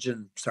old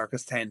Belgian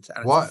circus tent,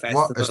 and it's a What is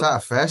festival. that, a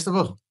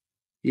festival?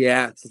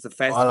 Yeah, so it's a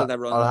festival that I'll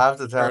runs have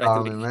to for tell like a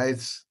all my week.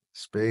 mates.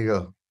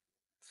 Spiegel.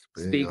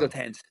 Spiegel Spiegel.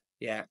 tent,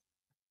 yeah.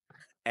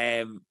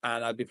 And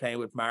I'll be playing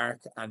with Mark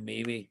and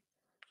Mimi.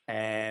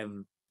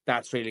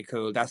 That's really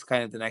cool. That's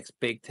kind of the next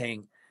big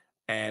thing.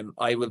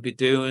 I will be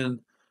doing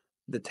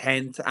the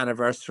 10th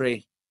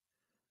anniversary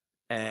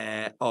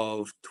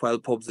of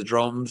 12 Pubs of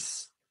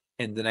Drums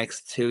in the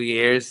next 2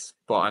 years,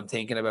 but I'm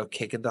thinking about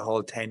kicking the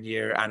whole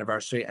 10-year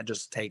anniversary and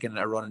just taking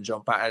a run and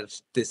jump at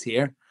it this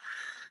year.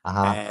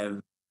 Uh-huh.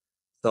 Um,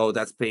 so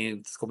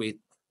it's gonna be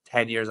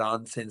 10 years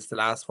on since the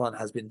last one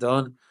has been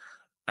done.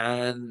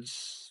 And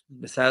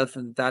myself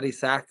and Daddy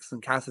Sax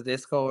and Casa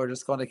Disco are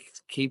just going to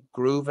keep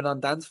grooving on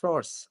dance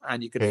floors.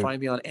 And you can Okay.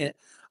 find me on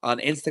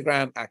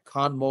Instagram at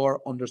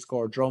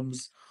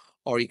conmore_drums,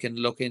 or you can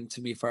look into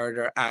me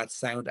further at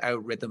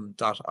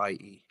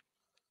soundoutrhythm.ie.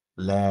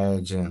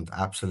 Legend,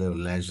 absolute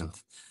legend.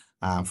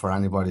 For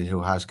anybody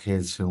who has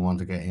kids who want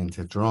to get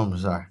into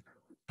drums or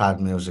pad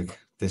music,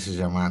 this is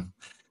your man.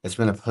 It's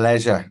been a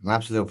pleasure, an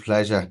absolute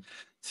pleasure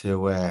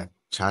to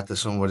chat to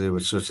somebody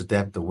with such a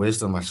depth of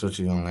wisdom at such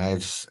a young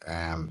age.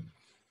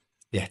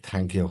 Yeah,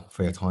 thank you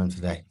for your time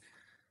today.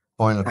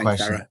 Final Thanks,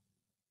 question. Sarah.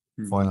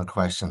 Hmm. Final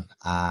question.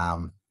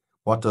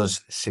 What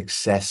does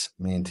success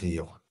mean to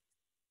you?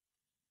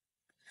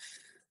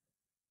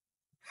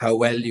 How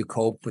well you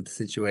cope with the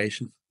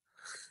situation.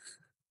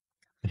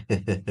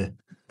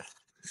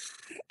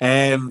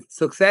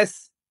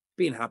 Success,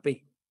 being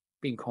happy,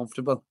 being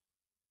comfortable,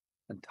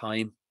 and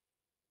time.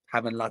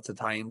 Having lots of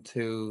time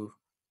to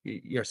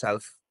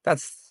yourself.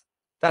 That's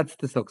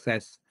the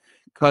success.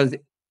 Because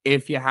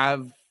if you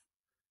have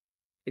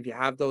if you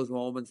have those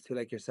moments to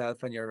like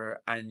yourself and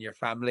your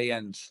family,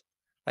 and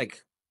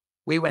like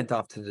we went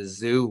off to the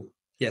zoo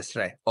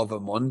yesterday of a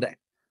Monday,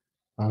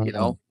 you Mm.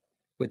 know,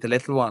 with the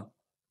little one.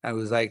 And it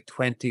was like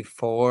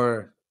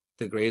 24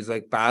 degrees,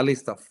 like Bali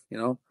stuff. Oh,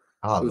 It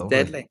was lovely.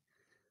 deadly.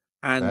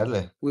 And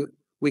Deadly.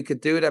 we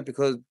could do that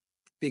because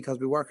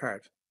we work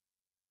hard.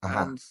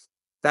 Uh-huh. And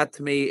that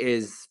to me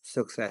is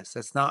success.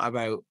 It's not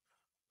about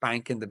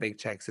banking the big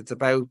checks. It's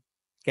about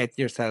getting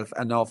yourself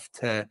enough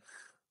to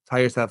tie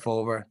yourself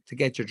over to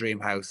get your dream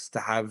house, to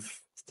have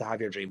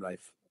your dream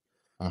life.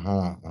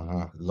 Uh-huh.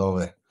 Uh-huh.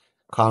 Love it.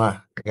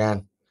 Connor,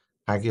 again,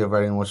 thank you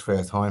very much for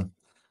your time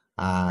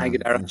Thank you,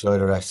 and Dara. enjoy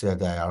the rest of your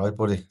day. All right,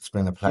 buddy? It's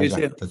been a You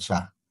pleasure too. to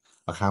chat.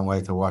 I can't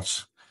wait to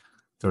watch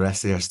the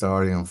rest of your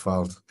story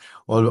unfold.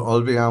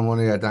 I'll be on one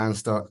of your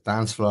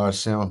dance floors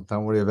soon.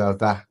 Don't worry about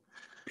that.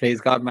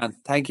 Please God, man.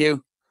 Thank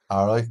you.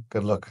 All right.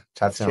 Good luck.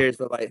 Chat soon. Cheers.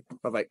 Bye bye.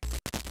 Bye bye.